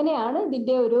 അങ്ങനെയാണ്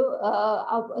ഇതിന്റെ ഒരു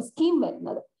സ്കീം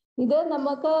വരുന്നത്. ഇത്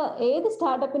നമുക്ക് ഏത്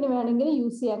സ്റ്റാർട്ടപ്പിന് വേണമെങ്കിലും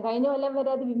യൂസ് ചെയ്യാം. കഴിഞ്ഞ കൊല്ലം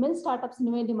വരെ അത് വിമൻ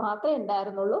സ്റ്റാർട്ടപ്സിന് വേണ്ടി മാത്രമേ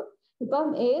ഉണ്ടായിരുന്നുള്ളൂ. ഇപ്പം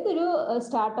ഏതൊരു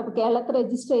സ്റ്റാർട്ടപ്പ് കേരളത്തിൽ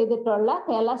രജിസ്റ്റർ ചെയ്തിട്ടുള്ള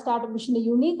കേരള സ്റ്റാർട്ടപ്പ് മിഷന്റെ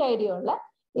യുണീക്ക് ഐഡിയ ഉള്ള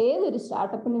ഏതൊരു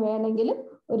സ്റ്റാർട്ടപ്പിന് വേണമെങ്കിലും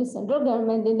ഒരു സെൻട്രൽ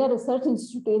ഗവൺമെന്റിന്റെ റിസർച്ച്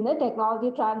ഇൻസ്റ്റിറ്റ്യൂട്ടിൽ നിന്ന് ടെക്നോളജി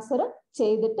ട്രാൻസ്ഫർ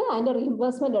ചെയ്തിട്ട് അതിന്റെ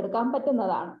റീഇംബേഴ്സ്മെന്റ് എടുക്കാൻ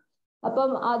പറ്റുന്നതാണ്.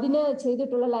 അപ്പം അതിന്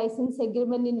ചെയ്തിട്ടുള്ള licensing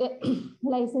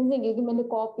agreement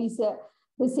copies,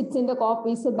 റിസിപ്റ്റ്സിന്റെ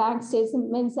copies, bank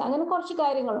statements, അങ്ങനെ കുറച്ച്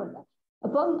കാര്യങ്ങളുണ്ട്.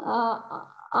 അപ്പം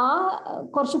ആ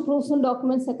കുറച്ച് പ്രൂഫ്സും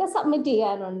ഡോക്യുമെന്റ്സ് ഒക്കെ സബ്മിറ്റ്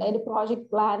ചെയ്യാനുണ്ട്. അതിന്റെ പ്രോജക്ട്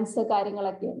പ്ലാൻസ്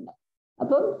കാര്യങ്ങളൊക്കെ ഉണ്ട്.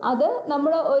 അപ്പം അത്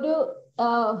നമ്മൾ ഒരു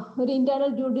ഇന്റേണൽ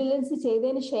ഡ്യൂ ഡിലിജൻസ്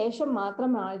ചെയ്തതിന് ശേഷം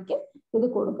മാത്രമായിരിക്കും ഇത്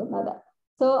കൊടുക്കുന്നത്.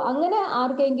 സോ അങ്ങനെ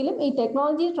ആർക്കെങ്കിലും ഈ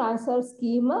ടെക്നോളജി ട്രാൻസ്ഫർ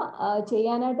സ്കീം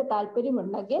ചെയ്യാനായിട്ട്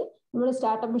താല്പര്യമുണ്ടെങ്കിൽ നമ്മൾ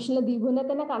സ്റ്റാർട്ടപ്പ് മിഷനിൽ ദീപുവിനെ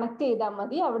തന്നെ കണക്ട് ചെയ്താൽ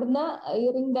മതി. അവിടുന്ന് ഈ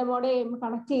റിംഗ് ഡെമോടെ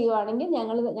കണക്ട് ചെയ്യുവാണെങ്കിൽ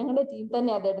ഞങ്ങളുടെ ടീം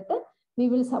തന്നെ അതെടുത്ത് we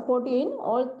will support you in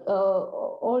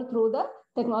all through the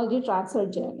technology transfer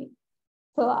journey.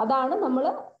 So അതാണ് നമ്മൾ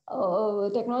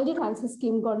ടെക്നോളജി ട്രാൻസ്ഫർ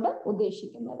സ്കീം കൊണ്ട്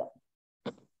ഉദ്ദേശിക്കുന്നത്.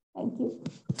 Thank you.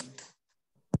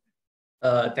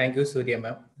 Thank you Surya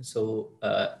ma'am. So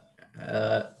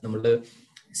നമ്മുടെ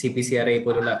CPCRI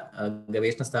പോലുള്ള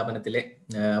ഗവേഷണ സ്ഥാപനത്തിലെ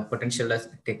പൊട്ടൻഷ്യൽ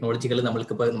ടെക്നോളജികൾ നമ്മൾ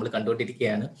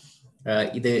കണ്ടുകൊണ്ടിരിക്കുകയാണ്.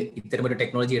 ഇത്തരമൊരു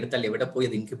ടെക്നോളജി എടുത്താൽ എവിടെ പോയി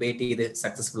അത് ഇൻക്യുബേറ്റ് ചെയ്ത്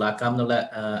സക്സസ്ഫുൾ ആക്കാം എന്നുള്ള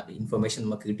ഇൻഫർമേഷൻ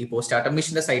നമുക്ക് കിട്ടി. ഇപ്പോൾ സ്റ്റാർട്ടപ്പ്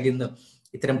മിഷന്റെ സൈഡിൽ നിന്ന്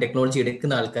ഇത്തരം ടെക്നോളജി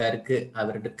എടുക്കുന്ന ആൾക്കാർക്ക്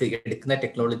അവരുടെ എടുക്കുന്ന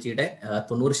ടെക്നോളജിയുടെ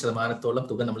 90%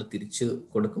 തുക നമ്മൾ തിരിച്ചു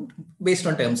കൊടുക്കും, based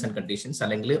on terms and conditions.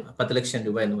 അല്ലെങ്കിൽ 10 ലക്ഷം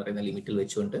രൂപ എന്ന് പറയുന്ന ലിമിറ്റിൽ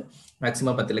വെച്ചുകൊണ്ട്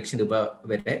മാക്സിമം 10 ലക്ഷം രൂപ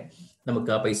വരെ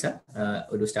നമുക്ക് ആ പൈസ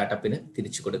ഒരു സ്റ്റാർട്ടപ്പിന്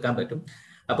തിരിച്ചു കൊടുക്കാൻ പറ്റും.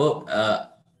 അപ്പോൾ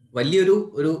വലിയൊരു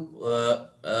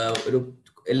ഒരു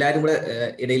എല്ലാവരും കൂടെ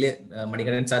ഇടയിൽ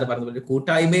മണികണ്ഠൻ സാർ പറഞ്ഞ പോലെ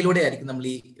കൂട്ടായ്മയിലൂടെ ആയിരിക്കും നമ്മൾ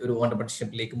ഈ ഒരു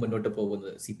ഓണ്ടർപ്രണർഷിപ്പിലേക്ക് മുന്നോട്ട്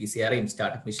പോകുന്നത്. CPCRIയും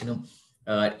സ്റ്റാർട്ടപ്പ് മിഷനും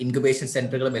ഇൻക്യുബേഷൻ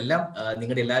സെന്ററുകളും എല്ലാം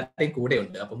നിങ്ങളുടെ എല്ലാവരുടെയും കൂടെ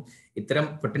ഉണ്ട്. അപ്പം ഇത്തരം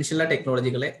പൊട്ടൻഷ്യൽ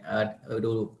ടെക്നോളജികളെ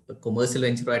ഒരു കൊമേഴ്സ്യൽ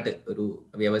വെഞ്ചറായിട്ട്, ഒരു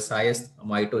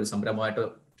വ്യവസായമായിട്ടോ ഒരു സംരംഭമായിട്ടോ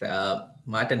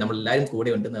മാറ്റാൻ നമ്മൾ എല്ലാവരും കൂടെ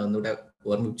ഉണ്ടെന്ന് ഒന്നുകൂടെ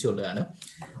ഓർമ്മിച്ചുകൊള്ളുകയാണ്.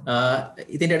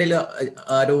 ഇതിന്റെ ഇടയിൽ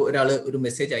ഒരാള് ഒരു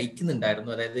മെസ്സേജ് അയക്കുന്നുണ്ടായിരുന്നു.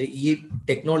 അതായത് ഈ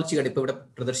ടെക്നോളജികൾ ഇപ്പൊ ഇവിടെ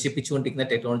പ്രദർശിപ്പിച്ചുകൊണ്ടിരിക്കുന്ന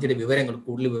ടെക്നോളജിയുടെ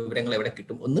കൂടുതൽ വിവരങ്ങൾ എവിടെ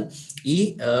കിട്ടും? ഒന്ന്, ഈ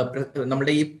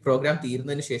നമ്മുടെ ഈ പ്രോഗ്രാം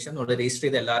തീരുന്നതിന് ശേഷം നമ്മൾ രജിസ്റ്റർ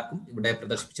ചെയ്ത എല്ലാവർക്കും ഇവിടെ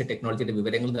പ്രദർശിപ്പിച്ച ടെക്നോളജിയുടെ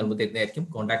വിവരങ്ങൾ നമ്മൾ തരുന്നതായിരിക്കും,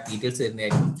 കോൺടാക്ട് ഡീറ്റെയിൽസ്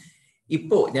തരുന്നതായിരിക്കും.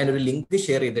 ഇപ്പോൾ ഞാനൊരു ലിങ്ക്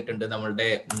ഷെയർ ചെയ്തിട്ടുണ്ട് നമ്മളുടെ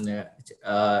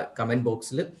കമന്റ്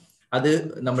ബോക്സിൽ. അത്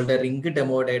നമ്മളുടെ റിങ്ക്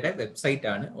ഡെമോയുടെ വെബ്സൈറ്റ്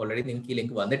ആണ്. ഓൾറെഡി നിങ്ങൾക്ക് ഈ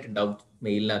ലിങ്ക് വന്നിട്ടുണ്ടാവും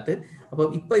മെയിലിനകത്ത്. അപ്പോൾ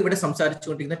ഇപ്പോൾ ഇവിടെ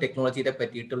സംസാരിച്ചുകൊണ്ടിരിക്കുന്ന ടെക്നോളജിയെ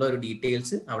പറ്റിയിട്ടുള്ള ഒരു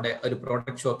ഡീറ്റെയിൽസ് അവിടെ ഒരു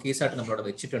പ്രോഡക്റ്റ് ഷോക്കേസ് ആയിട്ട് നമ്മളവിടെ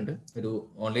വെച്ചിട്ടുണ്ട്. ഒരു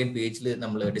ഓൺലൈൻ പേജിൽ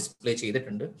നമ്മൾ ഡിസ്പ്ലേ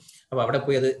ചെയ്തിട്ടുണ്ട്. അപ്പോൾ അവിടെ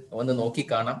പോയി അത് ഒന്ന് നോക്കി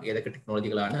കാണാം ഏതൊക്കെ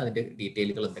ടെക്നോളജികളാണ്, അതിന്റെ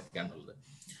ഡീറ്റെയിലുകൾ എന്തൊക്കെയാണുള്ളത്.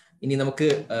 ഇനി നമുക്ക്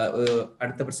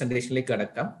അടുത്ത പ്രസന്റേഷനിലേക്ക്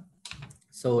കടക്കാം.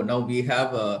 So now we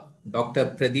have Dr.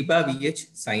 Pratibha VH,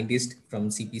 scientist from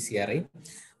CPCRI,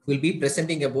 who will be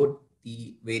presenting about the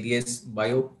various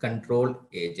biocontrol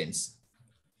agents.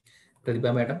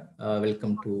 Pratibha madam,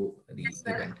 welcome to the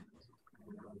event.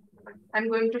 I'm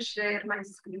going to share my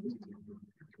screen.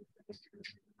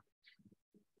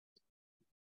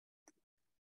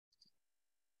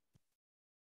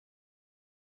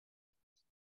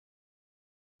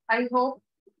 I hope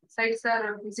sites are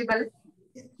visible.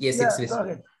 Yes, Yeah, it's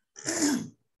visible.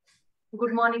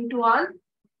 Good morning to all.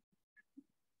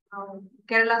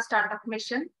 Kerala Startup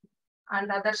Mission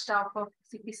and other staff of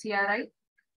CPCRI,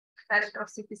 Director of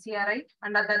CPCRI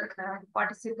and other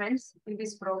participants in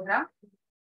this program.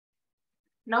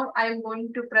 Now I am going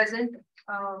to present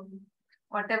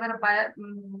whatever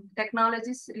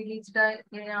technologies released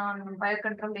on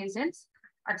biocontrol agents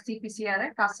at CPCRI,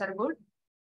 Kasaragod.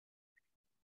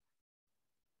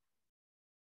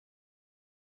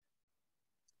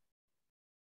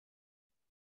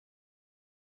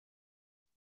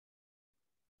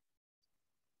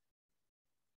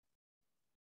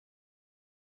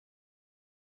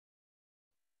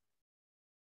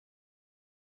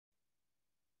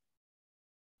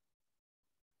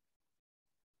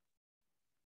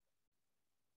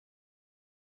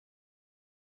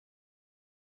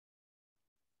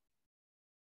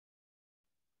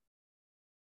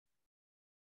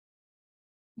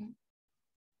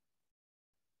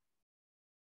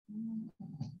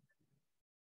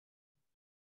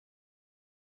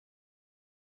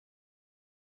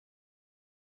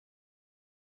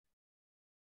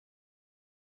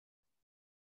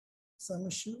 Some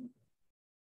issue.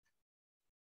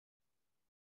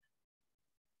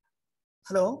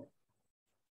 Hello.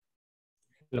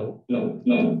 Hello.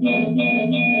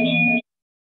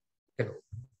 Hello.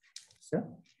 Sir.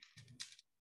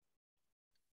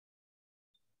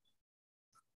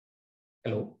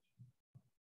 Hello.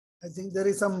 I think there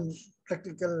is some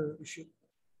technical issue.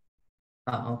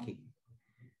 Okay.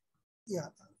 Yeah,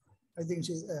 I think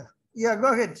she's yeah,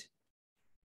 go ahead.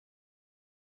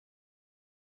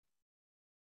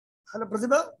 Hello,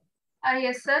 Pratibha?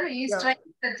 Yes, sir. He is trying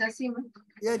to adjust him.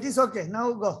 Yeah, it is okay.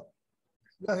 Now go.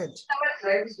 Go ahead.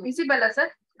 Visible, sir?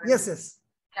 Yes, yes.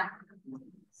 Yeah.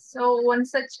 So one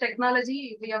such technology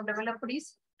we have developed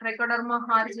is Trichoderma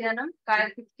harzianum,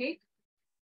 Icar-Cpcri.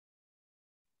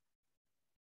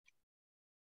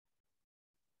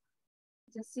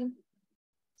 Just see.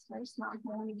 Slides not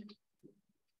moving.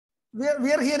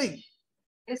 We are hearing.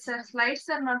 Yes, sir. Slides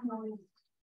are not moving.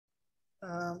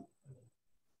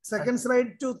 Second slide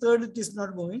to third, it is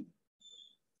not moving.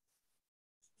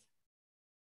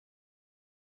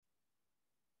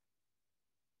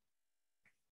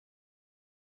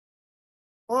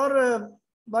 Or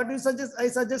what you suggest? I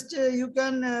suggest you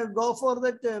can go for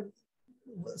that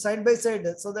side by side,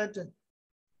 so that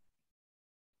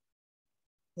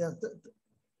yeah.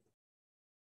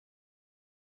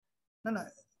 No.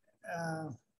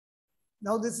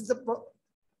 Now this is the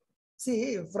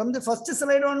see from the first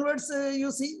slide onwards.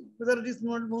 You see whether it is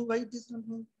not moving. Why it is not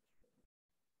moving?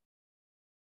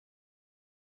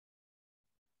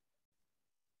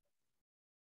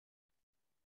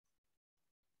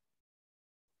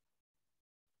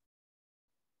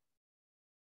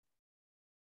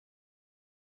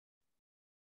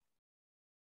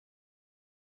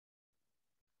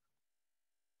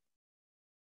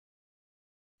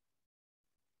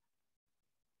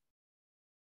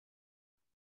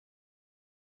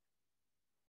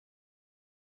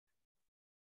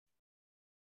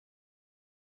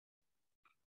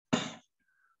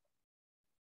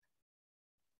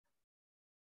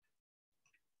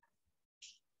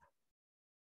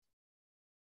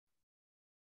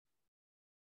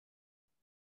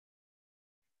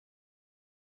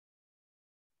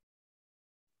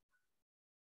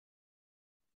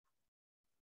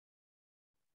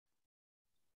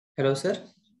 Hello, sir.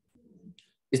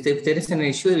 If there is an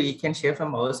issue, we can share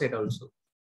from our side also.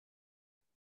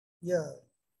 Yeah.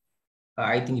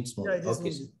 I think it's more. Yeah, it is okay.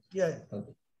 moving. Yeah.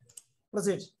 Okay.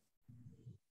 Proceed.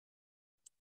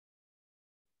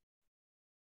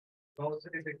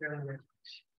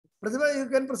 Pratibha, you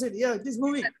can proceed. Yeah, it is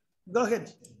moving. Go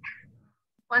ahead.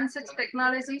 One such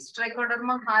technology is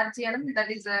Trichoderma harzianum,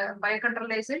 that is a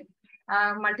biocontrol agent,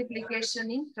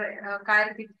 multiplication in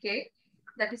Icar-Cpcri cake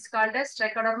that is called as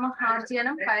Trichoderma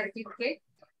harzianum Icar-Cpcri cake.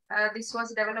 This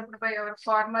was developed by our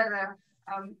former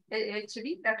HOD,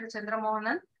 Dr. Chandra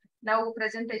Mohanan. Now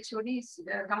present HOD is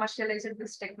commercialized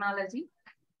this technology.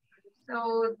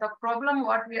 So the problem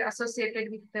what we are associated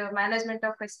with the management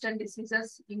of pest and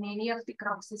diseases in any of the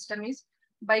crop system is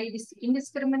by this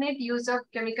indiscriminate use of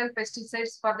chemical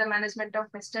pesticides for the management of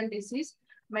pest and disease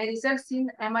may result in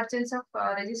emergence of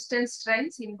resistant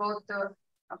strains in both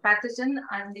pathogen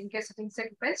and in case of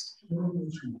insect pest.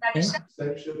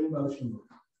 Sexually emotional.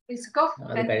 Risk of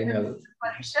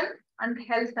pollution and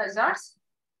health hazards.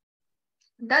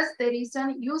 Thus, there is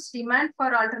a huge demand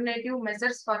for alternative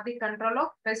measures for the control of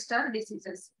pest or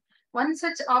diseases. One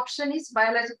such option is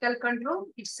biological control.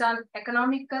 It's an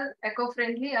economical,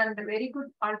 eco-friendly, and very good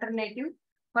alternative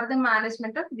for the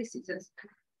management of diseases.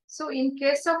 So, in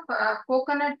case of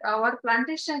coconut, our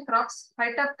plantation crops,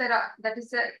 Phytophthora, that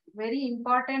is a very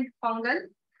important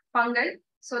fungi,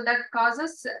 so that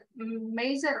causes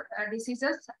major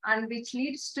diseases and which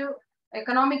leads to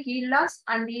economic yield loss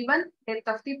and even death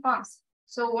of the farms.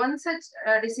 So one such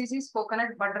disease is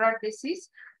coconut bud rot disease,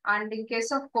 and in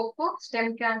case of cocoa,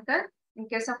 stem canker. In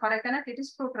case of arecanut, it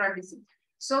is fruit rot disease.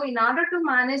 So in order to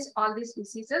manage all these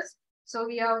diseases, so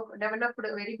we have developed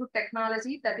a very good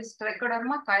technology that is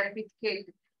Trichoderma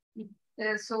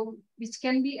Icar-Cpcri. So which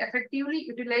can be effectively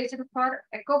utilized for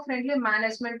eco-friendly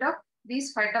management of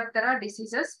these Phytophthora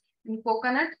diseases in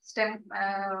coconut, stem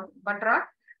bud rot,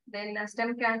 then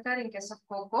stem canker in case of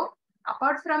cocoa.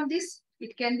 Apart from this,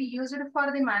 it can be used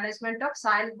for the management of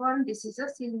soil-borne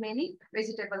diseases in many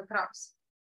vegetable crops.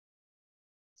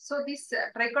 So this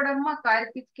Trichoderma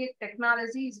Icar-Cpcri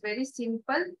technology is very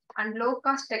simple and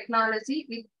low-cost technology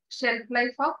with shelf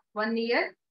life of 1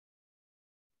 year.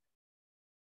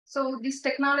 So this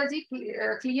technology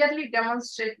clearly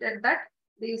demonstrated that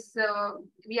this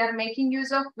we are making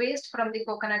use of waste from the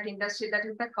coconut industry, that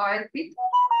is the coir pith,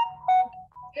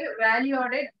 a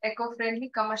value-added, eco-friendly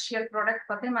commercial product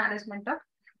for the management of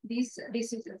these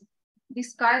diseases.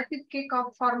 This Icar-Cpcri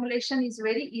formulation is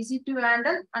very easy to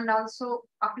handle, and also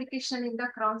application in the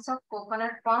crowns of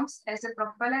coconut palms as a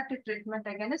prophylactic treatment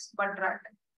against bud rot.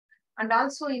 And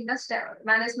also in the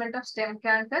management of stem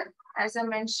canker, as I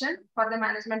mentioned, for the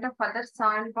management of other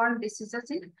soil-borne diseases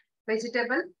in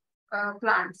vegetable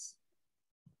plants.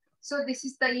 So this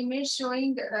is the image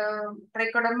showing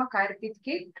Trichoderma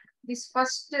Icar-Cpcri. This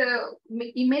first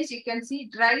image, you can see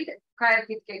dried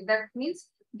Icar-Cpcri. That means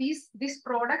this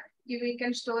product, we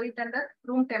can store it under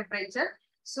room temperature.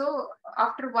 So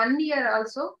after 1 year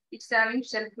also, it's having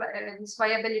shelf this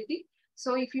viability.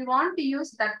 So if you want to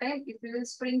use that time, if you will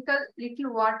sprinkle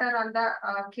little water on the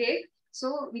cake,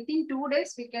 so within 2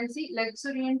 days, we can see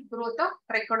luxuriant growth of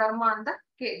Trichoderma on the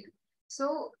cake.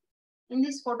 So in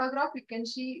this photograph, you can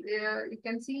see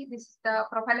this is the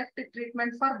prophylactic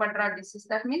treatment for bud rot disease.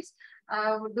 That means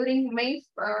during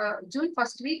June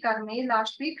first week or May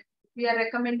last week, we are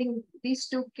recommending these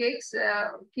 2 cakes,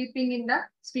 keeping in the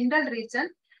spindle region.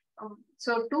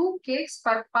 So 2 cakes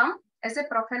per palm as a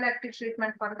prophylactic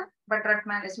treatment for the bud rot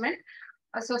management.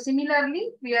 So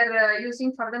similarly, we are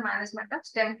using for the management of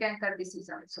stem canker disease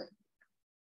also.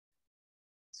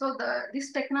 So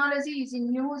this technology is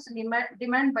in use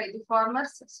demand by the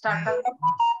farmers, startup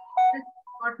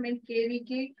department,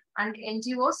 KVK and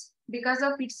NGOs because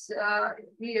of its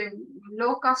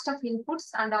low cost of inputs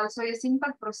and also a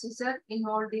simple procedure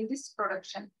involved in this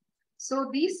production. So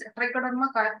these Trichoderma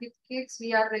Icar-Cpcri cakes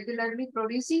we are regularly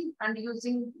producing and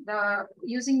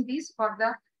using these for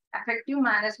the effective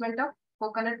management of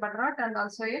coconut bud rot and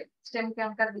also a stem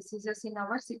canker diseases in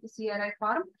our Icar-Cpcri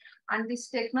farm. And this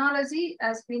technology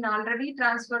has been already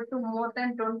transferred to more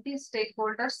than 20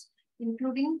 stakeholders,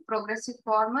 including progressive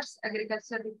farmers,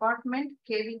 agriculture department,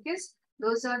 KVKs.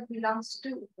 Those are belongs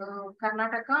to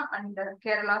Karnataka and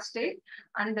Kerala state.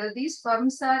 And these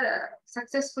firms are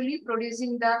successfully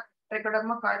producing the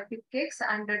Trichoderma Icar-Cpcri cakes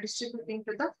and distributing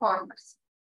to the farmers.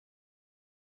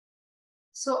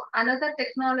 So another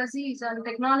technology is a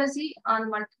technology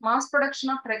on mass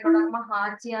production of Trichoderma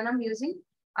harzianum using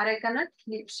arecanut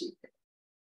leaf sheath.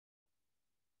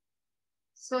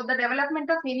 So the development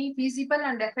of any feasible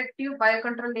and effective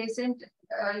biocontrol agent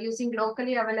using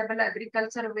locally available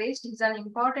agriculture waste is an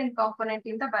important component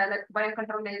in the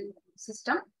biocontrol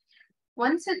system.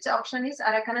 One such option is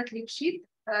arecanut leaf sheath.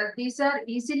 These are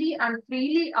easily and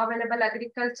freely available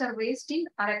agriculture waste in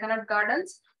arecanut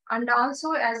gardens and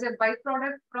also as a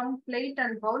byproduct from plate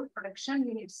and bowl production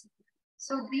units.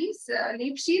 So these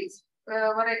leaf sheets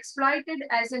were exploited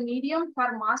as a medium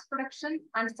for mass production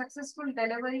and successful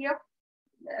delivery of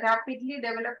rapidly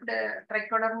developed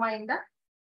trichoderma in the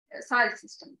soil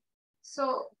system. So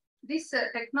this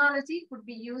technology could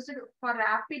be used for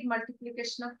rapid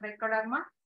multiplication of trichoderma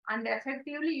and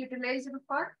effectively utilized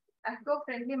for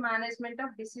eco-friendly management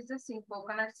of diseases in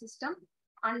coconut system,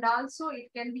 and also it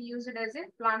can be used as a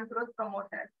plant growth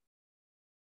promoter.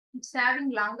 It's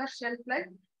having longer shelf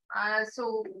life,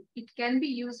 so it can be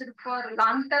used for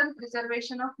long-term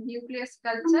preservation of nucleus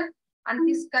culture, and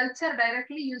this culture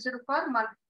directly used for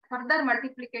further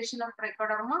multiplication of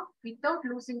trichoderma without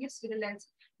losing its virulence.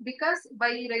 Because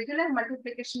by regular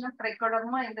multiplication of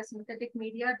trichoderma in the synthetic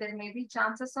media, there may be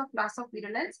chances of loss of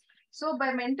virulence. So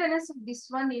by maintenance of this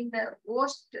one in the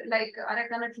host like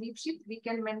arecanut leaf sheath, we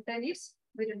can maintain its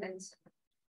virulence.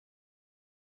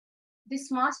 This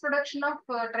mass production of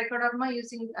trichoderma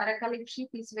using areca leaf sheath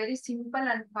is very simple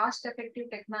and cost-effective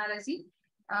technology.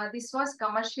 This was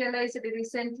commercialized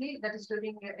recently, that is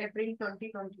during April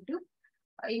 2022.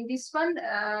 In this one,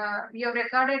 we have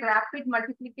recorded rapid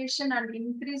multiplication and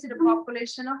increased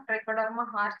population of Trichoderma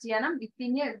harzianum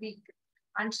within a week.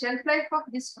 And shelf life of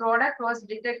this product was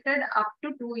detected up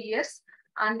to 2 years.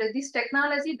 And this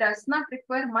technology does not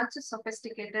require much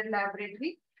sophisticated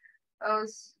laboratory.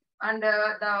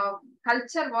 The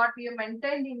culture what we have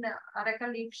maintained in areca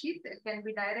leaf sheath can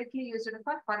be directly used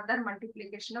for further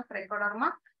multiplication of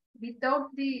Trichoderma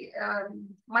without the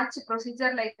much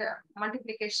procedure like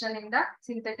multiplication in the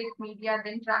synthetic media,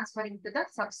 then transferring to the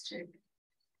substrate.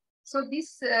 So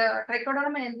this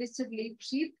Trichoderma enriched leaf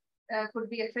sheath could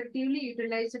be effectively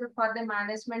utilized for the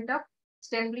management of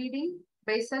stem bleeding,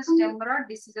 basal stem rot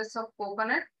diseases of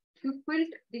coconut, quick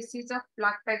wilt disease of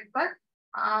black pepper,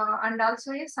 and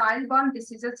also a soil-borne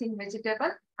diseases in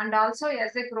vegetable, and also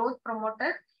as a growth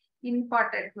promoter in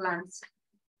potted plants.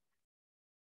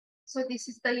 So this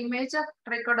is the image of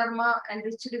Trichoderma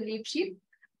enriched leaf sheath.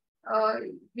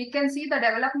 We can see the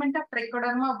development of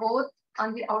Trichoderma both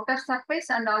on the outer surface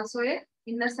and also a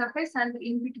inner surface and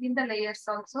in between the layers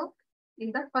also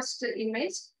in the first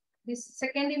image. This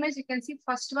second image, you can see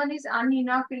first one is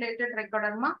uninoculated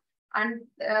Trichoderma, and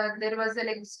there was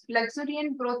a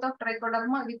luxuriant growth of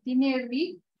Trichoderma within a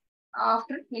week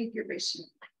after incubation.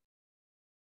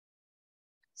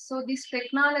 So this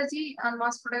technology and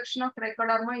mass production of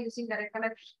Trichoderma using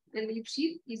areca leaf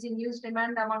sheath is in huge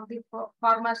demand among the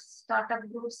farmer startup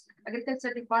groups,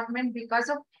 agriculture department, because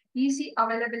of easy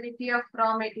availability of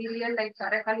raw material like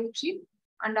areca leaf sheath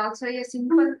and also a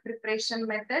simple preparation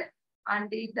method, and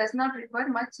it does not require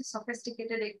much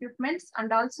sophisticated equipments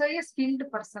and also a skilled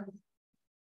person.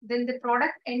 Then the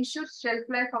product ensures shelf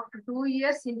life up to 2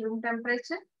 years in room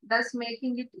temperature, thus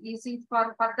making it easy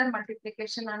for further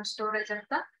multiplication and storage of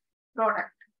the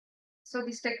product. So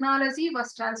this technology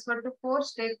was transferred to 4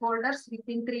 stakeholders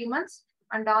within 3 months,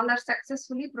 and all are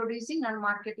successfully producing and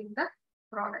marketing the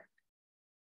product.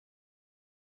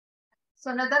 So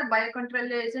another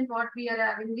biocontrol agent what we are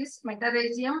having is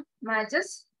Metarhizium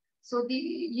majus. So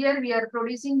here we are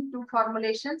producing 2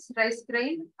 formulations, rice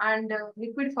grain and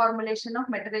liquid formulation of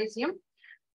Metarhizium.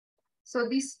 So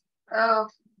this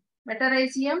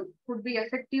Metarhizium could be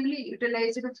effectively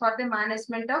utilized for the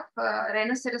management of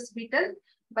rhinoceros beetle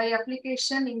by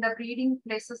application in the breeding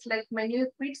places like manure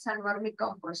pits and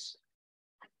vermicompost.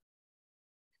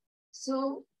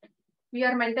 So we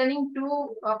are maintaining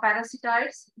 2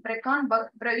 parasitoids, Brecon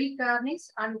brevicornis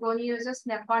and Goniusus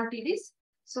nepenthes.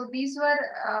 So these were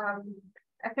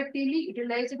effectively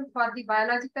utilized for the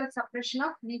biological suppression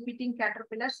of leaf-eating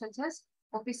caterpillars such as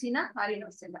Opicina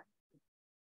arenacea.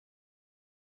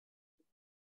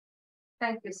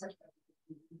 Thank you, sir.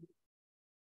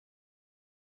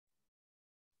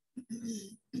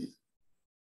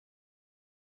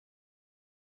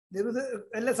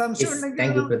 എല്ലാ സംശയം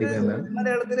ഉണ്ടെങ്കിൽ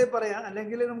മലയാളത്തിലേ പറയാം,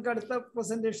 അല്ലെങ്കിൽ നമുക്ക് അടുത്ത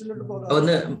പ്രസന്റേഷനിലോട്ട് പോകാം.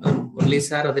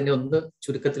 അതിന്റെ ഒന്ന്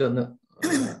ചുരുക്കത്തിൽ ഒന്ന്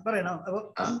പറയണം.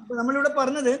 അപ്പൊ നമ്മളിവിടെ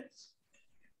പറഞ്ഞത്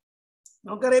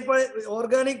നമുക്കറിയാം, ഇപ്പൊ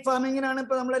ഓർഗാനിക് ഫാമിങ്ങിനാണ്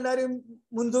ഇപ്പൊ നമ്മളെല്ലാവരും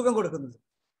മുൻതൂക്കം കൊടുക്കുന്നത്.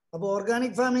 അപ്പൊ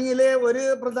ഓർഗാനിക് ഫാമിങ്ങിലെ ഒരു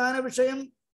പ്രധാന വിഷയം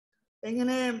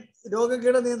എങ്ങനെ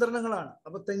രോഗകീട നിയന്ത്രണങ്ങളാണ്.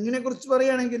 അപ്പൊ തെങ്ങിനെ കുറിച്ച്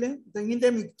പറയുകയാണെങ്കിൽ തെങ്ങിന്റെ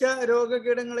മിക്ക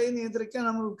രോഗകീടങ്ങളെയും നിയന്ത്രിക്കാൻ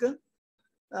നമുക്ക്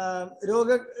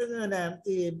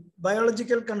ഈ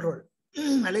ബയോളജിക്കൽ കൺട്രോൾ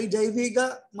അല്ലെങ്കിൽ ജൈവിക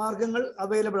മാർഗങ്ങൾ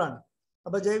അവൈലബിൾ ആണ്.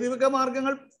 അപ്പൊ ജൈവിക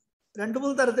മാർഗങ്ങൾ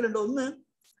 2-3 തരത്തിലുണ്ട്. ഒന്ന്,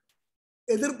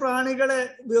 എതിർ പ്രാണികളെ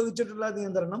ഉപയോഗിച്ചിട്ടുള്ള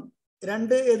നിയന്ത്രണം.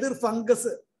 2, എതിർ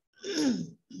ഫംഗസ്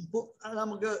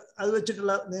നമുക്ക് അത്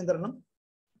വെച്ചിട്ടുള്ള നിയന്ത്രണം.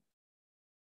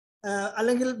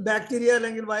 അല്ലെങ്കിൽ ബാക്ടീരിയ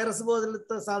അല്ലെങ്കിൽ വൈറസ്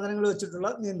പോലത്തെ സാധനങ്ങൾ വെച്ചിട്ടുള്ള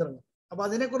നിയന്ത്രണം. അപ്പൊ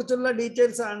അതിനെക്കുറിച്ചുള്ള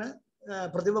ഡീറ്റെയിൽസ് ആണ്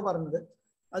പ്രതിഭ പറഞ്ഞത്.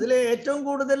 അതിൽ ഏറ്റവും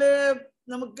കൂടുതൽ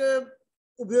നമുക്ക്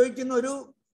ഉപയോഗിക്കുന്ന ഒരു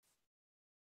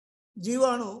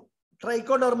ജീവാണു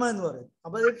ട്രൈക്കോഡർമ എന്ന് പറയും.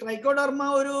 അപ്പൊ ഈ ട്രൈക്കോഡർമ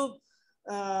ഒരു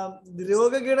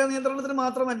രോഗകീട നിയന്ത്രണത്തിന്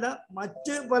മാത്രമല്ല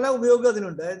മറ്റ് പല ഉപയോഗം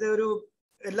അതിനുണ്ട്. അതായത് ഒരു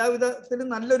എല്ലാവിധത്തിലും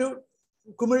നല്ലൊരു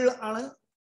കുമിൾ ആണ്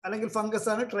അല്ലെങ്കിൽ ഫംഗസ്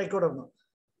ആണ് ട്രൈക്കോഡർമ.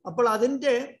 അപ്പോൾ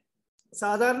അതിൻ്റെ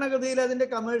സാധാരണഗതിയിൽ അതിൻ്റെ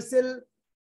കമേഴ്സ്യൽ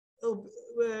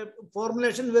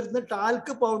ഫോർമുലേഷൻ വരുന്ന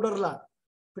ടാൽക്ക് പൗഡറിലാണ്.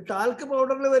 ടാൽക്ക്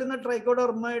പൗഡറിൽ വരുന്ന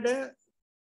ട്രൈക്കോഡർമയുടെ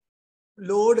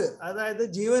ലോഡ്, അതായത്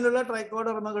ജീവനുള്ള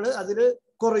ട്രൈക്കോഡർമകൾ അതിൽ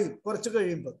കുറയും കുറച്ച്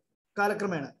കഴിയുമ്പോൾ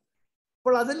കാലക്രമേണ.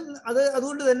 അപ്പോൾ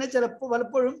അതുകൊണ്ട് തന്നെ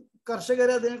പലപ്പോഴും കർഷകർ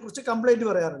അതിനെക്കുറിച്ച് കംപ്ലൈന്റ്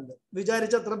പറയാറുണ്ട്,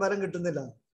 വിചാരിച്ചത്ര ഫലം കിട്ടുന്നില്ല.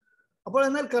 അപ്പോൾ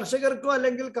എന്നാൽ കർഷകർക്കോ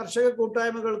അല്ലെങ്കിൽ കർഷക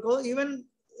കൂട്ടായ്മകൾക്കോ ഈവൻ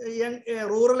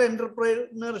റൂറൽ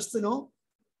എന്റർപ്രൈനേഴ്സിനോ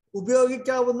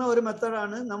ഉപയോഗിക്കാവുന്ന ഒരു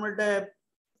മെത്തഡാണ് നമ്മളുടെ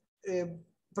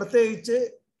പ്രത്യേകിച്ച്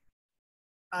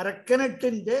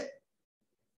അരക്കനട്ടിൽ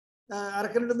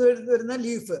വരുന്ന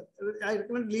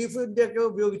ലീഫിന്റെ ഒക്കെ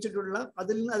ഉപയോഗിച്ചിട്ടുള്ള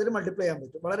അതിൽ മൾട്ടിപ്ലൈ ചെയ്യാൻ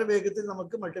പറ്റും. വളരെ വേഗത്തിൽ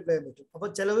നമുക്ക് മൾട്ടിപ്ലൈ ചെയ്യാൻ പറ്റും. അപ്പൊ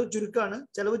ചെലവ്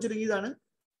ചുരുങ്ങിയതാണ്.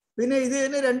 പിന്നെ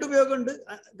ഇതിന് രണ്ട് ഉപയോഗമുണ്ട്.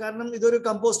 കാരണം ഇതൊരു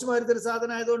കമ്പോസ്റ്റ് മാതിരത്തെ ഒരു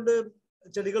സാധനം ആയതുകൊണ്ട്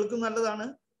ചെടികൾക്കും നല്ലതാണ്.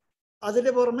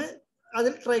 അതിന്റെ പുറമെ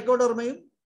അതിൽ ട്രൈക്കോഡർമയും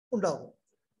ഉണ്ടാവും.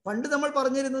 പണ്ട് നമ്മൾ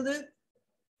പറഞ്ഞിരുന്നത്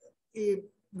ഈ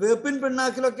വേപ്പിൻ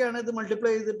പിണ്ണാക്കിലൊക്കെയാണ് ഇത്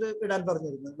മൾട്ടിപ്ലൈ ചെയ്തിട്ട് ഇടാൻ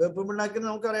പറഞ്ഞിരുന്നത്. വേപ്പിൻ പിണ്ണാക്കിൽ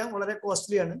നമുക്കറിയാം വളരെ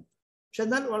കോസ്റ്റ്ലിയാണ്. പക്ഷെ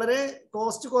എന്നാൽ വളരെ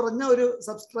കോസ്റ്റ് കുറഞ്ഞ ഒരു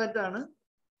സബ്സ്ട്രാറ്റ് ആണ്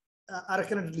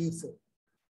അരക്കനട്ട് ലീഫ്.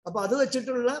 അപ്പൊ അത്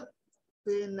വെച്ചിട്ടുള്ള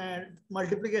പിന്നെ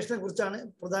മൾട്ടിപ്ലിക്കേഷനെ കുറിച്ചാണ്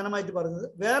പ്രധാനമായിട്ട് പറഞ്ഞത്.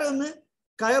 വേറെ ഒന്ന്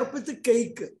കയർപ്പിത്ത്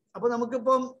കേക്ക്. അപ്പൊ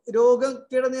നമുക്കിപ്പം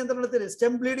രോഗകീട നിയന്ത്രണത്തിന്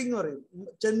സ്റ്റെം ബ്ലീഡിംഗ് എന്ന് പറയും,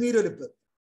 ചെന്നീരൊലിപ്പ്.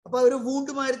 അപ്പൊ ഒരു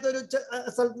വൂണ്ട് മാരത്തെ ഒരു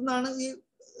സ്ഥലത്തു നിന്നാണ് ഈ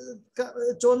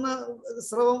ചുവന്ന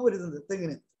സ്രവം വരുന്നത്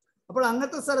തെങ്ങിന്. അപ്പോൾ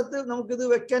അങ്ങനത്തെ സ്ഥലത്ത് നമുക്കിത്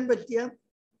വെക്കാൻ പറ്റിയ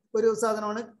ഒരു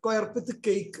സാധനമാണ് കയർപ്പിത്ത്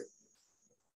കേക്ക്.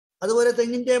 അതുപോലെ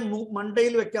തെങ്ങിന്റെ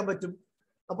മണ്ടയിൽ വെക്കാൻ പറ്റും.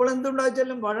 അപ്പോൾ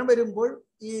എന്തുണ്ടാച്ചാലും വഴം വരുമ്പോൾ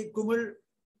ഈ കുമിൾ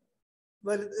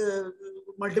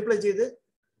മൾട്ടിപ്ലൈ ചെയ്ത്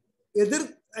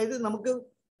അതായത് നമുക്ക്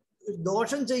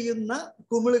ദോഷം ചെയ്യുന്ന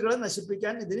കുമിളുകളെ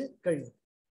നശിപ്പിക്കാൻ ഇതിന് കഴിയും.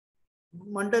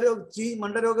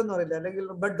 മണ്ടരോഗം എന്ന് പറയില്ല, അല്ലെങ്കിൽ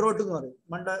ബെഡ് റോട്ട് എന്ന് പറയും,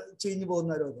 മണ്ട ചീഞ്ഞു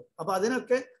പോകുന്ന രോഗം. അപ്പൊ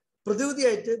അതിനൊക്കെ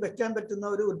പ്രതിവിധിയായിട്ട് വെക്കാൻ പറ്റുന്ന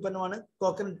ഒരു ഉൽപ്പന്നമാണ്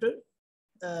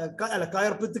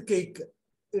കയർപ്പിത്ത് കേക്ക്.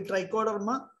 ഈ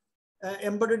ട്രൈക്കോഡർമ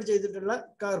എംബഡഡ് ചെയ്തിട്ടുള്ള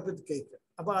കയർപ്പിത്ത് കേക്ക്.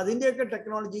 അപ്പൊ അതിൻ്റെയൊക്കെ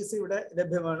ടെക്നോളജീസ് ഇവിടെ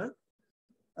ലഭ്യമാണ്.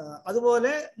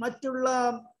 അതുപോലെ മറ്റുള്ള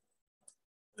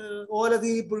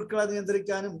ഓലതീ പുഴുക്കളെ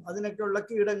നിയന്ത്രിക്കാനും അതിനൊക്കെയുള്ള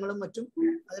കീടങ്ങളും മറ്റും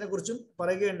അതിനെക്കുറിച്ചും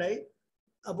പറയുകയുണ്ടായി.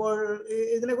 അപ്പോൾ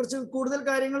ഇതിനെക്കുറിച്ച് കൂടുതൽ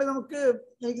കാര്യങ്ങൾ നമുക്ക്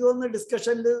എനിക്ക് തോന്നുന്നു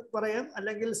ഡിസ്കഷനിൽ പറയാം,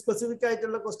 അല്ലെങ്കിൽ സ്പെസിഫിക്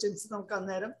ആയിട്ടുള്ള ക്വസ്റ്റ്യൻസ് നമുക്ക്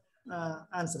അന്നേരം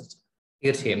ആൻസർ ചെയ്യാം.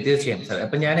 തീർച്ചയായും സാർ.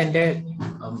 അപ്പൊ ഞാൻ എൻ്റെ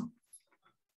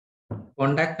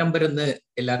കോണ്ടാക്ട് നമ്പർ ഒന്ന്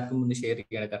എല്ലാവർക്കും ഒന്ന് ഷെയർ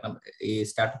ചെയ്യുകയാണ്. കാരണം ഈ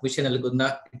സ്റ്റാർട്ടപ്പ് മിഷൻ നൽകുന്ന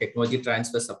ടെക്നോളജി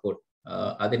ട്രാൻസ്ഫർ സപ്പോർട്ട്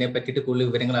അതിനെ പറ്റിയിട്ട് കൂടുതൽ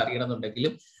വിവരങ്ങൾ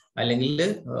അറിയണമെന്നുണ്ടെങ്കിലും അല്ലെങ്കിൽ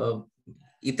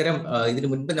ഇത്തരം ഇതിനു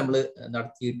മുൻപ് നമ്മൾ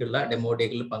നടത്തിയിട്ടുള്ള ഡെമോ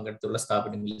ഡേകളിൽ പങ്കെടുത്തുള്ള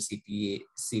സ്ഥാപനങ്ങളിൽ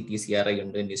CPCRI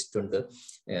ഉണ്ട്, നിസ്റ്റ് ഉണ്ട്,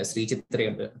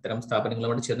 ശ്രീചിത്രയുണ്ട്. അത്തരം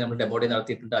സ്ഥാപനങ്ങളോട് ചേർന്ന് നമ്മൾ ഡെമോ ഡേ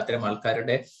നടത്തിയിട്ടുണ്ട്.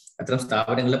 അത്തരം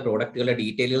സ്ഥാപനങ്ങളുടെ പ്രോഡക്റ്റുകളുടെ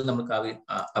ഡീറ്റെയിലുകൾ നമുക്ക്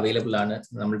അവൈലബിൾ ആണ്,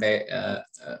 നമ്മുടെ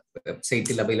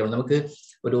വെബ്സൈറ്റിൽ അവൈലബിൾ. നമുക്ക്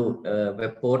ഒരു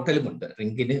വെബ് പോർട്ടലും ഉണ്ട്,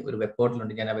 റിങ്കിന് ഒരു വെബ്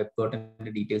പോർട്ടലുണ്ട്. ഞാൻ ആ വെബ്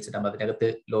പോർട്ടലിന്റെ ഡീറ്റെയിൽസ് ഇടാം. അതിനകത്ത്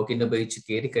ലോഗിൻ ഉപയോഗിച്ച്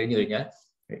കയറി കഴിഞ്ഞു കഴിഞ്ഞാൽ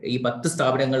ഈ 10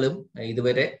 സ്ഥാപനങ്ങളും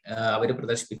ഇതുവരെ അവർ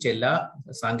പ്രദർശിപ്പിച്ച എല്ലാ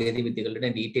സാങ്കേതിക വിദ്യകളുടെ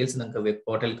ഡീറ്റെയിൽസ് നിങ്ങൾക്ക് വെബ്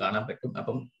പോർട്ടലിൽ കാണാൻ പറ്റും.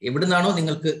 അപ്പം എവിടുന്നാണോ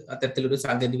നിങ്ങൾക്ക് അത്തരത്തിലൊരു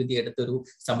സാങ്കേതിക വിദ്യ എടുത്തൊരു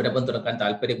സംരംഭം തുറക്കാൻ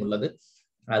താല്പര്യമുള്ളത്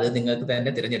അത് നിങ്ങൾക്ക്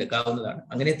തന്നെ തിരഞ്ഞെടുക്കാവുന്നതാണ്.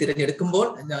 അങ്ങനെ തിരഞ്ഞെടുക്കുമ്പോൾ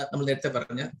നമ്മൾ നേരത്തെ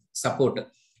പറഞ്ഞ support,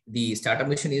 the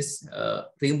startup mission is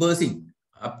റീഇംബേഴ്സിംഗ്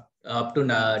up to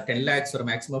 10 lakhs or a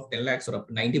maximum of 10 lakhs or up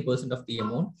to 90% of the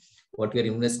amount what we are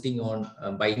investing on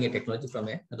buying a technology from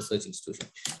a research institution.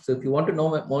 So if you want to know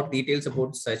more details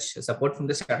about such support from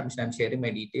the startup mission, I'm sharing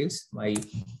my details, my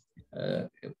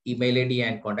email ID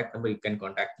and contact number. You can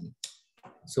contact me.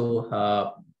 So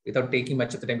without taking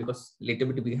much of the time, because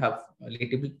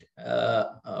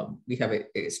we have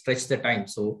a stretch the time.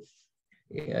 So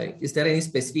is there any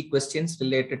specific questions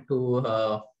related to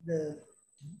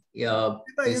you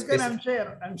can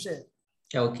unshare.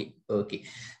 Okay.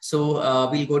 So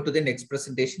we'll go to the next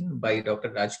presentation by Dr.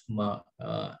 Rajkumar.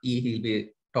 He'll be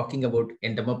talking about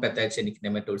entomopathogenic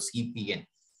nematodes, EPN.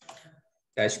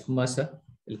 Rajkumar sir,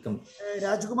 welcome.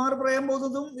 Rajkumar പറയാൻ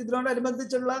പോകുന്നതും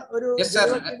ഇതിനോടനുബന്ധിച്ചുള്ള ഒരു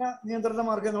നിയന്ത്രണ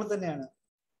മാർഗങ്ങൾ തന്നെയാണ്.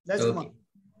 Rajkumar.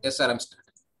 Yes sir, I'm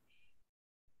starting.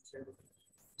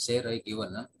 Share I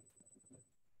given na.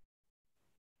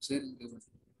 Share given.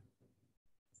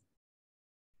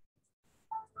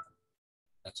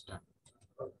 Next time.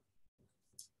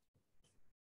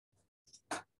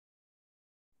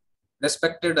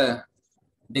 Respected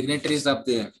dignitaries of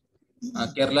the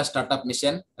Kerala Startup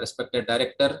Mission, respected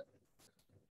Director,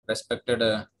 respected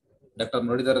Dr.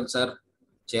 Muridharan sir,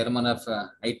 Chairman of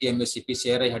ITMU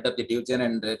CPCRI, Head of the Division,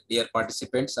 and dear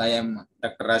participants, I am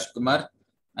Dr. Rajkumar.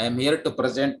 I am here to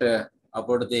present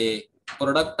about the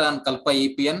product on Kalpa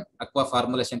EPN, Aqua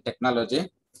Formulation Technology.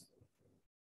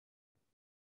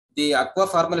 The Aqua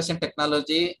Formulation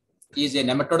Technology is a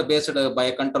nematode-based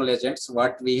biocontrol agents.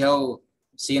 What we have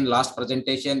seen last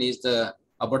presentation is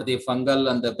about the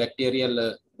fungal and the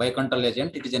bacterial biocontrol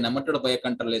agent. It is a nematode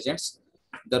biocontrol agents.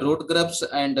 The root grubs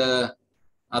and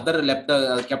other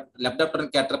lepidopteran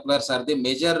caterpillars are the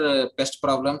major pest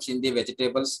problems in the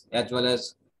vegetables, as well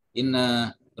as in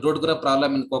root grub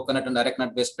problem in coconut and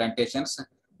arecanut-based plantations.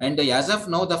 And as of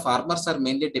now, the farmers are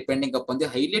mainly depending upon the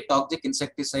highly toxic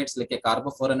insecticides like a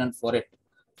carbofuran and forate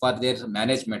for their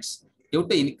managements. Due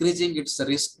to increasing its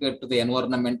risk to the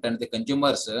environment and the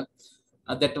consumers,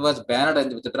 that was banned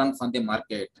and withdrawn from the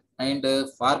market. And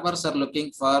farmers are looking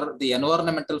for the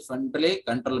environmental friendly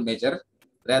control measure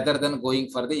rather than going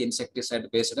for the insecticide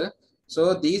based.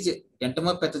 So these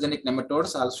entomopathogenic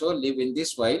nematodes also live in the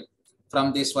soil.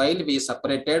 From the soil we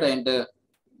separated and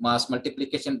mass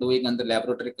multiplication doing under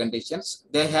laboratory conditions.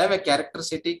 They have a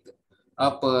characteristic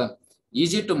of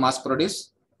easy to mass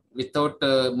produce without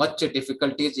much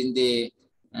difficulties in the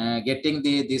getting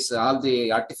all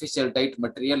the artificial diet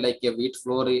material like a wheat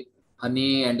flour,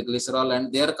 honey and glycerol,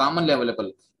 and they are commonly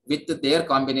available. With their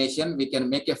combination, we can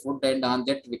make a food, and on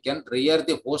that we can rear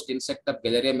the host insect of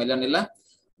Galeria melanilla.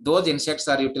 Those insects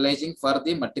are utilizing for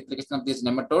the multiplication of these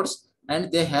nematodes,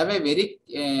 and they have a very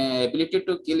ability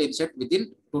to kill insect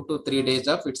within 2 to 3 days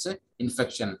of its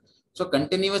infection. So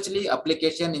continuously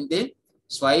application in the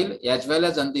soil as well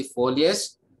as on the foliage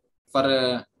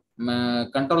for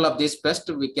control of this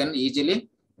pest, we can easily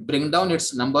bring down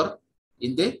its number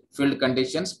in the field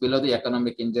conditions below the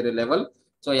economic injury level.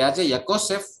 So as a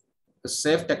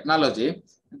eco-safe technology,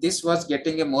 this was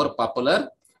getting a more popular,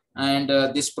 and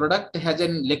this product has a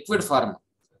liquid form.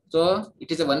 So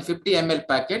it is a 150 ml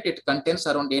packet. It contains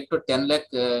around 8 to 10 lakh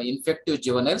infective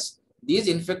juveniles. These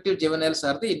infective juveniles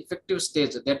are the infective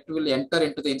stage that will enter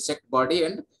into the insect body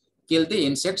and kill the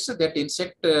insects. That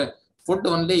insect food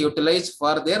only utilized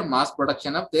for their mass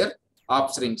production of their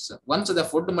offsprings. Once the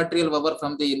food material over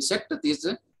from the insect, these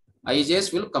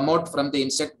IJs will come out from the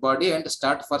insect body and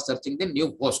start for searching the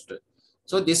new host.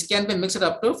 So this can be mixed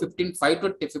up to 5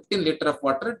 to 15 liter of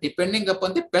water depending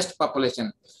upon the pest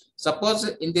population. Suppose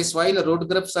in the soil root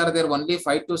grubs are there only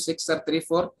 5 to 6 or 3,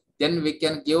 4, then we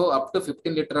can give up to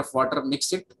 15 liter of water,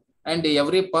 mix it, and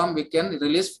every palm we can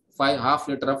release half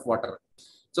liter of water.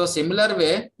 So similar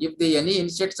way, if any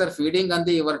insects are feeding on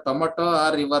your tomato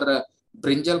or your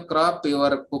brinjal crop,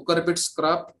 your cucurbits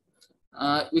crop,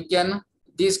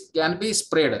 this can be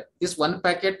sprayed. This one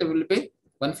packet will be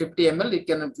 150 ml. You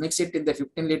can mix it in the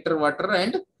 15 liter water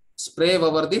and spray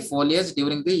over the foliage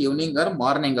during the evening or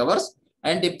morning hours.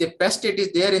 And if the pest it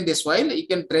is there in the soil, you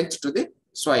can drench to the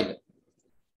soil.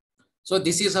 So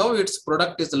this is how its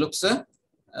product looks.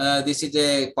 This is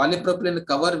a polypropylene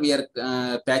cover. We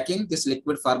are packing this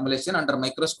liquid formulation under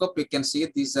microscope. You can see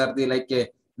these are the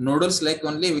like noodles, like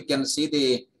only we can see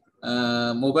the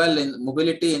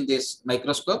mobility in this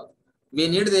microscope. We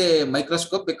need the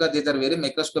microscope because these are very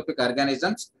microscopic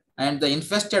organisms, and the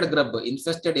infested grub,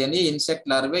 any insect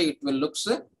larvae, it will looks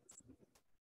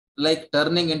like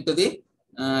turning into the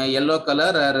yellow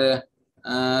color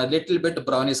or little bit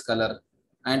brownish color.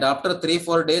 And after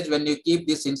 3-4 days, when you keep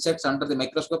these insects under the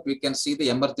microscope, you can see the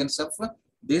emergence of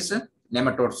these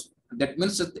nematodes. That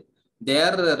means they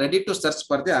are ready to search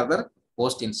for the other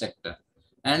host insect.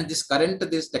 And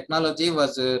this technology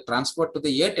was transferred to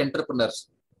the 8 entrepreneurs.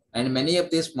 And many of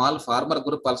these small farmer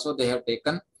group also they have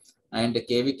taken, and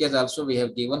KVKs also we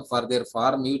have given for their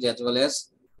farm use as well as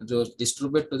to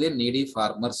distribute to the needy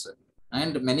farmers.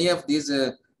 And many of these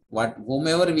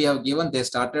whomever we have given, they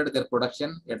started their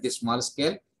production at the small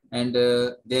scale, and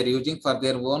they are using for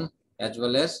their own as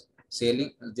well as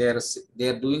selling. They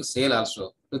are doing sale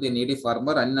also to the needy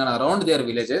farmer and around their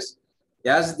villages.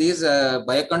 As these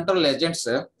biocontrol agents,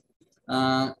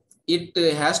 it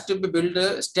has to be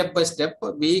built step by step.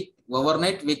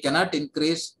 Overnight we cannot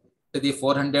increase to the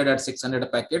 400 or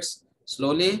 600 packets.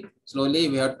 Slowly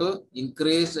we have to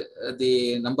increase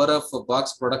the number of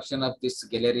box production of this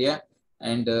Galeria,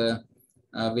 and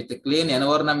with a clean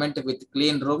environment, with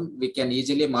clean room, we can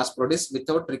easily mass produce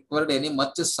without required any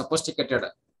much sophisticated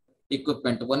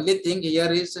equipment. Only thing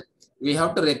here is we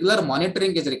have to regular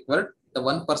monitoring is required. The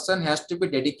one person has to be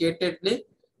dedicatedly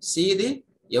see the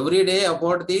every day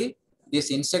about this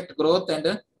insect growth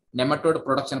and nematode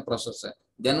production process.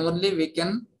 Then only we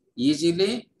can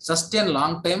easily sustain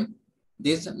long time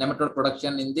this nematode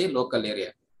production in the local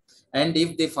area. And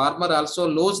if the farmer also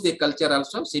lose the culture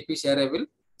also, CPCRI will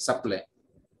supply.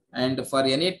 And for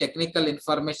any technical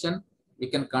information, you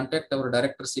can contact our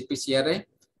director CPCRI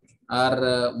or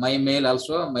my mail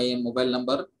also, my mobile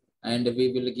number, and we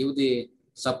will give the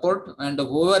support. And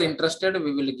whoever interested,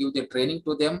 we will give the training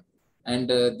to them, and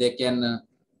they can.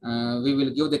 We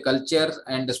will give the culture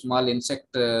and the small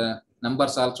insect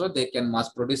numbers also. They can mass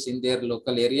produce in their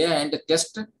local area and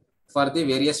test for the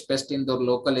various pests in their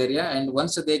local area. And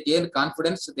once they gain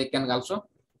confidence, they can also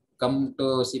come to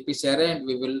CPCRI, and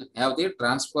we will have the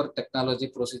transfer technology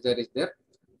procedure is there.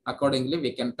 Accordingly,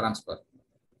 we can transfer.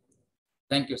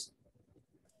 Thank you, sir.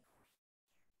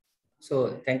 So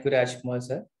thank you, Rajkumar,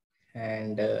 sir.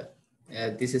 And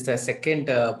this is the second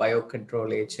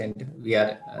biocontrol agent we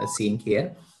are seeing here.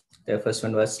 The first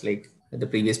one was like the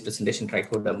previous presentation,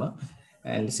 trichoderma,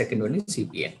 and the second one is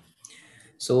CPN.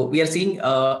 So we are seeing,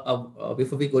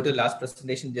 before we go to the last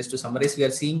presentation, just to summarize, we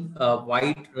are seeing a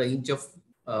wide range of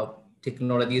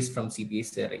technologies from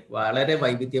CPCRI. വളരെ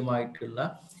വൈവിധ്യമായിട്ടുള്ള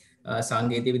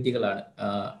സാങ്കേതിക വിദ്യകളാണ്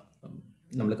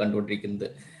നമ്മൾ കണ്ടുകൊണ്ടിരിക്കുന്നത്.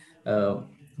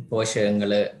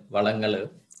 പോഷകങ്ങള്, വളങ്ങള്,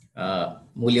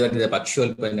 മൂല്യവർദ്ധിത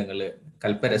ഭക്ഷ്യോൽപ്പന്നങ്ങള്,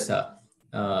 കൽപ്പരസ,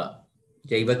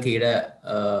 ജൈവ കീട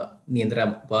നിയന്ത്രണ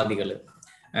ഉപാധികള്.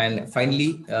 And finally,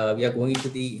 we are going to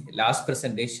the last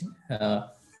presentation.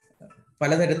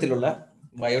 പലതരത്തിലുള്ള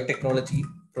ബയോടെക്നോളജി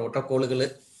പ്രോട്ടോക്കോളുകൾ,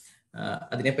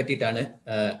 അതിനെ പറ്റിയിട്ടാണ്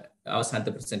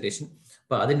അവസാനത്തെ പ്രസന്റേഷൻ.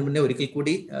 അപ്പോൾ അതിന് മുന്നേ ഒരിക്കൽ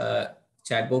കൂടി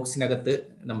ചാറ്റ് ബോക്സിനകത്ത്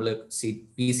നമ്മൾ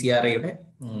CPCRIയുടെ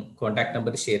കോൺടാക്ട്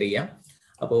നമ്പർ ഷെയർ ചെയ്യാം.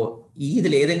 അപ്പോൾ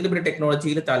ഇതിൽ ഏതെങ്കിലും ഒരു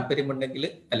ടെക്നോളജിയിൽ താല്പര്യമുണ്ടെങ്കിൽ,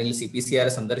 അല്ലെങ്കിൽ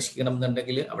CPCRI സന്ദർശിക്കണം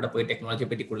എന്നുണ്ടെങ്കിൽ, അവിടെ പോയി ടെക്നോളജിയെ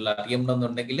പറ്റി കൂടുതൽ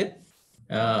അറിയണമെന്നുണ്ടെങ്കിൽ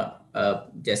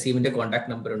ജസീമിന്റെ കോൺടാക്ട്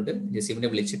നമ്പർ ഉണ്ട്. ജസീമിനെ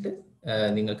വിളിച്ചിട്ട്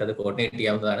നിങ്ങൾക്കത് കോർഡിനേറ്റ്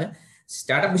ചെയ്യാവുന്നതാണ്.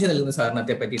 സ്റ്റാർട്ടപ്പ് മിഷൻ നൽകുന്ന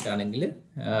സഹകരണത്തെ പറ്റിയിട്ടാണെങ്കിൽ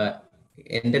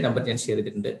എൻ്റെ നമ്പർ ഞാൻ ഷെയർ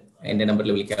ചെയ്തിട്ടുണ്ട്, എൻ്റെ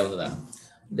നമ്പറിൽ വിളിക്കാവുന്നതാണ്.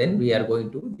 Then we are going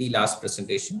to the last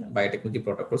presentation, biotechnology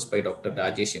protocols by Dr.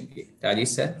 Rajesh MBA.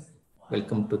 Rajesh sir,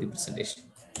 welcome to the presentation.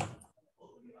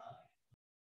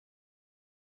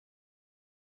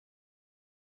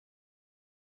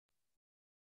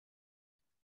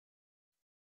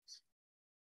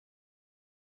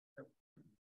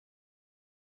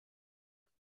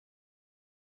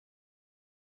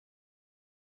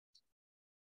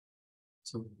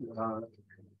 So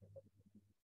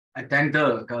I thank the.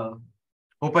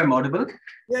 Hope I'm audible.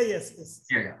 Yeah. Yes.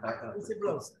 Yeah.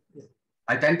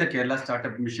 I thank the Kerala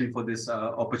Startup Mission for this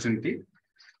opportunity,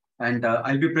 and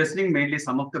I'll be presenting mainly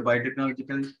some of the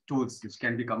biotechnological tools which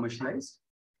can be commercialized.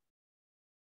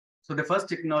 So the first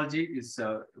technology is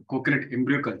coconut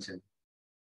embryo culture.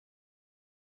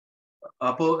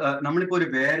 അപ്പോൾ നമ്മളിപ്പോ ഒരു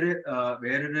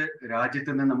വേറൊരു രാജ്യത്ത്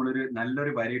നിന്ന് നമ്മളൊരു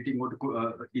നല്ലൊരു variety ഇങ്ങോട്ട്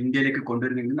ഇന്ത്യയിലേക്ക്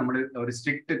കൊണ്ടുവരുന്നെങ്കിൽ നമ്മൾ ഒരു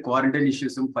strict quarantine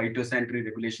ഇഷ്യൂസും phyto sanitary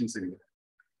regulations ഉണ്ട്.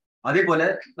 അതേപോലെ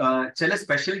ചില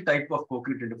സ്പെഷ്യൽ ടൈപ്പ് ഓഫ്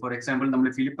കോക്കനട്ട് ഉണ്ട്. ഫോർ എക്സാമ്പിൾ നമ്മൾ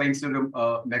ഫിലിപ്പൈൻസിൽ ഒരു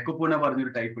മെക്കോപോണ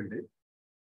പറഞ്ഞൊരു ടൈപ്പ് ഉണ്ട്.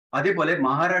 അതേപോലെ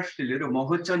മഹാരാഷ്ട്രയിൽ ഒരു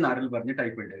മൊഹച്ചോ നാരൽ പറഞ്ഞ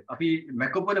ടൈപ്പ് ഉണ്ട്. അപ്പൊ ഈ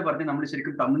മെക്കോപോണ പറഞ്ഞ് നമ്മൾ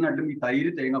ശരിക്കും തമിഴ്നാട്ടിലും ഈ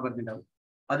തൈര് തേങ്ങ പറഞ്ഞിട്ടുണ്ടാവും.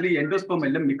 അതിൽ ഈ എൻഡോസ്പോം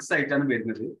എല്ലാം മിക്സ് ആയിട്ടാണ്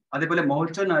വരുന്നത്. അതേപോലെ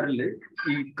മൊഹച്ചോ നാരലില്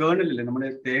ഈ കേർണലില് നമ്മുടെ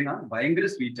തേങ്ങ ഭയങ്കര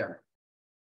സ്വീറ്റ് ആണ്.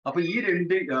 അപ്പൊ ഈ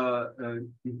രണ്ട്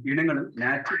ഇനങ്ങളും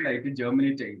നാച്ചുറൽ ആയിട്ട്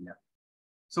ജെർമിനേറ്റ് ചെയ്യില്ല.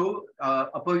 സോ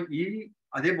അപ്പൊ ഈ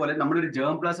അതേപോലെ നമ്മളൊരു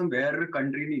ജേം പ്ലാസം വേറൊരു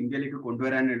കൺട്രിയിൽ നിന്ന് ഇന്ത്യയിലേക്ക്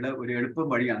കൊണ്ടുവരാനുള്ള ഒരു എളുപ്പ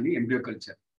വഴിയാണ് എംബ്രിയോ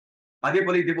കൾച്ചർ.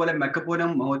 അതേപോലെ ഇതേപോലെ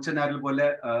മെക്കപ്പോനം മോച്ചനാരൽ പോലെ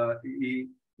ഈ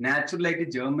നാച്ചുറലായിട്ട്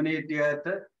ജെർമിനേറ്റ് ചെയ്യാത്ത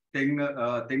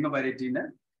തെങ്ങ് വെറൈറ്റീനെ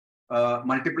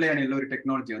മൾട്ടിപ്ലൈ ചെയ്യാനുള്ള ഒരു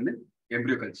ടെക്നോളജിയാണ്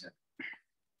എംബ്രിയോ കൾച്ചർ.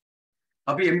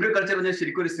 അപ്പൊ എംബ്രിയോ കൾച്ചർ പറഞ്ഞാൽ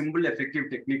ശരിക്കും ഒരു സിമ്പിൾ എഫക്റ്റീവ്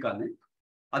ടെക്നിക്കാണ്.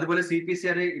 അതുപോലെ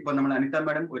CPCRI ഇപ്പൊ നമ്മൾ അനിത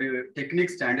മാഡം ഒരു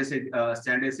ടെക്നിക്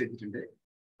സ്റ്റാൻഡേർഡൈസ് ചെയ്തിട്ടുണ്ട്.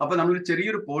 അപ്പൊ നമ്മളൊരു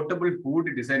ചെറിയൊരു പോർട്ടബിൾ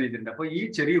ഹൂഡ് ഡിസൈൻ ചെയ്തിട്ടുണ്ട്. അപ്പൊ ഈ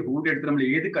ചെറിയ ഹൂഡ് എടുത്ത് നമ്മൾ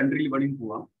ഏത് കൺട്രിയിൽ വേണമെങ്കിൽ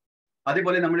പോവാം.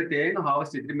 അതേപോലെ നമ്മൾ തേങ്ങ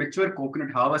ഹാർവസ്റ്റ് ചെയ്തിട്ട് മെച്ചുവർ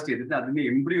കോക്കനട്ട് ഹാർവസ്റ്റ് ചെയ്തിട്ട് അതിന്റെ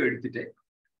എംബ്രിയോ എടുത്തിട്ട്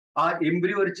ആ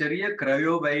എംബ്രിയോ ഒരു ചെറിയ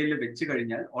ക്രയോ വയലിൽ വെച്ച്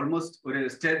കഴിഞ്ഞാൽ ഓൾമോസ്റ്റ് ഒരു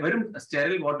വെറും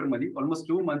സ്റ്റെറിൽ വാട്ടർ മതി, ഓൾമോസ്റ്റ്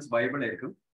 2 months വയബിൾ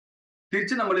ആയിരിക്കും.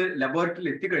 തിരിച്ച് നമ്മൾ ലബോറട്ടറിയിൽ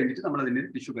എത്തിക്കഴിഞ്ഞിട്ട് നമ്മൾ അതിന്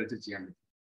ടിഷ്യൂ കൾച്ചർ ചെയ്യാൻ പറ്റും.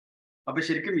 അപ്പൊ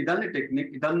ശരിക്കും ഇതാണ് ടെക്നിക്.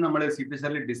 ഇതാണ് നമ്മൾ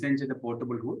CPCRI ഡിസൈൻ ചെയ്ത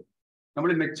പോർട്ടബിൾ ഹൂഡ്. നമ്മൾ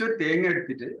മെച്ചുവർ തേങ്ങ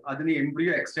എടുത്തിട്ട് അതിന്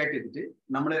എംബ്രിയോ എക്സ്ട്രാക്ട് ചെയ്തിട്ട്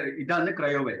നമ്മൾ ഇതാണ്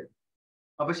ക്രയോവെൽ.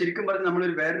 അപ്പൊ ശരിക്കും പറഞ്ഞാൽ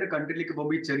നമ്മളൊരു വേറൊരു കൺട്രിയിലേക്ക്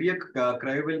പോകുമ്പോൾ ഈ ചെറിയ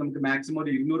ക്രയോവെൽ നമുക്ക് മാക്സിമം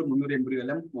ഒരു 200-300 എംബ്രിയോ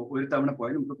എല്ലാം ഒരു തവണ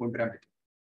പോയാൽ നമുക്ക് കൊണ്ടുവരാൻ പറ്റും.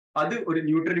 അത് ഒരു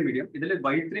ന്യൂട്രൻ മീഡിയം, ഇതിൽ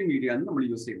Y3 മീഡിയം ആണ് നമ്മൾ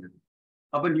യൂസ് ചെയ്യുന്നത്.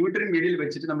 അപ്പൊ ന്യൂട്രൻ മീഡിയയിൽ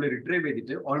വെച്ചിട്ട് നമ്മൾ റിട്രൈവ്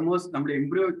ചെയ്തിട്ട് ഓൾമോസ്റ്റ് നമ്മൾ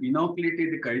എംബ്രിയോ ഇനോക്കുലേറ്റ്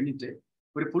ചെയ്ത് കഴിഞ്ഞിട്ട്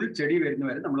ഒരു ഫുൾ ചെടി വരുന്ന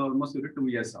വരെ നമ്മൾ ഓൾമോസ്റ്റ് ഒരു 2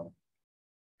 years ആവും.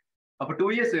 അപ്പൊ 2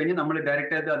 years കഴിഞ്ഞ് നമ്മൾ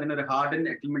ഡയറക്റ്റ് ആയിട്ട് അതിനൊരു ഹാർഡൻ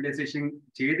അക്ലിമറ്റൈസേഷൻ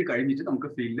ചെയ്ത് കഴിഞ്ഞിട്ട് നമുക്ക്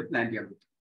ഫീൽഡിൽ പ്ലാൻ ചെയ്യാൻ പറ്റും.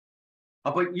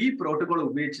 അപ്പൊ ഈ പ്രോട്ടോകോൾ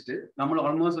ഉപയോഗിച്ചിട്ട് നമ്മൾ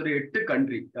ഓൾമോസ്റ്റ് ഒരു 8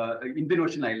 country, Indian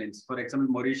ocean islands for example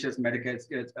Mauritius,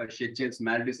 Madagascar, ഷെച്ചൽസ്,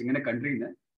 Maldives ഇങ്ങനെ കൺട്രിയിൽ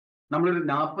നിന്ന് നമ്മളൊരു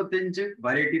 45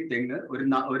 വെറൈറ്റി തെങ്ങ്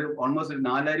ഒരു ഓൾമോസ്റ്റ് ഒരു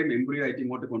 4000 എംബ്രിയോ ആയിട്ട്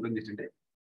ഇങ്ങോട്ട് കൊണ്ടുവന്നിട്ടുണ്ട്.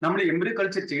 നമ്മൾ എംബ്രിയോ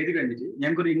കൾച്ചർ ചെയ്ത് കഴിഞ്ഞിട്ട്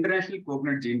ഞങ്ങൾക്ക് ഒരു ഇന്റർനാഷണൽ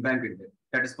കോക്കനട്ട് ജീൻ ബാങ്ക് ഉണ്ട്.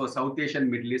 That is for south Asia,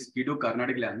 middle east, കിഡു,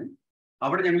 കർണാടകയിലാണ്.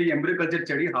 അവിടെ ഞങ്ങൾ ഈ എംബ്രിയോ കൾച്ചർ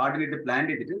ചെടി ഹാർഡ് ചെയ്ത് പ്ലാൻ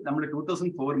ചെയ്തിട്ട് നമ്മൾ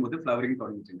 2004 മുതൽ ഫ്ലവറിംഗ്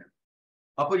തുടങ്ങിയിട്ടുണ്ട്.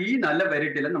 അപ്പോൾ ഈ നല്ല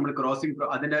വെറൈറ്റിയെല്ലാം നമ്മൾ ക്രോസിംഗ്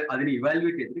അതിനെ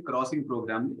ഇവാലുവേറ്റ് ചെയ്തിട്ട് ക്രോസിംഗ്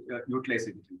പ്രോഗ്രാം യൂട്ടിലൈസ്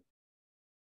ചെയ്തിട്ടുണ്ട്.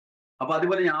 അപ്പൊ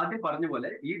അതുപോലെ ഞാൻ ആദ്യം പറഞ്ഞ പോലെ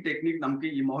ഈ ടെക്നിക് നമുക്ക്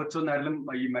ഈ മഹോത്സവ നേരം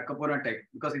ഈ മെക്കപ്പോറ ടെക്,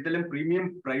 ബിക്കോസ് ഇതെല്ലാം പ്രീമിയം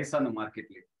പ്രൈസ് ആണ്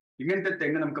മാർക്കറ്റിൽ. ഇങ്ങനത്തെ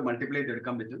തെങ്ങ് നമുക്ക് മൾട്ടിപ്ലൈ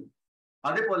ചെയ്തെടുക്കാൻ പറ്റും.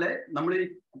 അതേപോലെ നമ്മൾ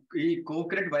ഈ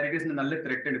കോക്കനട്ട് വെറൈറ്റീസിന് നല്ല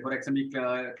ത്രെറ്റ് ഉണ്ട്. For example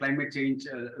climate change,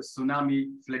 tsunami,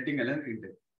 flooding എല്ലാം ഉണ്ട്.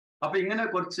 അപ്പൊ ഇങ്ങനെ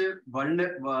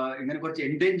കുറച്ച്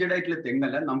എൻഡേഞ്ചേർഡ് ആയിട്ടുള്ള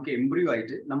തെങ്ങല്ല നമുക്ക് എംബ്രിയോ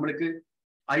ആയിട്ട് നമ്മൾക്ക്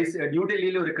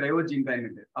ന്യൂഡൽഹിയിൽ ഒരു ക്രയോ ജീൻ ബാങ്ക്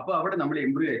ഉണ്ട്. അപ്പൊ അവിടെ നമ്മൾ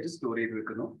എംബ്രിയോ ആയിട്ട് സ്റ്റോർ ചെയ്ത്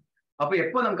വെക്കുന്നു. അപ്പൊ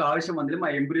എപ്പോ നമുക്ക് ആവശ്യം വന്നാലും ആ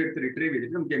എംബ്രിയോ എടുത്ത് റിട്രീവ്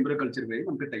ചെയ്തിട്ട് നമുക്ക് എംബ്രിയോ കൾച്ചർ വഴി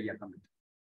നമുക്ക് തയ്യാറാക്കാൻ പറ്റും.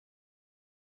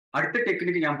 അടുത്ത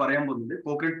ടെക്നിക്ക് ഞാൻ പറയാൻ പോകുന്നത്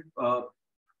കോക്കനട്ട്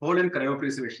പോളൻ ക്രയോ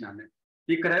പ്രിസർവേഷൻ ആണ്.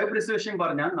 ഈ ക്രയോ പ്രിസർവേഷൻ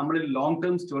പറഞ്ഞാൽ നമ്മൾ ലോങ്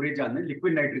ടേം സ്റ്റോറേജ് ആണ്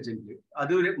ലിക്വിഡ് നൈട്രജനിൽ.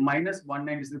 അത് ഒരു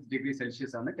 -196 ഡിഗ്രി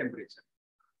സെൽഷ്യസ് ആണ് ടെമ്പറേച്ചർ.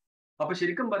 അപ്പൊ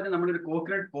ശരിക്കും പറഞ്ഞാൽ നമ്മളൊരു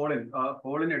കോക്കനട്ട്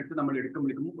പോളൻ എടുത്ത് നമ്മൾ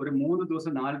എടുക്കുമ്പോഴേക്കും ഒരു 3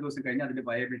 ദിവസം 4 ദിവസം കഴിഞ്ഞ് അതിന്റെ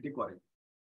വയബിലിറ്റി കുറയും.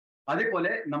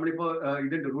 അതേപോലെ നമ്മളിപ്പോ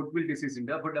ഇതുണ്ട് റൂട്ട് വിൽ ഡിസീസ്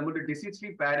ഉണ്ട്. അപ്പോൾ നമ്മുടെ ഡിസീസ് ഫ്രീ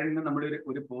പാരന്റിൽ നിന്ന് നമ്മൾ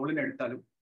ഒരു പോളിൻ എടുത്താലും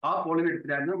ആ പോളിൻ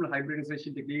എടുത്തിട്ടായിരുന്നു നമ്മൾ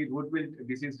hybridisation technique root will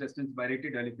disease resistance variety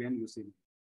develop ചെയ്യാൻ യൂസ് ചെയ്യുന്നത്.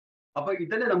 അപ്പൊ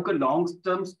ഇതെല്ലാം നമുക്ക് ലോങ്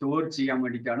ടേം സ്റ്റോർ ചെയ്യാൻ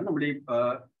വേണ്ടിയിട്ടാണ് നമ്മൾ ഈ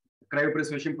ക്രയോ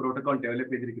പ്രിസർവേഷൻ പ്രോട്ടോകോൾ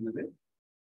ഡെവലപ്പ് ചെയ്തിരിക്കുന്നത്.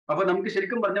 അപ്പൊ നമുക്ക്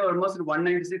ശരിക്കും പറഞ്ഞാൽ ഓൾമോസ്റ്റ്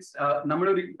 196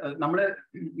 നമ്മള്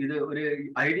ഇത് ഒരു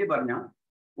ഐഡിയ പറഞ്ഞാൽ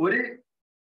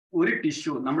ഒരു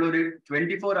ടിഷ്യൂ നമ്മളൊരു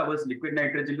 24 hours ലിക്വിഡ്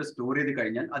നൈട്രജനിൽ സ്റ്റോർ ചെയ്ത്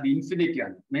കഴിഞ്ഞാൽ അത് ഇൻഫിനിറ്റി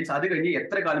ആണ്. മീൻസ് അത് കഴിഞ്ഞ്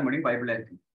എത്ര കാലം വേണമെങ്കിൽ വൈബിൾ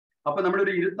ആയിരിക്കും. അപ്പൊ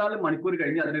നമ്മളൊരു 24 മണിക്കൂർ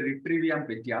കഴിഞ്ഞ് അതിനെ റിട്രീവ് ചെയ്യാൻ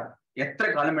പറ്റിയാൽ എത്ര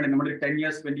കാലം വേണമെങ്കിൽ നമ്മൾ 10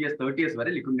 years, 20 years, 30 years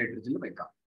വരെ ലിക്വിഡ് നൈട്രജനിൽ വെക്കാം.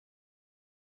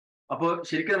 അപ്പോൾ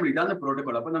ശരിക്കും നമ്മൾ ഇതാണ്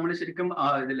പ്രോട്ടോകോൾ. അപ്പൊ നമ്മൾ ശരിക്കും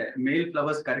ഇതിലെ മെയിൽ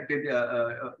ഫ്ലവേഴ്സ് കറക്റ്റ്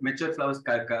ചെയ്ത് മെച്ചുവർ ഫ്ലവേഴ്സ്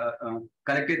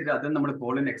കറക്റ്റ് ചെയ്തിട്ട് അതിന് നമ്മൾ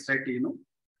പോളിൻ എക്സ്ട്രാക്ട് ചെയ്യുന്നു.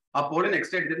 ആ പോളിൻ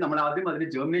എക്സ്ട്രാക്ട് ചെയ്തിട്ട് നമ്മൾ ആദ്യം അതിന്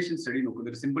ജെർമിനേഷൻ സ്റ്റഡി നോക്കുന്നു.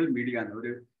 ഒരു സിമ്പിൾ മീഡിയ ആണ്,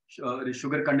 ഒരു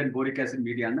sugar content boric acid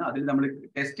media ആണ്. അതിൽ നമ്മൾ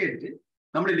ടെസ്റ്റ് ചെയ്തിട്ട്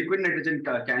നമ്മൾ ലിക്വിഡ് നൈട്രജൻ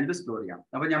ക്യാനിൽ സ്റ്റോർ ചെയ്യാം.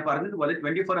 അപ്പൊ ഞാൻ പറഞ്ഞതുപോലെ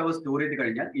 24 hours സ്റ്റോർ ചെയ്ത്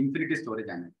കഴിഞ്ഞാൽ ഇൻഫിനിറ്റി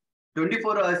സ്റ്റോറേജ് ആണ്.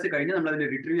 24 hours കഴിഞ്ഞ് നമ്മൾ അതിനെ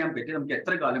റിട്രീവ് ചെയ്യാൻ പറ്റി നമുക്ക്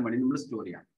എത്ര കാലം വേണമെങ്കിൽ നമ്മൾ സ്റ്റോർ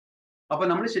ചെയ്യാം. അപ്പൊ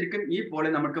നമ്മൾ ശരിക്കും ഈ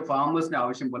പോളിൻ നമുക്ക് ഫാമേഴ്സിന്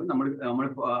ആവശ്യം പോലെ നമ്മൾ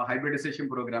ഹൈബ്രിഡൈസേഷൻ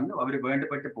പ്രോഗ്രാമിൽ അവർ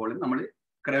വേണ്ടപ്പെട്ട പോളിൻ നമ്മൾ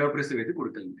ക്രയോ പ്രിസർവ് ചെയ്ത്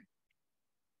കൊടുക്കലുണ്ട്.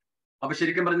 അപ്പൊ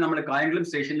ശരിക്കും പറഞ്ഞാൽ നമ്മൾ കായംകുളം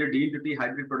സ്റ്റേഷനിൽ DNT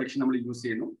ഹൈബ്രിഡ് പ്രൊഡക്ഷൻ നമ്മൾ യൂസ്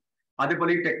ചെയ്യുന്നു.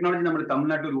 അതേപോലെ ഈ ടെക്നോളജി നമ്മൾ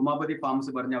തമിഴ്നാട്ടിൽ ഉമാപതി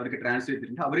ഫാംസ് പറഞ്ഞ് അവർക്ക് ട്രാൻസ്ഫർ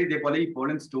ചെയ്തിട്ടുണ്ട്. അവർ ഇതേപോലെ ഈ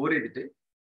പോളിൻ സ്റ്റോർ ചെയ്തിട്ട്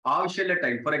ആവശ്യമുള്ള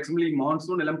ടൈം, ഫോർ എക്സാമ്പിൾ ഈ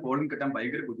മോൺസൂൺ എല്ലാം പോളിൻ കിട്ടാൻ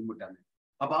ഭയങ്കര ബുദ്ധിമുട്ടാണ്.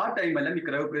 അപ്പൊ ആ ടൈമെല്ലാം ഈ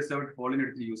ക്രയോ പ്രിസർവ്ഡ് പോളിൻ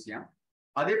എടുത്ത് യൂസ് ചെയ്യാം.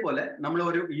 അതേപോലെ നമ്മൾ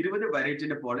ഒരു 20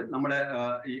 വെറൈറ്റിന്റെ പോളിൻ നമ്മുടെ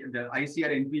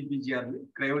ICR NPPGR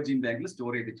ക്രയോജീൻ ബാങ്കിൽ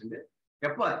സ്റ്റോർ ചെയ്തിട്ടുണ്ട്.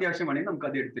 എപ്പോൾ അത്യാവശ്യം വേണമെങ്കിൽ നമുക്ക്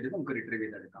അത് എടുത്തിട്ട് നമുക്ക് റിട്രീവ്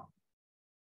ചെയ്തെടുക്കാം.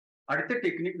 അടുത്ത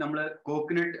ടെക്നിക് നമ്മൾ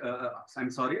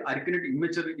അരിക്കനട്ട്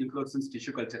ഇമ്മച്ചുവർ ഇൻഫ്ലോറസൻസ്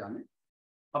ടിഷ്യൂ കൾച്ചർ ആണ്.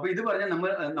 അപ്പൊ ഇത് പറഞ്ഞാൽ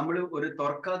നമ്മൾ ഒരു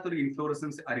തുറക്കാത്തൊരു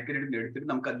ഇൻഫ്ലോറസൻസ് അരിക്കനട്ടിൽ എടുത്തിട്ട്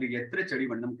നമുക്ക് അതിൽ എത്ര ചെടി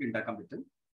വേണം നമുക്ക് ഉണ്ടാക്കാൻ പറ്റും.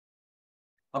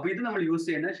 അപ്പൊ ഇത് നമ്മൾ യൂസ്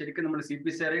ചെയ്യുന്ന ശരിക്കും നമ്മൾ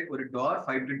CPCRI ഒരു ഡോർഫ്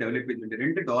ഹൈബ്രിഡ് ഡെവലപ്പ് ചെയ്തിട്ടുണ്ട്,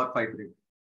 2 ഡോർഫ് ഹൈബ്രിഡ്.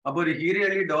 അപ്പൊ ഒരു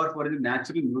ഹീരിയലി ഡോർഫ് ഒരു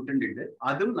നാച്ചുറൽ മ്യൂട്ടന്റ് ഉണ്ട്.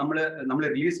 അതും നമ്മൾ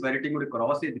റിലീസ് വെറൈറ്റിയും കൂടി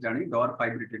ക്രോസ് ചെയ്തിട്ടാണ് ഈ ഡോർഫ്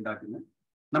ഹൈബ്രിഡ് ഉണ്ടാക്കുന്നത്.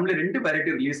 നമ്മൾ 2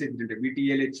 വെറൈറ്റി റിലീസ് ചെയ്തിട്ടുണ്ട്,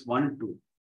 VTLH1, 2.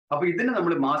 അപ്പൊ ഇതിന്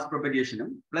നമ്മൾ മാസ് പ്രൊപ്പഗേഷനും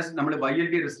പ്ലസ് നമ്മൾ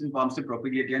YLD റെസിസ്റ്റന്റ് ഫാംസ്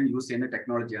പ്രൊപ്പഗേറ്റ് ചെയ്യാൻ യൂസ് ചെയ്യുന്ന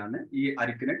ടെക്നോളജിയാണ് ഈ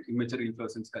അരിക്കനട്ട് ഇമ്മച്ചുവർ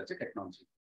ഇൻഫ്ലോറസൻസ് കൾച്ചർ ടെക്നോളജി.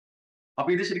 അപ്പൊ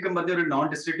ഇത് ശരിക്കും പറഞ്ഞ ഒരു നോൺ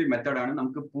ഡിസ്ട്രക്റ്റീവ് മെത്തേഡാണ്.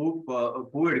 നമുക്ക്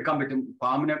പൂ എടുക്കാൻ പറ്റും,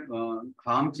 ഫാമിനെ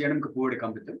ഹാം ചെയ്യാൻ നമുക്ക് പൂ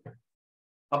എടുക്കാൻ പറ്റും.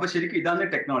 അപ്പൊ ശരിക്കും ഇതാണ്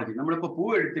ടെക്നോളജി. നമ്മളിപ്പോ പൂ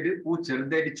എടുത്തിട്ട് പൂ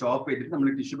ചെറുതായിട്ട് ചോപ്പ് ചെയ്തിട്ട് നമ്മൾ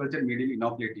ടിഷ്യൂ കൾച്ചർ മീഡിയയിൽ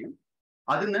ഇനോക്കുലേറ്റ് ചെയ്യും.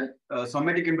 അതിന്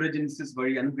സൊമാറ്റിക് എംബ്രിയോജെനിസിസ്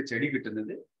വഴി നമുക്ക് ചെടി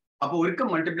കിട്ടുന്നത്. അപ്പൊ ഒരുക്കം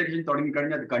മൾട്ടിപ്ലിക്കേഷൻ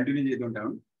തുടങ്ങിക്കഴിഞ്ഞാൽ അത് കണ്ടിന്യൂ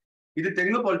ചെയ്തുകൊണ്ടാണ്. ഇത്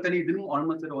തെങ്ങ് പോലെ തന്നെ ഇതിനും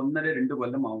ഓൾമോസ്റ്റ് ഒരു 1.5-2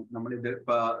 കൊല്ലം ആവും നമ്മൾ ഇത്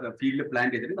ഫീൽഡിൽ പ്ലാൻ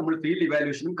ചെയ്തിട്ട് നമ്മൾ ഫീൽഡ്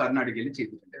ഇവാലുവേഷനും കർണാടകയിൽ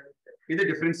ചെയ്തിട്ടുണ്ട്. ഇത്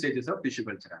different stages of tissue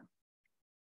culture ആണ്.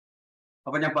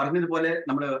 അപ്പൊ ഞാൻ പറഞ്ഞതുപോലെ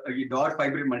നമ്മൾ ഈ ഡോർഫ്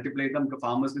ഹൈബ്രിഡ് മൾട്ടിപ്ലൈ ചെയ്ത് നമുക്ക്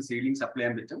ഫാമേഴ്സിന് സീലിംഗ് സപ്ലൈ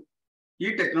ചെയ്യാൻ പറ്റും. ഈ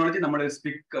ടെക്നോളജി നമ്മൾ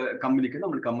സ്പിക് കമ്പനിക്ക്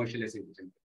നമ്മൾ കമേഴ്ഷ്യലൈസ്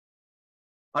ചെയ്തിട്ടുണ്ട്.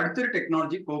 അടുത്തൊരു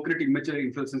technology coconut immature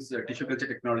inflorescence tissue culture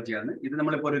ടെക്നോളജിയാണ്. ഇത്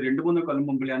നമ്മളിപ്പോൾ ഒരു 2-3 കൊല്ലം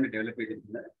മുമ്പിലാണ് ഡെവലപ്പ്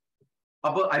ചെയ്തിരിക്കുന്നത്.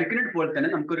 അപ്പോൾ അരിക്കനട്ട് പോലെ തന്നെ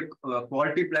നമുക്കൊരു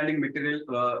ക്വാളിറ്റി പ്ലാനിങ് മെറ്റീരിയൽ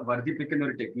വർദ്ധിപ്പിക്കുന്ന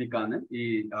ഒരു ടെക്നിക്കാണ് ഈ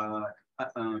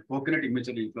coconut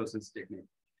immature inflorescence technique.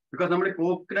 Because നമ്മൾ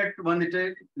കോക്കനട്ട് വന്നിട്ട്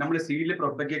നമ്മൾ സീഡിൽ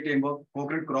പ്രൊപ്പഗേറ്റ് ചെയ്യുമ്പോൾ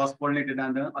കോക്കനട്ട് ക്രോസ് പോളിനേറ്റഡ്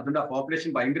ആണ്. അതുകൊണ്ട് ആ പോപ്പുലേഷൻ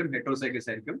ഭയങ്കര ഹെറ്ററോസൈഗസ്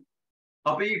ആയിരിക്കും.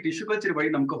 അപ്പൊ ഈ ടിഷ്യൂ കൾച്ചർ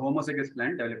വഴി നമുക്ക് ഹോമോസൈഗസ്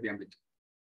പ്ലാന്റ് ഡെവലപ്പ് ചെയ്യാൻ പറ്റും.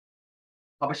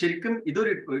 അപ്പൊ ശരിക്കും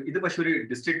ഇത് പക്ഷെ ഒരു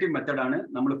ഡിസ്ട്രക്റ്റീവ് മെത്തേഡാണ്.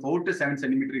 നമ്മൾ 4 to 7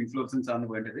 സെന്റിമീറ്റർ ഇൻഫ്ലോറസൻസ് ആണ്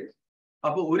വേണ്ടത്.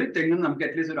 അപ്പൊ ഒരു തെങ്ങിന് നമുക്ക്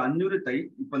അറ്റ്ലീസ്റ്റ് ഒരു 500 തൈ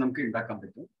ഇപ്പൊ നമുക്ക് ഉണ്ടാക്കാൻ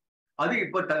പറ്റും. അത്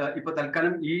ഇപ്പൊ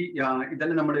തൽക്കാലം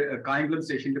ഇതെല്ലാം നമ്മൾ കായംകുളം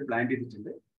സ്റ്റേഷനിൽ പ്ലാൻ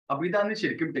ചെയ്തിട്ടുണ്ട്. അപ്പൊ ഇതാണ്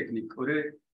ശരിക്കും ടെക്നിക്. ഒരു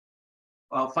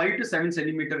 5 to 7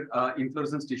 സെന്റിമീറ്റർ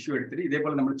ഇൻഫ്ലോറസൻസ് ടിഷ്യൂ എടുത്തിട്ട്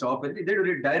ഇതേപോലെ നമ്മൾ ചോപ്പ് ചെയ്തിട്ട്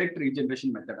ഇതൊരു ഡയറക്റ്റ്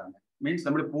റീജനറേഷൻ മെത്തേഡാണ്. മീൻസ്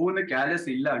നമ്മൾ പോകുന്ന കാലസ്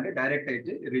ഇല്ലാണ്ട് ഡയറക്റ്റ്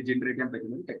ആയിട്ട് റീജനറേറ്റ് ചെയ്യാൻ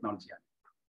പറ്റുന്ന ഒരു ടെക്നോളജിയാണ്.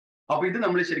 അപ്പൊ ഇത്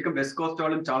നമ്മൾ ശരിക്കും west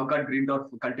കോസ്റ്റോളും Chavakkad green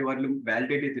dot കൾട്ടിവാറിലും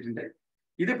validate ചെയ്തിട്ടുണ്ട്.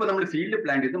 ഇതിപ്പോ നമ്മൾ ഫീൽഡ്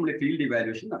പ്ലാൻ ചെയ്ത് നമ്മൾ ഫീൽഡ്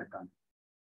ഇവാലുവേഷൻ നടക്കാണ്.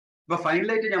 ഇപ്പൊ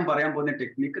ഫൈനലായിട്ട് ഞാൻ പറയാൻ പോകുന്ന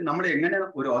ടെക്നിക്ക് നമ്മൾ എങ്ങനെ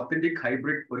ഒരു ഒത്തന്റിക്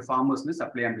ഹൈബ്രിഡ് ഒരു ഫാമേഴ്സിന്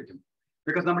സപ്ലൈ ചെയ്യാൻ പറ്റും.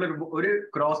 ബിക്കോസ് നമ്മൾ ഒരു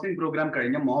ക്രോസിംഗ് പ്രോഗ്രാം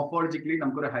കഴിഞ്ഞാൽ മോർഫോളജിക്കലി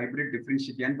നമുക്കൊരു ഹൈബ്രിഡ്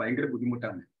ഡിഫറൻഷിയേറ്റ് ചെയ്യാൻ ഭയങ്കര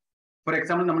ബുദ്ധിമുട്ടാണ്. ഫോർ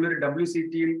എക്സാമ്പിൾ നമ്മളൊരു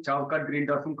WCTയും ചാവക്കാട് ഗ്രീൻ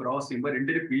ഡോട്ടും ക്രോസ് ചെയ്യുമ്പോൾ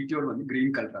രണ്ടൊരു PTO വന്ന് ഗ്രീൻ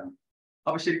കളറാണ്.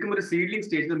 അപ്പൊ ശരിക്കും ഒരു സീഡ്ലിംഗ്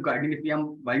സ്റ്റേജിൽ നമുക്ക് ഐഡന്റിഫൈ ചെയ്യാൻ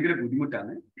ഭയങ്കര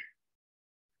ബുദ്ധിമുട്ടാണ്.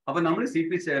 അപ്പൊ നമ്മൾ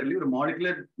CPCRൽ ഒരു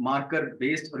മോളിക്കുലർ മാർക്കർ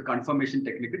ബേസ്ഡ് ഒരു കൺഫർമേഷൻ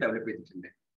ടെക്നിക്ക് ഡെവലപ്പ് ചെയ്തിട്ടുണ്ട്.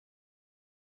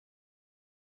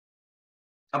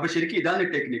 അപ്പൊ ശരിക്കും ഇതാണ്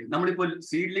ടെക്നിക്ക്. നമ്മളിപ്പോൾ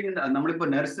സീഡ്ലിംഗ് നമ്മളിപ്പോൾ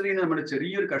നഴ്സറിയിൽ നിന്ന് നമ്മുടെ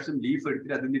ചെറിയൊരു കഷ്ണം ലീഫ്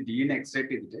എടുത്തിട്ട് അതിന്റെ DNA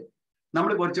എക്സ്ട്രാക്ട് ചെയ്തിട്ട്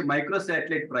നമ്മൾ കുറച്ച് മൈക്രോ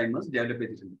സാറ്റലൈറ്റ് പ്രൈമേഴ്സ് ഡെവലപ്പ്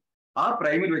ചെയ്തിട്ടുണ്ട്. ആ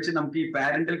പ്രൈമിൽ വെച്ച് നമുക്ക് ഈ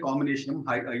പാരന്റൽ കോമ്പിനേഷനും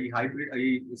ഈ ഹൈബ്രിഡ് ഈ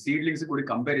സീഡ്ലിങ്സ് കൂടി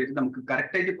കമ്പയർ ചെയ്ത് നമുക്ക്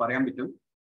കറക്റ്റ് ആയിട്ട് പറയാൻ പറ്റും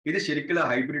ഇത് ശരിക്കുള്ള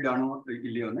ഹൈബ്രിഡ് ആണോ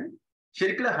ഇല്ലയോ എന്ന്.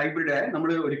 ശരിക്കുള്ള ഹൈബ്രിഡ് ആയ നമ്മൾ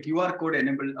ഒരു QR കോഡ്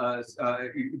എനേബിൾ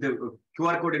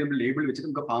ലേബിൾ വെച്ച്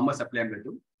നമുക്ക് ഫാമേഴ്സ് അപ്ലൈ ചെയ്യാൻ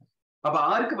പറ്റും. അപ്പൊ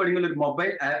ആർക്ക് വേണമെങ്കിലും ഒരു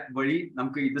മൊബൈൽ ആപ്പ് വഴി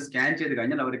നമുക്ക് ഇത് സ്കാൻ ചെയ്ത്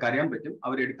കഴിഞ്ഞാൽ അവർക്ക് അറിയാൻ പറ്റും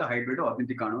അവരെടുത്ത ഹൈബ്രിഡ്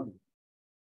ഒതന്റിക് ആണോ.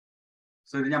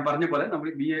 സോ ഇത് ഞാൻ പറഞ്ഞ പോലെ നമ്മൾ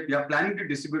V R planning to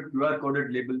distribute QR coded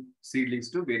label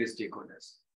seedlings to various stake holders.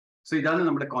 So ഇതാണ്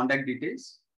നമ്മുടെ contact details.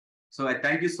 So I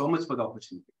thank you so much for the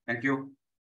opportunity. Thank you.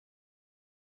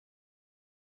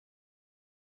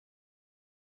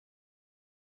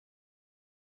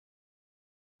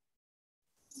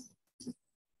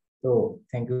 So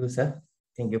thank you, sir.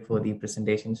 Thank you for the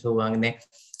presentation. So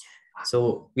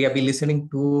we have been listening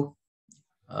to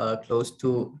close to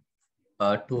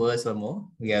 2 hours or more.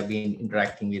 We have been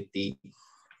interacting with the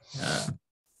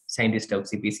scientists of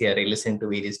CPCRI, listening to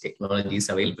various technologies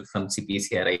available from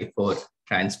CPCRI for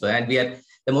transfer. And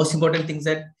the most important thing is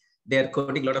that they are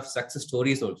quoting a lot of success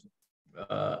stories also.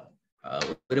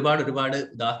 ഒരുപാട്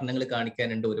ഉദാഹരണങ്ങൾ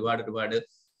കാണിക്കാനുണ്ട്, ഒരുപാട്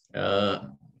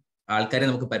ആൾക്കാരെ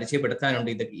നമുക്ക് പരിചയപ്പെടുത്താനുണ്ട്.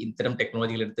 ഇത്തരം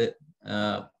ടെക്നോളജികൾ എടുത്ത്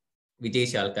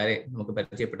വിജയിച്ച ആൾക്കാരെ നമുക്ക്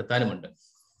പരിചയപ്പെടുത്താനുമുണ്ട്.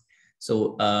 സോ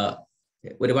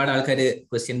ഒരുപാട് ആൾക്കാർ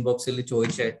ക്വസ്റ്റ്യൻ ബോക്സിൽ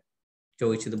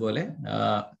ചോദിച്ചതുപോലെ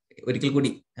ഒരിക്കൽ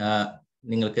കൂടി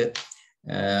നിങ്ങൾക്ക്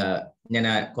ഞാൻ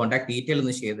കോൺടാക്ട് ഡീറ്റെയിൽ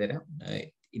ഒന്ന് ചെയ്തു തരാം.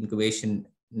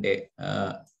 ഇൻക്യുബേഷൻ്റെ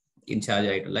ഇൻചാർജ്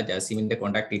ആയിട്ടുള്ള ജാസിമിന്റെ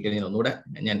കോൺടാക്ട് ഡീറ്റെയിൽ ഞാൻ ഒന്നുകൂടെ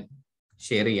ഞാൻ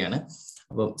ഷെയർ ചെയ്യാണ്.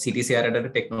 അപ്പോൾ CTCRയുടെ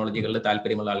ടെക്നോളജികളിൽ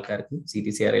താല്പര്യമുള്ള ആൾക്കാർക്ക്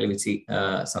CTCRയിൽ വെച്ച്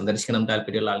സന്ദർശിക്കണം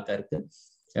താല്പര്യമുള്ള ആൾക്കാർക്ക്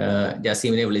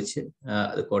ജാസിമിനെ വിളിച്ച്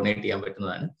അത് കോർഡിനേറ്റ് ചെയ്യാൻ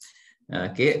പറ്റുന്നതാണ്.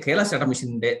 കേരള സ്റ്റാർട്ടപ്പ്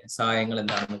മിഷന്റെ സഹായങ്ങൾ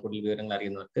എന്താണെന്ന് കൂടുതൽ വിവരങ്ങൾ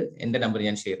അറിയുന്നവർക്ക് എൻ്റെ നമ്പർ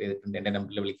ഞാൻ ഷെയർ ചെയ്തിട്ടുണ്ട്, എൻ്റെ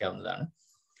നമ്പറിൽ വിളിക്കാവുന്നതാണ്.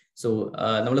 സോ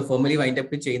നമ്മൾ ഫോർമലി വൈൻഡ്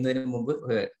അപ്പ് ചെയ്യുന്നതിന് മുമ്പ്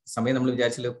സമയം നമ്മൾ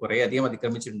വിചാരിച്ചാൽ കുറേ അധികം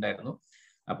അതിക്രമിച്ചിട്ടുണ്ടായിരുന്നു.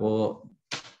 അപ്പോൾ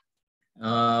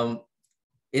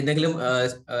എന്തെങ്കിലും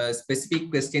specific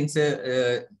questions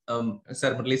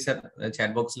sir Murali sir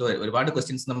chat ബോക്സിൽ ഒരുപാട്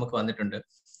ക്വസ്റ്റ്യൻസ് നമുക്ക് വന്നിട്ടുണ്ട്.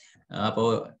 അപ്പോൾ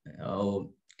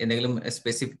എന്തെങ്കിലും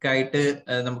സ്പെസിഫിക് ആയിട്ട്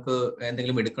നമുക്ക്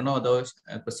എന്തെങ്കിലും എടുക്കണോ അതോ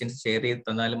ക്വസ്റ്റ്യൻസ് ഷെയർ ചെയ്ത്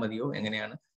തന്നാലും മതിയോ,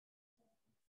 എങ്ങനെയാണ്?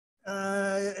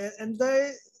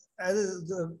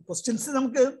 ക്വസ്റ്റ്യൻസ്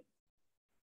നമുക്ക്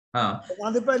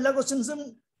അതിപ്പോ എല്ലാ ക്വസ്റ്റ്യൻസും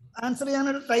ആൻസർ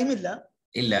ചെയ്യാനൊരു ടൈമില്ല.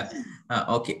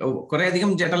 ഓക്കെ. കുറെ അധികം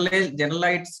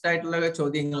ജനറലൈസ്ഡ് ആയിട്ടുള്ള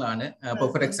ചോദ്യങ്ങളാണ്. അപ്പൊ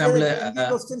ഫോർ എക്സാമ്പിൾ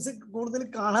കൂടുതൽ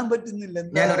കാണാൻ പറ്റുന്നില്ല,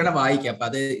 ഞാൻ ഒരെണ്ണം വായിക്കാം. അപ്പൊ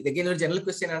അത് ഇതൊക്കെ ഒരു ജനറൽ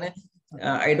ക്വസ്റ്റ്യൻ ആണ്.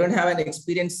 I don't have an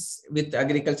experience with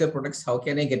agriculture products. How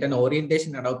can I get an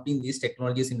orientation adopting these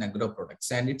technologies in agro products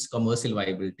and its commercial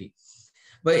viability?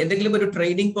 അപ്പൊ എന്തെങ്കിലും ഒരു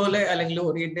ട്രെയിനിങ് പോലെ അല്ലെങ്കിൽ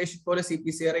ഓറിയന്റേഷൻ പോലെ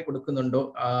CPCRI കൊടുക്കുന്നുണ്ടോ?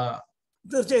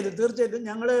 തീർച്ചയായിട്ടും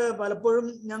ഞങ്ങള് പലപ്പോഴും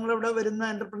ഞങ്ങളിവിടെ വരുന്ന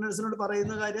എന്റർപ്രനേഴ്സിനോട്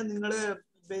പറയുന്ന കാര്യം, നിങ്ങൾ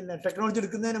പിന്നെ ടെക്നോളജി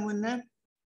എടുക്കുന്നതിന് മുന്നേ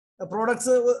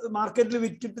പ്രോഡക്ട്സ് മാർക്കറ്റിൽ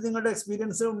വിറ്റിട്ട് നിങ്ങളുടെ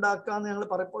എക്സ്പീരിയൻസ് ഉണ്ടാക്കാന്ന് ഞങ്ങൾ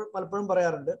പലപ്പോഴും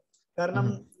പറയാറുണ്ട്. കാരണം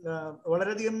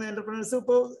വളരെയധികം എന്റർപ്രനേഴ്സ്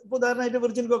ഇപ്പോൾ ഉദാഹരണമായിട്ട്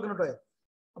വിർജിൻ കോക്കനട്ട് ഓയിൽ,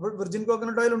 അപ്പോൾ വിർജിൻ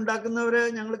കോക്കനട്ട് ഓയിൽ ഉണ്ടാക്കുന്നവരെ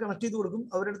ഞങ്ങൾ കണക്ട് ചെയ്ത് കൊടുക്കും.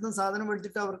 അവരുടെ അടുത്ത് സാധനം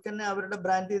മേടിച്ചിട്ട് അവർക്ക് തന്നെ അവരുടെ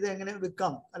ബ്രാൻഡ് ചെയ്ത് എങ്ങനെ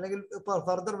വിൽക്കാം അല്ലെങ്കിൽ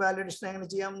ഫർദർ വാലിഡേഷൻ എങ്ങനെ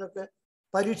ചെയ്യാം എന്നൊക്കെ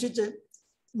പരീക്ഷിച്ച്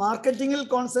മാർക്കറ്റിങ്ങിൽ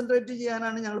കോൺസെൻട്രേറ്റ്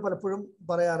ചെയ്യാനാണ് ഞങ്ങൾ പലപ്പോഴും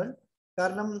പറയാറ്.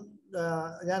 കാരണം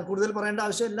ഞാൻ കൂടുതൽ പറയേണ്ട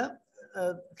ആവശ്യമില്ല,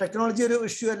 ടെക്നോളജി ഒരു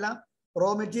ഇഷ്യൂ അല്ല, റോ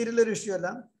മെറ്റീരിയൽ ഒരു ഇഷ്യൂ അല്ല,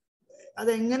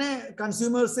 അതെങ്ങനെ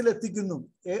കൺസ്യൂമേഴ്സിൽ എത്തിക്കുന്നു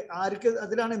ആർക്ക്,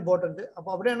 അതിലാണ് ഇമ്പോർട്ടൻറ്റ്.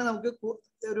 അപ്പോൾ അവിടെയാണ് നമുക്ക്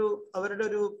അവരുടെ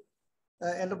ഒരു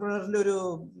എന്റർപ്രണറിന്റെ ഒരു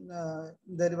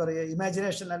എന്താ പറയുക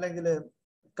ഇമാജിനേഷൻ അല്ലെങ്കിൽ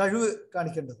കഴിവ്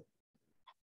കാണിക്കേണ്ടത്.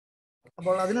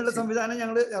 അപ്പോൾ അതിനുള്ള സംവിധാനം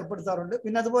ഞങ്ങൾ ഏർപ്പെടുത്താറുണ്ട്.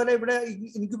 പിന്നെ അതുപോലെ ഇവിടെ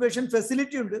ഇൻക്യുബേഷൻ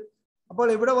ഫെസിലിറ്റി ഉണ്ട്. അപ്പോൾ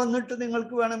ഇവിടെ വന്നിട്ട്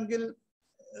നിങ്ങൾക്ക് വേണമെങ്കിൽ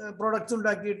പ്രോഡക്റ്റ്സ്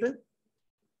ഉണ്ടാക്കിയിട്ട്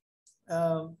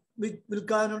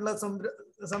വിൽക്കാനുള്ള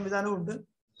സംവിധാനമുണ്ട്.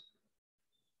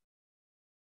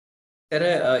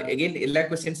 അഗൈൻ എല്ലാ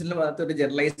ക്വസ്റ്റ്യൻസിലും ഭാഗത്ത് ഒരു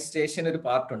ജനറലൈസേഷൻ ഒരു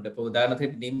പാർട്ട് ഉണ്ട്. ഇപ്പോൾ ഉദാഹരണത്തിന്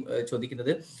പിന്നെയും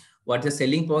ചോദിക്കുന്നത്, what's the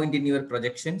selling point in your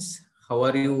projections, how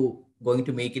are you going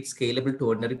to make it scalable to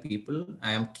ordinary people.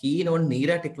 I am keen on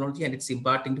NERA technology and it's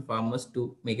imparting to farmers to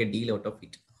make a deal out of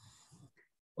it.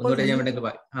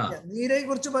 നീരയെ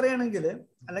കുറിച്ച് പറയുകയാണെങ്കിൽ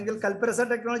അല്ലെങ്കിൽ കൽപ്പരസ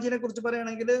ടെക്നോളജിനെ കുറിച്ച്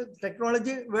പറയുകയാണെങ്കിൽ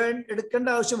technology എടുക്കേണ്ട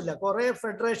ആവശ്യമില്ല. കുറെ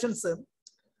federations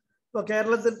ഇപ്പോൾ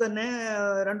കേരളത്തിൽ തന്നെ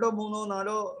 2, 3,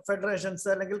 4 ഫെഡറേഷൻസ്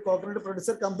അല്ലെങ്കിൽ കോക്കനട്ട്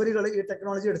പ്രൊഡ്യൂസർ കമ്പനികൾ ഈ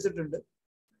ടെക്നോളജി എടുത്തിട്ടുണ്ട്.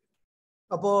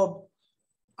 അപ്പോൾ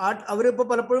അവരിപ്പോൾ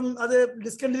പലപ്പോഴും അത്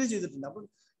ഡിസ്കണ്ടിന്യൂ ചെയ്തിട്ടുണ്ട്. അപ്പോൾ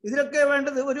ഇതിലൊക്കെ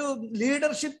വേണ്ടത് ഒരു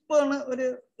ലീഡർഷിപ്പ് ആണ്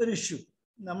ഒരു ഇഷ്യൂ.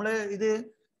 നമ്മൾ ഇത്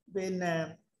പിന്നെ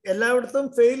എല്ലായിടത്തും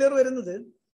ഫെയിലിയർ വരുന്നത്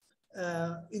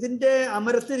ഇതിന്റെ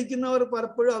അമരത്തിരിക്കുന്നവർ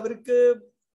പലപ്പോഴും അവർക്ക്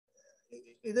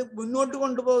ഇത് മുന്നോട്ട്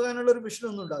കൊണ്ടുപോകാനുള്ള ഒരു വിഷൻ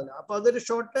ഒന്നും ഉണ്ടാവില്ല. അപ്പൊ അതൊരു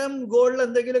ഷോർട്ട് ടേം ഗോളിൽ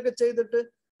എന്തെങ്കിലുമൊക്കെ ചെയ്തിട്ട്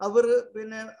അവർ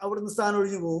പിന്നെ അവിടുന്ന് സ്ഥാനം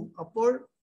ഒഴിഞ്ഞു പോകും. അപ്പോൾ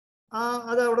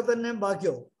അത് അവിടെ തന്നെ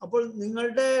ബാക്കിയാവും. അപ്പോൾ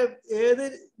നിങ്ങളുടെ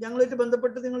ഞങ്ങളുമായിട്ട്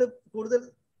ബന്ധപ്പെട്ട് നിങ്ങൾ കൂടുതൽ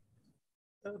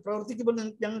പ്രവർത്തിക്കുമ്പോൾ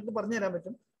ഞങ്ങൾക്ക് പറഞ്ഞു തരാൻ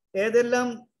പറ്റും ഏതെല്ലാം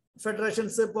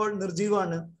ഫെഡറേഷൻസ് ഇപ്പോൾ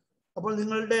നിർജീവമാണ്. അപ്പോൾ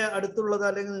നിങ്ങളുടെ അടുത്തുള്ളത്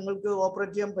അല്ലെങ്കിൽ നിങ്ങൾക്ക്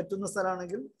ഓപ്പറേറ്റ് ചെയ്യാൻ പറ്റുന്ന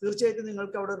സ്ഥലമാണെങ്കിൽ തീർച്ചയായിട്ടും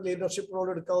നിങ്ങൾക്ക് അവിടെ ഒരു ലീഡർഷിപ്പ് റോൾ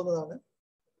എടുക്കാവുന്നതാണ്.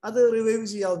 അത് റിവൈവ്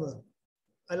ചെയ്യാവുന്നതാണ്.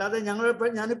 അല്ലാതെ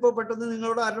ഞാനിപ്പോൾ പെട്ടെന്ന്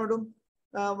നിങ്ങളോട് ആരോടും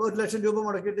 1,00,000 രൂപ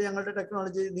മുടക്കിയിട്ട് ഞങ്ങളുടെ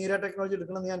ടെക്നോളജി നീര ടെക്നോളജി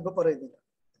എടുക്കണമെന്ന് ഞാനിപ്പോൾ പറയുന്നില്ല.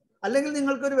 അല്ലെങ്കിൽ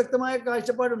നിങ്ങൾക്കൊരു വ്യക്തമായ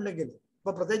കാഴ്ചപ്പാടുണ്ടെങ്കിൽ,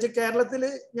 ഇപ്പോൾ പ്രത്യേകിച്ച് കേരളത്തിൽ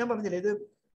ഞാൻ പറഞ്ഞില്ലേ, ഇത്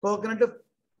കോക്കനട്ട്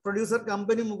പ്രൊഡ്യൂസർ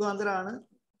കമ്പനി മുഖാന്തരമാണ്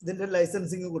ഇതിൻ്റെ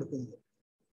ലൈസൻസിങ് കൊടുക്കുന്നത്.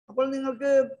 അപ്പോൾ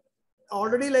നിങ്ങൾക്ക്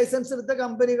ഓൾറെഡി ലൈസൻസ് എടുത്ത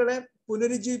കമ്പനികളെ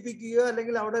പുനരുജ്ജീവിപ്പിക്കുകയോ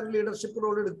അല്ലെങ്കിൽ അവിടെ ഒരു ലീഡർഷിപ്പ്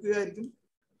റോൾ എടുക്കുകയായിരിക്കും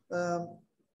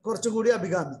കുറച്ചും കൂടി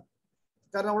അഭികാമ്യം.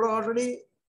 കാരണം അവിടെ ഓൾറെഡി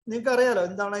നിങ്ങൾക്ക് അറിയാലോ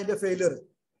എന്താണ് അതിൻ്റെ ഫെയിലിയർ.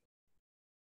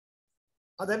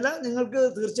 അതല്ല, നിങ്ങൾക്ക്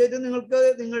തീർച്ചയായിട്ടും നിങ്ങൾക്ക്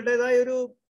നിങ്ങളുടേതായ ഒരു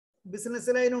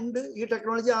ബിസിനസ് ലൈൻ ഉണ്ട്, ഈ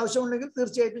ടെക്നോളജി ആവശ്യമുണ്ടെങ്കിൽ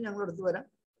തീർച്ചയായിട്ടും ഞങ്ങൾ എടുത്തു വരാം.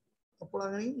 അപ്പോൾ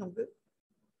അങ്ങനെയും നമുക്ക്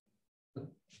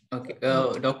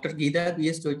Dr. Geeta, we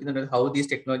are talking about how these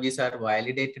technologies are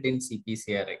validated in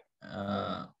CPCRI.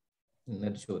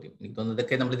 ചോദ്യം എനിക്ക് തോന്നുന്നു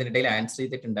ഇതൊക്കെ നമ്മൾ ഇതിനിടയിൽ ആൻസർ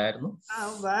ചെയ്തിട്ടുണ്ടായിരുന്നു.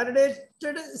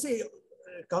 Validated, see,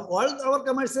 all our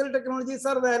commercial technologies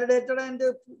are validated and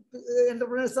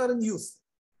entrepreneurs are in use.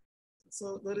 So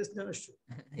there is no issue.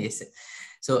 Yes.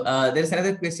 So there is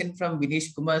another question from Vinesh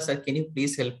Kumar sir. Can you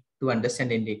please help to understand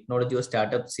in technology or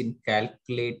startups in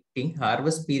calculating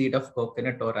harvest period of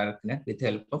coconut or arecanut with the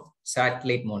help of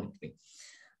satellite monitoring?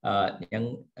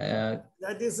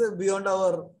 That is beyond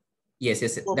our. Yes.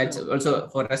 That's also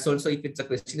for us. Also, if it's a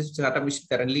question is startup mission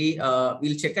currently,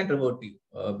 we'll check and revert to you,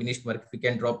 Vinesh Kumar. If you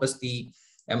can drop us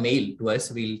a mail to us,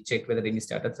 we'll check whether any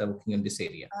startups are working in this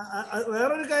area.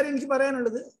 വേറൊരു കാര്യം എനിക്ക്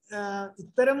പറയാനുള്ളത്,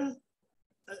 ഇത്തരം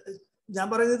ഞാൻ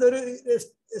പറയുന്നത് ഒരു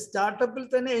സ്റ്റാർട്ടപ്പിൽ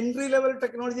തന്നെ entry level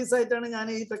technologies ആയിട്ടാണ് ഞാൻ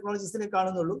ഈ ടെക്നോളജീസിനെ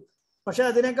കാണുന്നുള്ളൂ. പക്ഷെ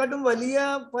അതിനെക്കാട്ടും വലിയ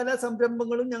പല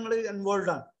സംരംഭങ്ങളും ഞങ്ങൾ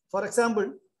ഇൻവോൾവ് ആണ്. ഫോർ എക്സാമ്പിൾ,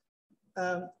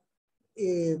 ഈ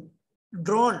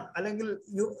ഡ്രോൺ അല്ലെങ്കിൽ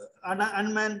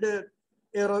അൺമാൻഡ്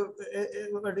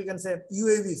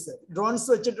UAVs, ഡ്രോൺസ്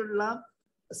വെച്ചിട്ടുള്ള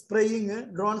സ്പ്രേയിങ്,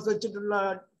 ഡ്രോൺസ് വെച്ചിട്ടുള്ള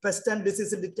പെസ്റ്റ് ആൻഡ്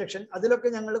ഡിസീസ് ഡിറ്റക്ഷൻ, അതിലൊക്കെ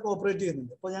ഞങ്ങൾ കോപ്പറേറ്റ്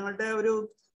ചെയ്യുന്നുണ്ട്. അപ്പോൾ ഞങ്ങളുടെ ഒരു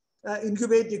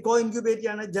കോ ഇൻക്യുബേറ്റ്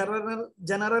ആണ്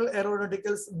ജനറൽ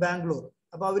എയറോനോട്ടിക്കൽസ് ബാംഗ്ലൂർ.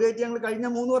 അപ്പോൾ അവരുമായിട്ട് ഞങ്ങൾ കഴിഞ്ഞ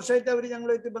 3 വർഷമായിട്ട് അവർ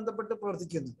ഞങ്ങളുമായിട്ട് ബന്ധപ്പെട്ട്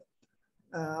പ്രവർത്തിക്കുന്നുണ്ട്.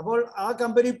 അപ്പോൾ ആ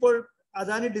കമ്പനി ഇപ്പോൾ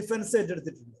അദാനി ഡിഫൻസ്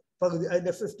ഏറ്റെടുത്തിട്ടുണ്ട് പകുതി,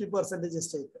 അതിൻ്റെ 50%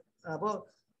 സ്റ്റേക്ക്. അപ്പോൾ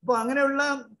അങ്ങനെയുള്ള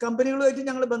കമ്പനികളുമായിട്ട്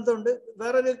ഞങ്ങൾ ബന്ധമുണ്ട്.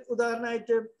 വേറൊരു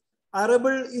ഉദാഹരണമായിട്ട്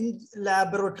അറബിൾ ഇൻ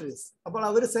ലാബറട്ടറീസ്. അപ്പോൾ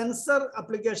അവർ സെൻസർ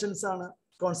അപ്ലിക്കേഷൻസ് ആണ്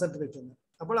കോൺസെൻട്രേറ്റ് ചെയ്യുന്നത്.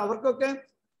 അപ്പോൾ അവർക്കൊക്കെ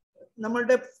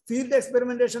നമ്മളുടെ ഫീൽഡ്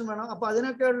എക്സ്പെരിമെന്റേഷൻ വേണം. അപ്പോൾ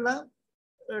അതിനൊക്കെയുള്ള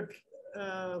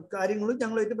കാര്യങ്ങളും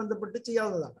ഞങ്ങളുമായിട്ട് ബന്ധപ്പെട്ട്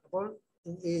ചെയ്യാവുന്നതാണ്. അപ്പോൾ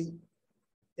ഈ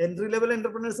എൻട്രി ലെവൽ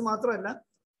എന്റർപ്രണേഴ്സ് മാത്രമല്ല,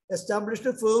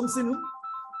 എസ്റ്റാബ്ലിഷ്ഡ് ഫേംസിനും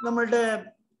നമ്മളുടെ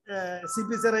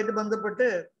CPCRI ആയിട്ട് ബന്ധപ്പെട്ട്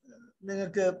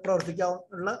നിങ്ങൾക്ക്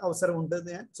പ്രവർത്തിക്കാനുള്ള അവസരമുണ്ട്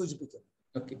എന്ന് ഞാൻ സൂചിപ്പിക്കുന്നു.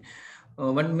 Okay.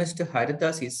 One Mr.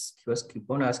 Haridas was keep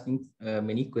on asking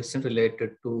many questions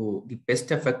related to the pest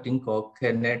affecting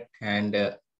coconut and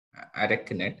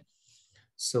arecanut.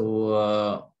 So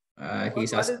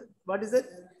he's asking. What is it?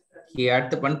 He had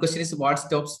the one question is what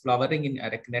stops flowering in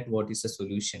arecanut? What is the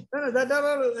solution? No, that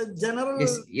are general.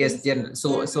 Yes, general.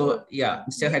 So yeah,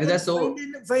 Mr. Haridas. So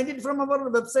find it from our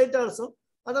website also.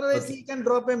 Otherwise, you can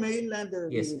drop a mail and.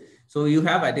 Yes. So you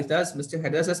have Haridas. Mr.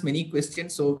 Haridas has many questions.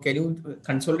 So can you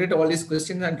consolidate all these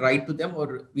questions and write to them, or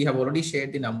we have already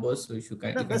shared the numbers? So if you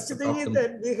can. The best thing is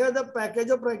that we have the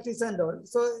package of practice and all.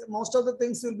 So most of the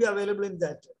things will be available in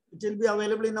that. It will be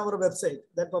available in our website.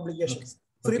 That publications,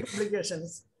 free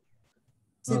publications.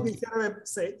 CPCRI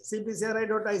website,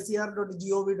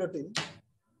 cpcri.icr.gov.in.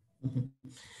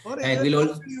 Or and we'll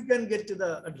also, you can get to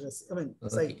the address. I mean,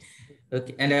 site.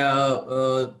 Okay. And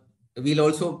we'll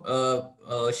also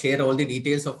share all the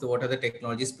details of what are the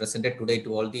technologies presented today to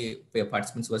all the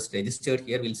participants who was registered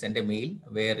here. We'll send a mail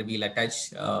where we'll attach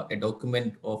a document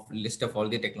of list of all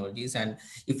the technologies. And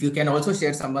if you can also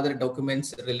share some other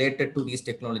documents related to these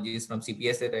technologies from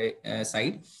CPSRI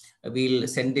side, we'll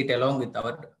send it along with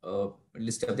our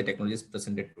list of the technologies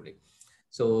presented today.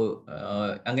 So,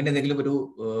 അങ്ങനെ എന്തെങ്കിലും ഒരു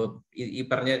ഈ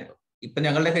പറഞ്ഞ ഇപ്പൊ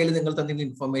ഞങ്ങളുടെ കയ്യിൽ നിങ്ങൾ തന്നിട്ടുള്ള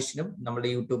ഇൻഫർമേഷനും നമ്മുടെ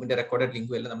യൂട്യൂബിന്റെ റെക്കോർഡഡ്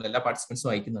ലിങ്കും എല്ലാം നമ്മൾ എല്ലാ പാർട്ടിസിപ്പൻസും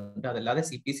അയക്കുന്നുണ്ട്. അതല്ലാതെ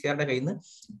CPCRയുടെ കയ്യിൽ നിന്ന്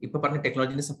ഇപ്പൊ പറഞ്ഞ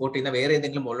ടെക്നോളജിനെ സപ്പോർട്ട് ചെയ്യുന്ന വേറെ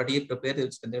ഏതെങ്കിലും ഓൾറെഡി പ്രിപ്പയർ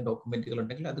ചെയ്ത് എന്തെങ്കിലും ഡോക്യുമെന്റുകൾ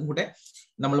ഉണ്ടെങ്കിൽ അതും കൂടെ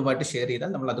നമ്മളുമായിട്ട് ഷെയർ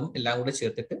ചെയ്താൽ നമ്മൾ അതും എല്ലാം കൂടെ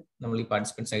ചേർത്തിട്ട് നമ്മൾ ഈ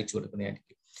പാർട്ടിസിപ്പൻസ് അയച്ചു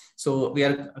കൊടുക്കുന്നതായിരിക്കും. So we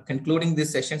are concluding this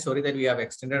session. Sorry that we have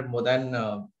extended more than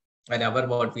an hour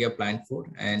what we have planned for,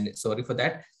 and sorry for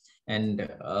that. And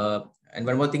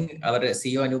one more thing, our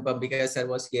CEO Anup Ambika sir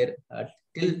was here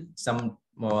till some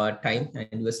more time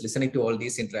and he was listening to all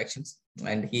these interactions,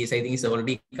 and I think he's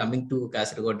already coming to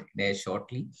Kasaragod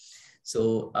shortly. So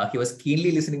he was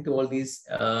keenly listening to all these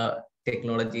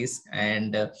technologies,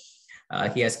 and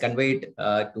he has conveyed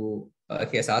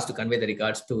he has asked to convey the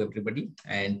regards to everybody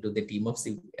and to the team of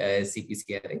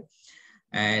CPCRI.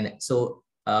 And so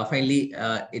finally,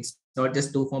 it's not just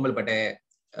too formal, but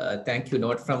thank you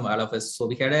note from all of us. So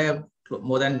we had a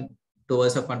more than 2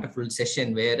 hours of wonderful session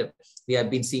where we have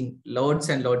been seeing loads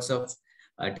and loads of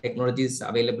technologies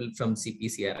available from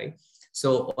CPCRI. So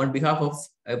on behalf of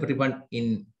everyone in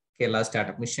Kerala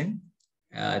Startup Mission,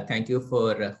 thank you for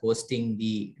hosting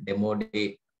the demo day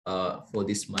for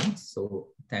this month. So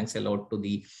thanks a lot to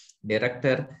the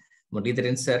director,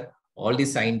 Muralidharan sir, all the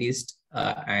scientists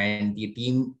and the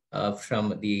team from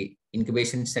the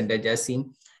incubation center Jasim,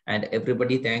 and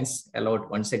everybody. Thanks a lot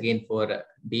once again for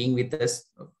being with us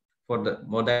for the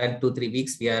more than 2-3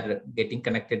 weeks. We are getting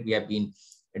connected. We have been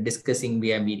discussing, we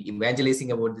have been evangelizing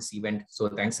about this event. So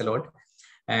thanks a lot.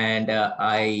 And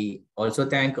I also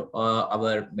thank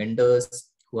our vendors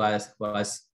who has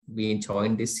been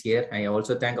joined this year. I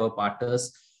also thank our partners,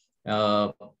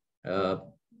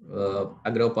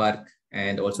 AgroPark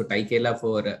and also Taikela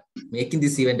for making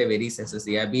this event a very success.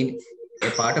 They have been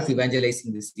a part of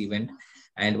evangelizing this event.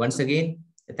 And once again,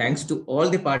 thanks to all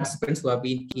the participants who have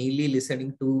been keenly listening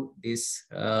to this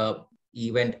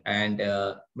event. And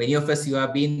many of us, you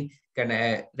have been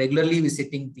regularly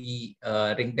visiting the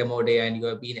Rink Demo Day, and you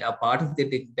have been a part of the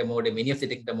Rink Demo Day, many of the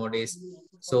Rink Demo Days.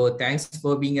 So thanks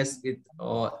for being us with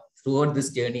throughout this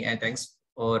journey, and thanks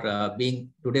for being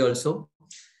today also.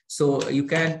 So you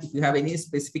can, if you have any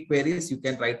specific queries, you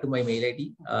can write to my mail ID.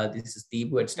 This is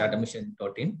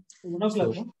deepu@startupmission.in. So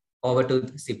over to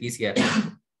CPCRI.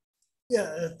 Yeah,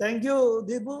 thank you,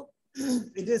 Deepu.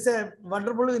 It is a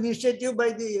wonderful initiative by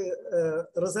the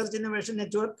Research Innovation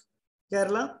Network,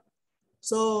 Kerala.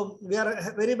 So we are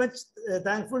very much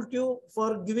thankful to you for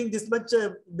giving this much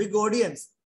big audience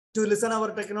to listen our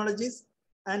technologies.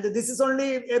 And this is only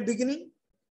a beginning,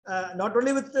 not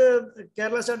only with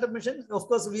Kerala Startup Mission. Of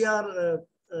course, we are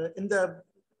in the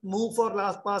move for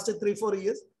past 3-4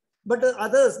 years, but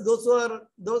others,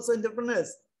 those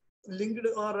entrepreneurs linked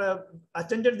or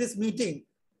attended this meeting.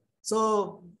 So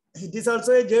it is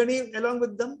also a journey along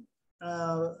with them.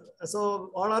 So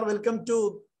all are welcome to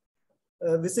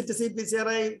visit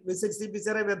CPCRI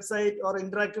website or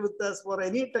interact with us for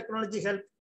any technology help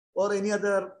or any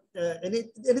other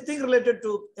anything related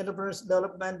to entrepreneurship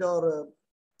development or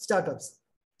startups.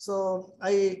 So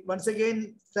I once again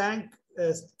thank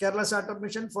Kerala Startup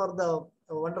Mission for the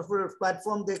wonderful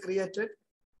platform they created.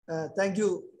 Thank you,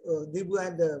 Deepu,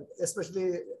 and especially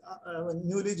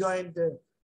newly joined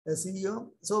CEO.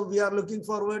 So we are looking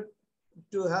forward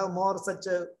to have more such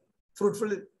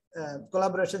fruitful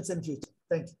collaborations in future.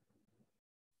 Thank you.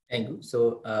 Thank you. So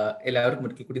എല്ലാവർക്കും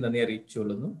ഒരിക്കൽ കൂടി നന്ദി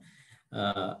അറിയിച്ചുകൊള്ളുന്നു.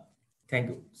 Thank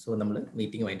you. So നമ്മൾ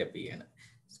meeting wind up ചെയ്യാണ്.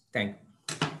 Thank you.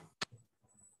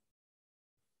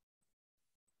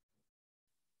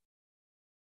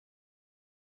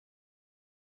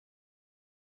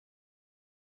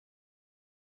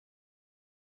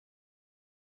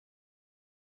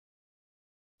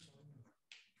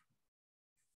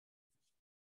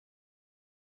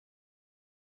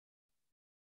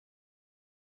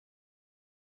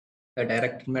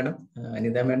 Director Madam,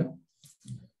 Anida Madam.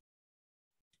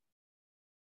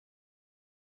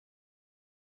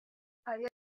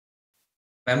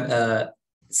 Ma'am,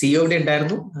 CEO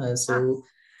ഉണ്ടായിരുന്നു. So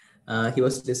he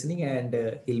was listening, and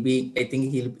he'll be, I think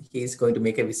he is going to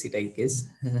make a visit, I guess.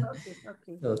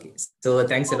 Okay. So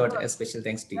thanks a lot. A special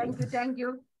thanks to you. Thank you.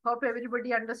 Hope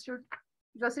everybody understood,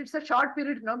 because it's a short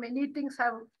period. No, many things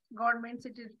have gone. Means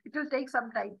it will take some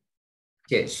time.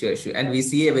 Yeah, sure. And we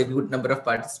see a very good number of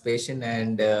participation,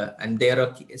 and they are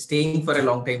staying for a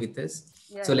long time with us.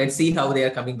 Yeah. So let's see how they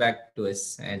are coming back to us.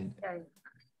 And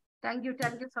Thank you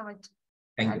so much.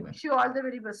 Thank I you, ma'am. wish you all the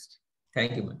very best.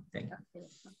 Thank you, ma'am. Thank you. Okay.